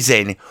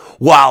poison,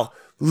 while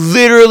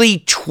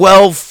literally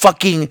 12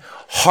 fucking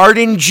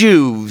hardened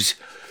Jews,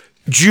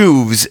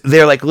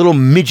 they're like little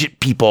midget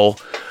people,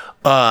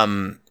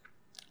 like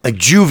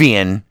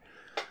Juvian,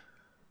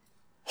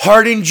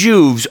 hardened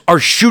Jews are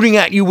shooting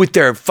at you with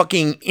their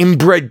fucking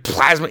inbred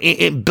plasma,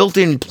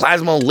 built-in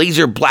plasma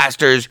laser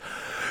blasters.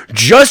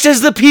 Just as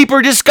the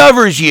Peeper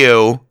discovers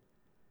you,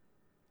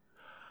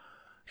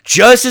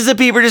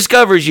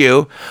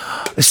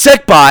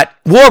 SecBot,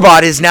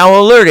 Warbot is now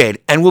alerted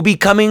and will be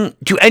coming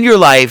to end your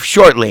life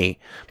shortly.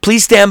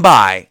 Please stand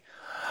by.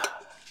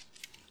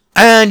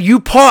 And you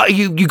go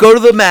to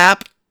the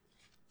map,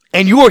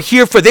 and you are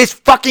here for this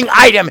fucking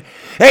item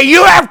that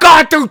you have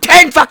gone through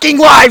 10 fucking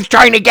lives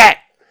trying to get.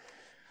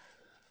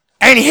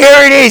 And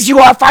here it is, you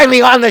are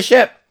finally on the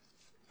ship.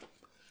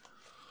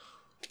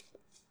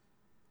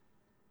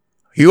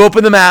 You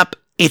open the map,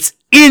 it's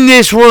in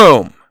this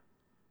room.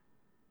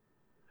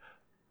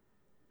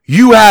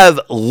 You have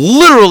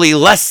literally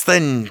less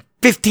than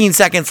 15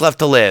 seconds left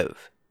to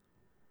live.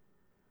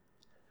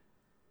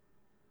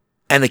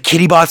 And the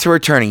kitty bots are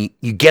returning.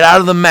 You get out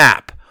of the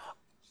map.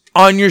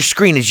 On your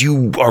screen, as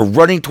you are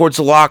running towards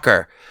the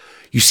locker,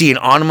 you see an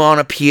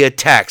onomatopoeia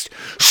text.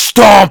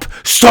 Stomp,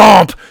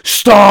 stomp,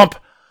 stomp.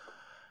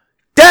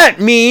 That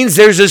means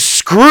there's a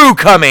screw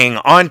coming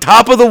on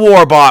top of the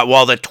Warbot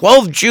while the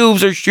 12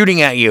 Jews are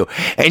shooting at you.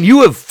 And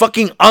you have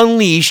fucking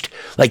unleashed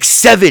like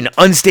 7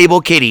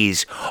 unstable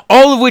kitties,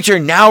 all of which are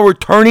now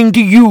returning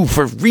to you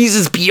for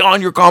reasons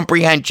beyond your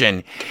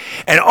comprehension.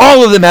 And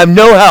all of them have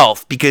no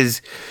health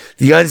because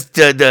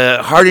the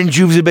hardened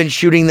Jews have been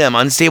shooting them.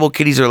 Unstable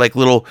kitties are like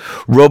little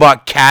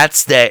robot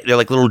cats they're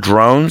like little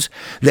drones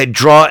that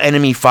draw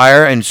enemy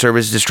fire and serve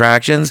as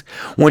distractions.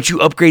 Once you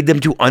upgrade them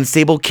to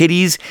unstable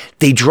kitties,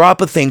 they drop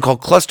a thing called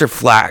cluster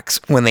flax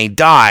when they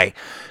die.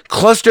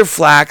 Cluster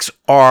flax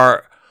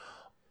are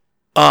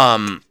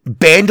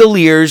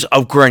bandoliers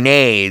of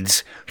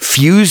grenades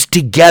fused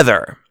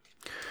together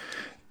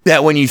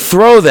that when you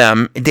throw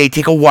them, they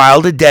take a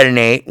while to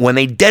detonate. When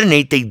they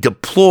detonate, they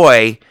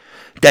deploy.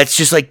 That's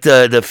just like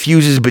the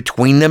fuses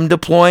between them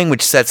deploying,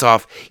 which sets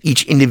off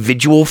each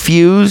individual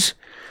fuse.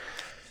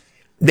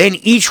 Then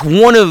each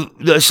one of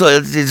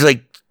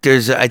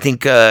I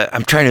think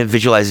I'm trying to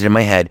visualize it in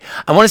my head.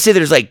 I want to say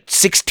there's like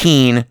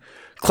 16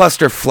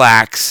 cluster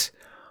flax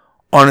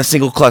on a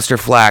single cluster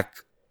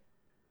flax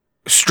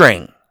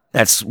string.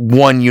 That's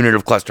one unit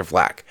of cluster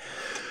flax.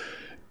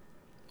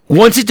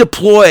 Once it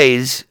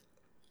deploys,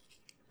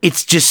 it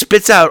just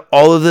spits out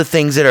all of the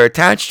things that are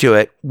attached to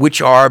it,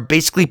 which are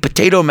basically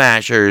potato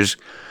masher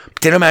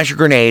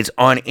grenades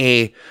on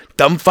a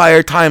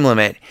dumbfire time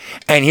limit.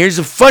 And here's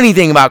the funny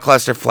thing about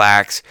cluster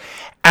flax.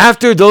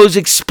 After those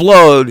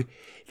explode,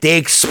 they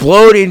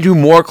explode into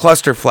more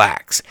cluster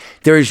flax.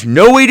 There is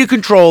no way to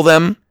control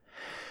them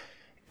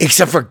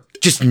except for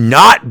just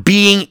not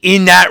being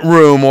in that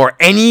room or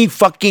any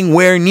fucking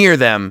where near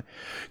them,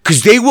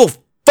 because they will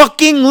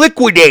fucking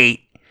liquidate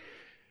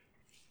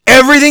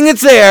everything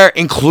that's there,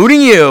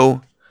 including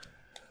you.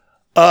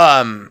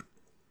 And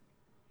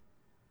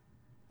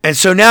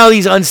so now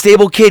these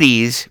unstable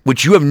kitties,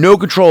 which you have no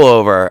control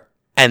over,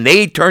 and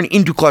they turn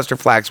into cluster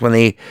flax when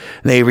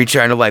they reach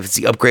their end of life. It's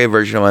the upgraded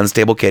version of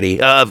unstable kitty,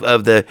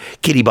 of the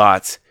kitty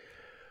bots.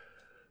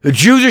 The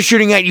Jews are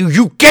shooting at you.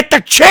 You get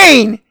the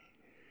chain.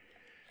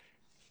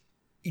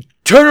 You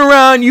turn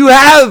around. You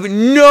have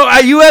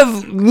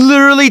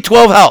literally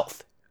 12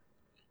 health.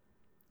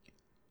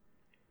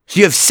 So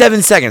you have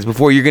 7 seconds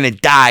before you're going to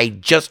die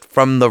just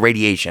from the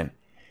radiation.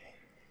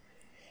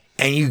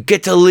 And you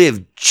get to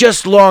live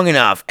just long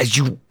enough as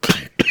you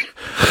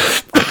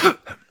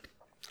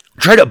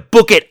try to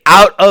book it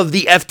out of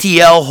the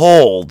FTL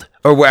hold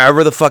or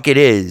wherever the fuck it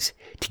is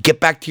to get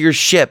back to your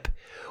ship,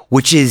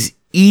 which is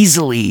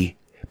easily,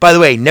 by the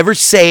way, never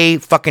say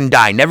fucking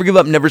die. Never give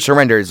up, never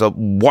surrender is a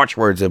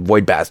watchwords of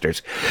Void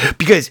Bastards.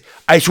 Because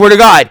I swear to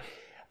God,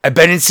 I've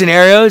been in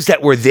scenarios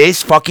that were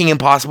this fucking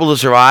impossible to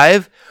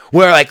survive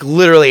where like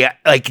literally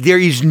like there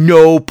is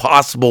no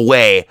possible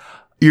way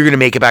you're going to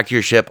make it back to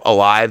your ship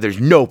alive. There's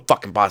no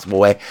fucking possible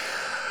way.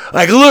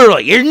 Like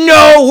literally, there's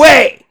no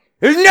way.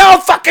 There's no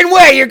fucking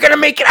way you're going to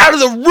make it out of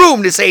the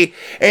room to say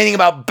anything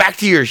about back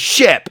to your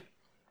ship.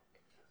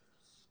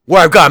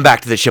 Where I've gone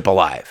back to the ship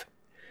alive.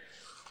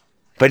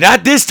 But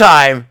not this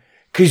time,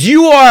 because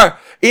you are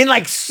in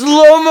like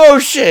slow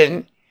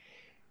motion.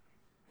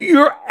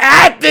 You're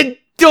at the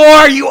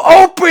door. You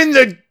open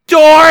the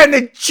door and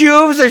the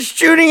Jews are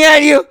shooting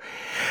at you.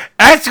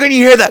 That's when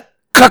you hear the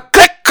click,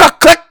 click, click,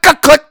 click,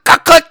 click, click,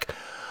 click, click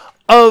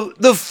of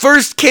the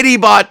first kitty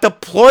bot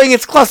deploying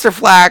its cluster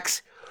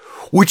flax,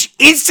 which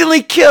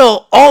instantly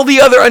kill all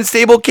the other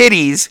unstable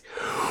kitties,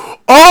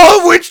 all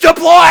of which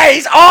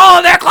deploys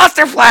all their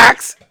cluster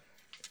flax.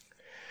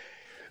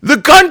 The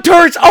gun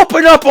turrets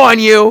open up on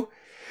you.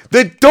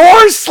 The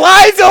door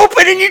slides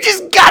open and you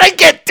just gotta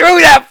get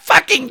through that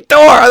fucking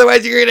door.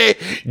 Otherwise you're gonna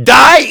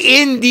die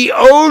in the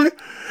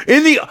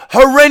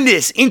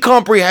horrendous,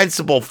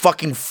 incomprehensible,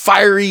 fucking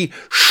fiery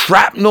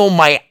shrapnel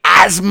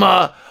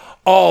miasma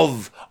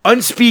of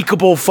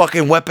unspeakable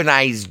fucking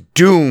weaponized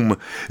doom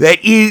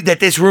that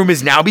this room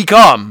has now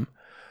become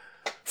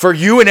for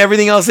you and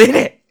everything else in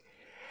it.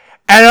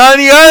 And on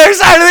the other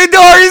side of the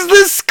door is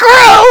the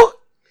screw.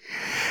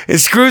 And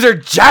screws are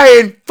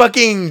giant,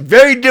 fucking,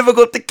 very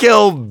difficult to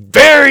kill,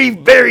 very,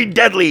 very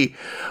deadly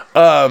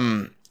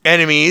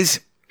enemies.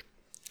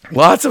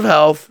 Lots of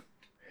health.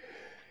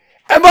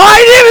 And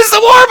behind him is the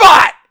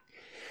Warbot.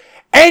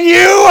 And you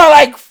are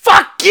like,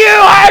 fuck you,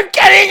 I'm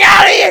getting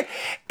out of here.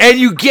 And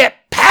you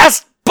get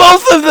past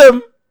both of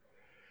them.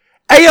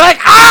 And you're like,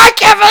 I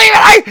can't believe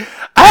it.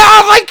 I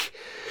have like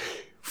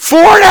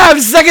 4.5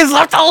 seconds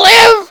left to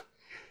live.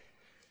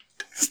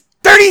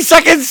 30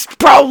 seconds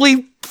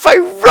probably if I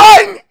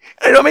run.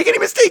 I don't make any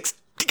mistakes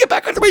to get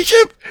back onto my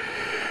ship.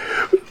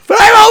 But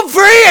I'm home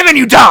free. And then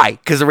you die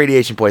because the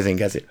radiation poisoning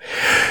gets it.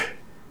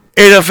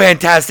 It's a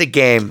fantastic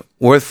game.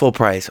 Worth full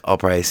price, all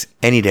price,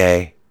 any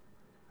day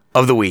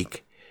of the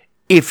week.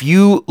 If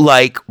you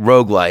like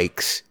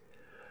roguelikes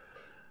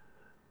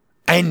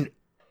and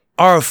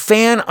are a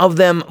fan of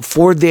them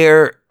for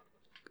their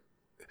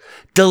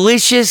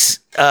delicious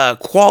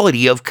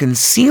quality of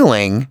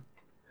concealing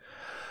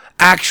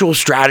actual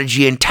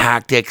strategy and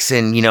tactics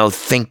and,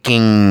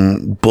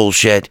 thinking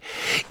bullshit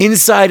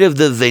inside of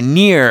the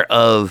veneer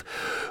of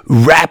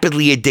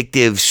rapidly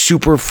addictive,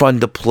 super fun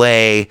to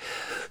play,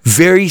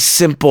 very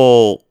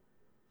simple,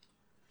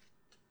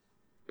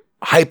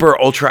 hyper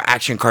ultra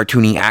action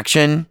cartoony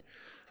action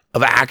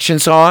of action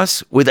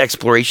sauce with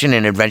exploration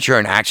and adventure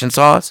and action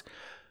sauce.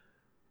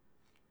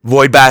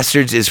 Void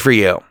Bastards is for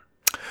you.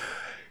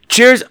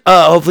 Cheers.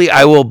 Hopefully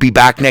I will be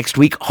back next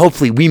week.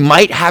 Hopefully we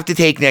might have to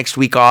take next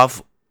week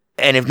off.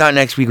 And if not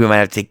next week, we might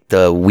have to take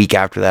the week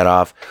after that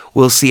off.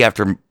 We'll see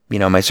after,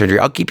 my surgery.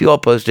 I'll keep you all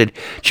posted.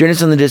 Join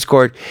us on the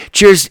Discord.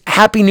 Cheers.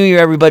 Happy New Year,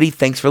 everybody.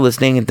 Thanks for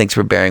listening and thanks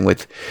for bearing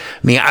with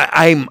me.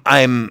 I'm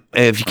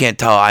if you can't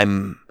tell,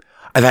 I've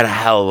had a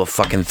hell of a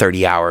fucking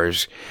 30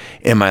 hours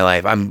in my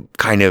life. I'm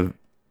kind of,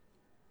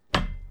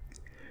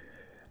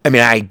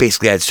 I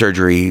basically had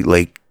surgery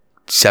like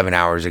 7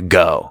 hours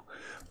ago.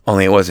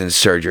 Only it wasn't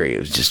surgery. It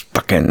was just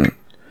fucking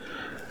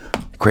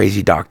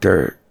crazy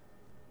doctor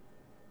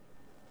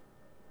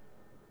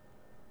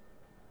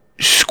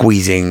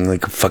squeezing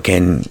like a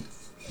fucking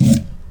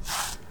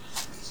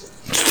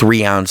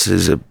 3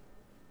 ounces of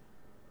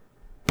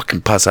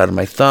fucking pus out of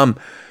my thumb,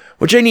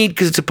 which I need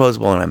because it's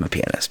opposable and I'm a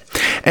pianist.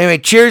 Anyway,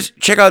 cheers.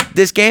 Check out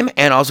this game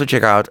and also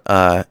check out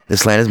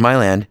This Land Is My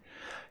Land.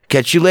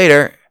 Catch you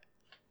later.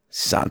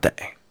 Sante.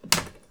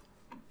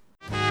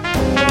 4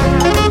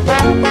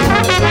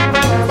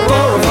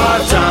 or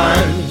 5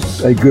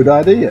 times. A good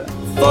idea.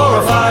 4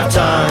 or 5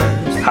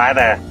 times. Hi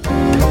there.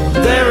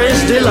 There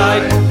is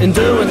delight in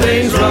doing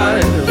things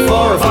right 4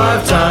 or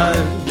 5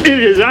 times. It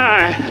is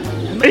I,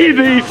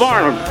 E.B.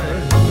 Farnham.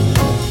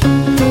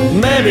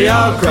 Maybe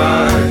I'll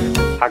cry.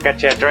 I'll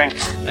get you a drink.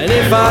 And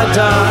if I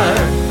die,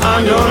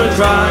 I'm gonna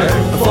cry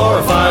 4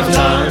 or 5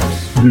 times.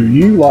 Do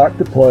you like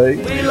to play?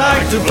 We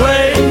like to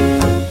play.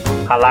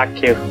 I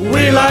like you.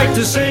 We like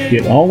to sing.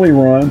 It only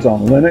runs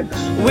on Linux.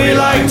 We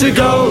like to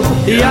go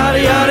yada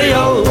yada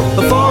yo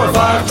 4 or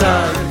 5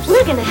 times.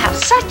 We're gonna have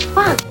such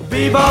fun.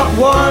 Bebop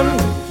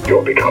 1.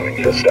 You're becoming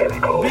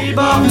hysterical.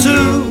 Bebop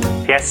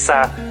 2. Yes,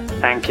 sir.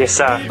 Thank you,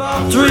 sir.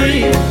 Bebop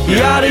 3.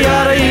 Yada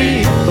yada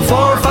e 4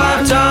 or 5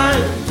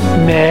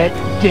 Matt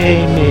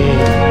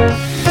Damon.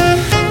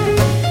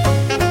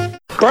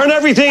 Burn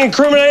everything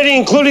incriminating,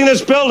 including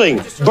this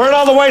building. Burn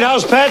all the White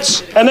House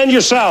pets, and then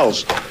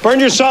yourselves. Burn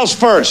yourselves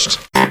first.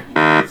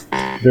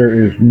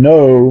 There is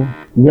no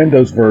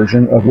Windows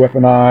version of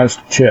weaponized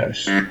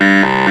chess.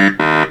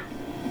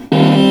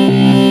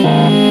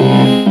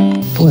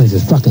 Boy, this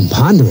is fucking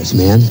ponderous,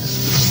 man.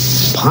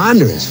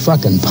 Ponderous,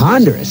 fucking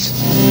ponderous.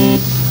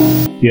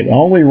 It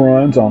only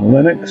runs on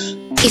Linux.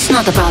 It's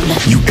not a problem.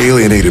 You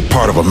alienated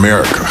part of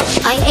America.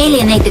 I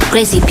alienated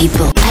crazy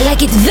people. I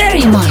like it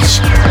very much.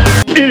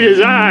 It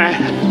is I,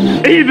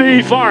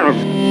 E.B. Farnham.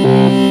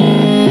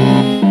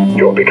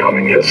 You're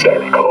becoming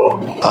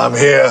hysterical. I'm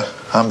here,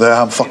 I'm there,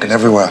 I'm fucking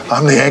everywhere.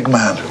 I'm the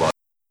Eggman.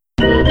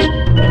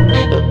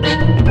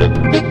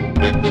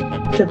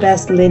 The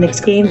Best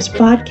Linux Games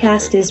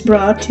podcast is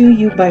brought to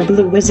you by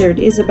Blue Wizard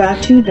is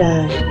About to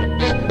Die.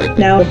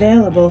 Now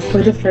available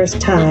for the first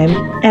time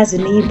as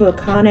an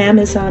ebook on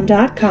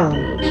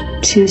Amazon.com.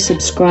 To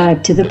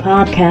subscribe to the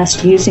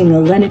podcast using a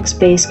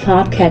Linux-based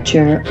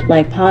podcatcher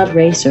like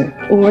Podracer,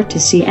 or to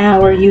see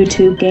our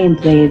YouTube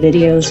gameplay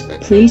videos,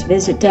 please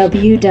visit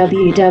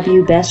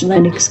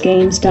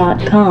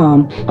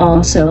www.bestlinuxgames.com.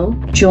 Also,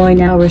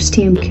 join our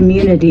Steam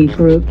community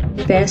group,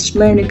 Best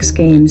Linux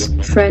Games,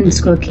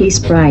 Friends Cookie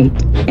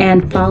Sprite,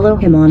 and follow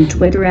him on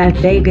Twitter at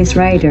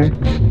VegasWriter.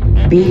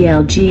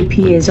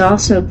 BLGP is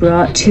also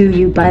brought to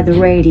you by the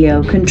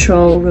Radio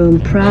Control Room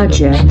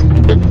Project.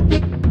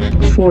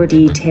 For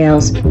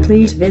details,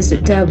 please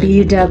visit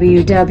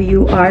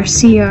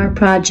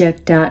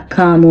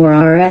www.rcrproject.com or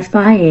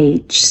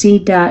rfihc.com.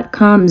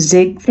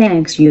 Zig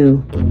thanks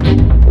you.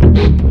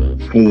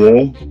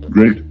 For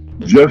great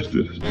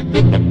justice.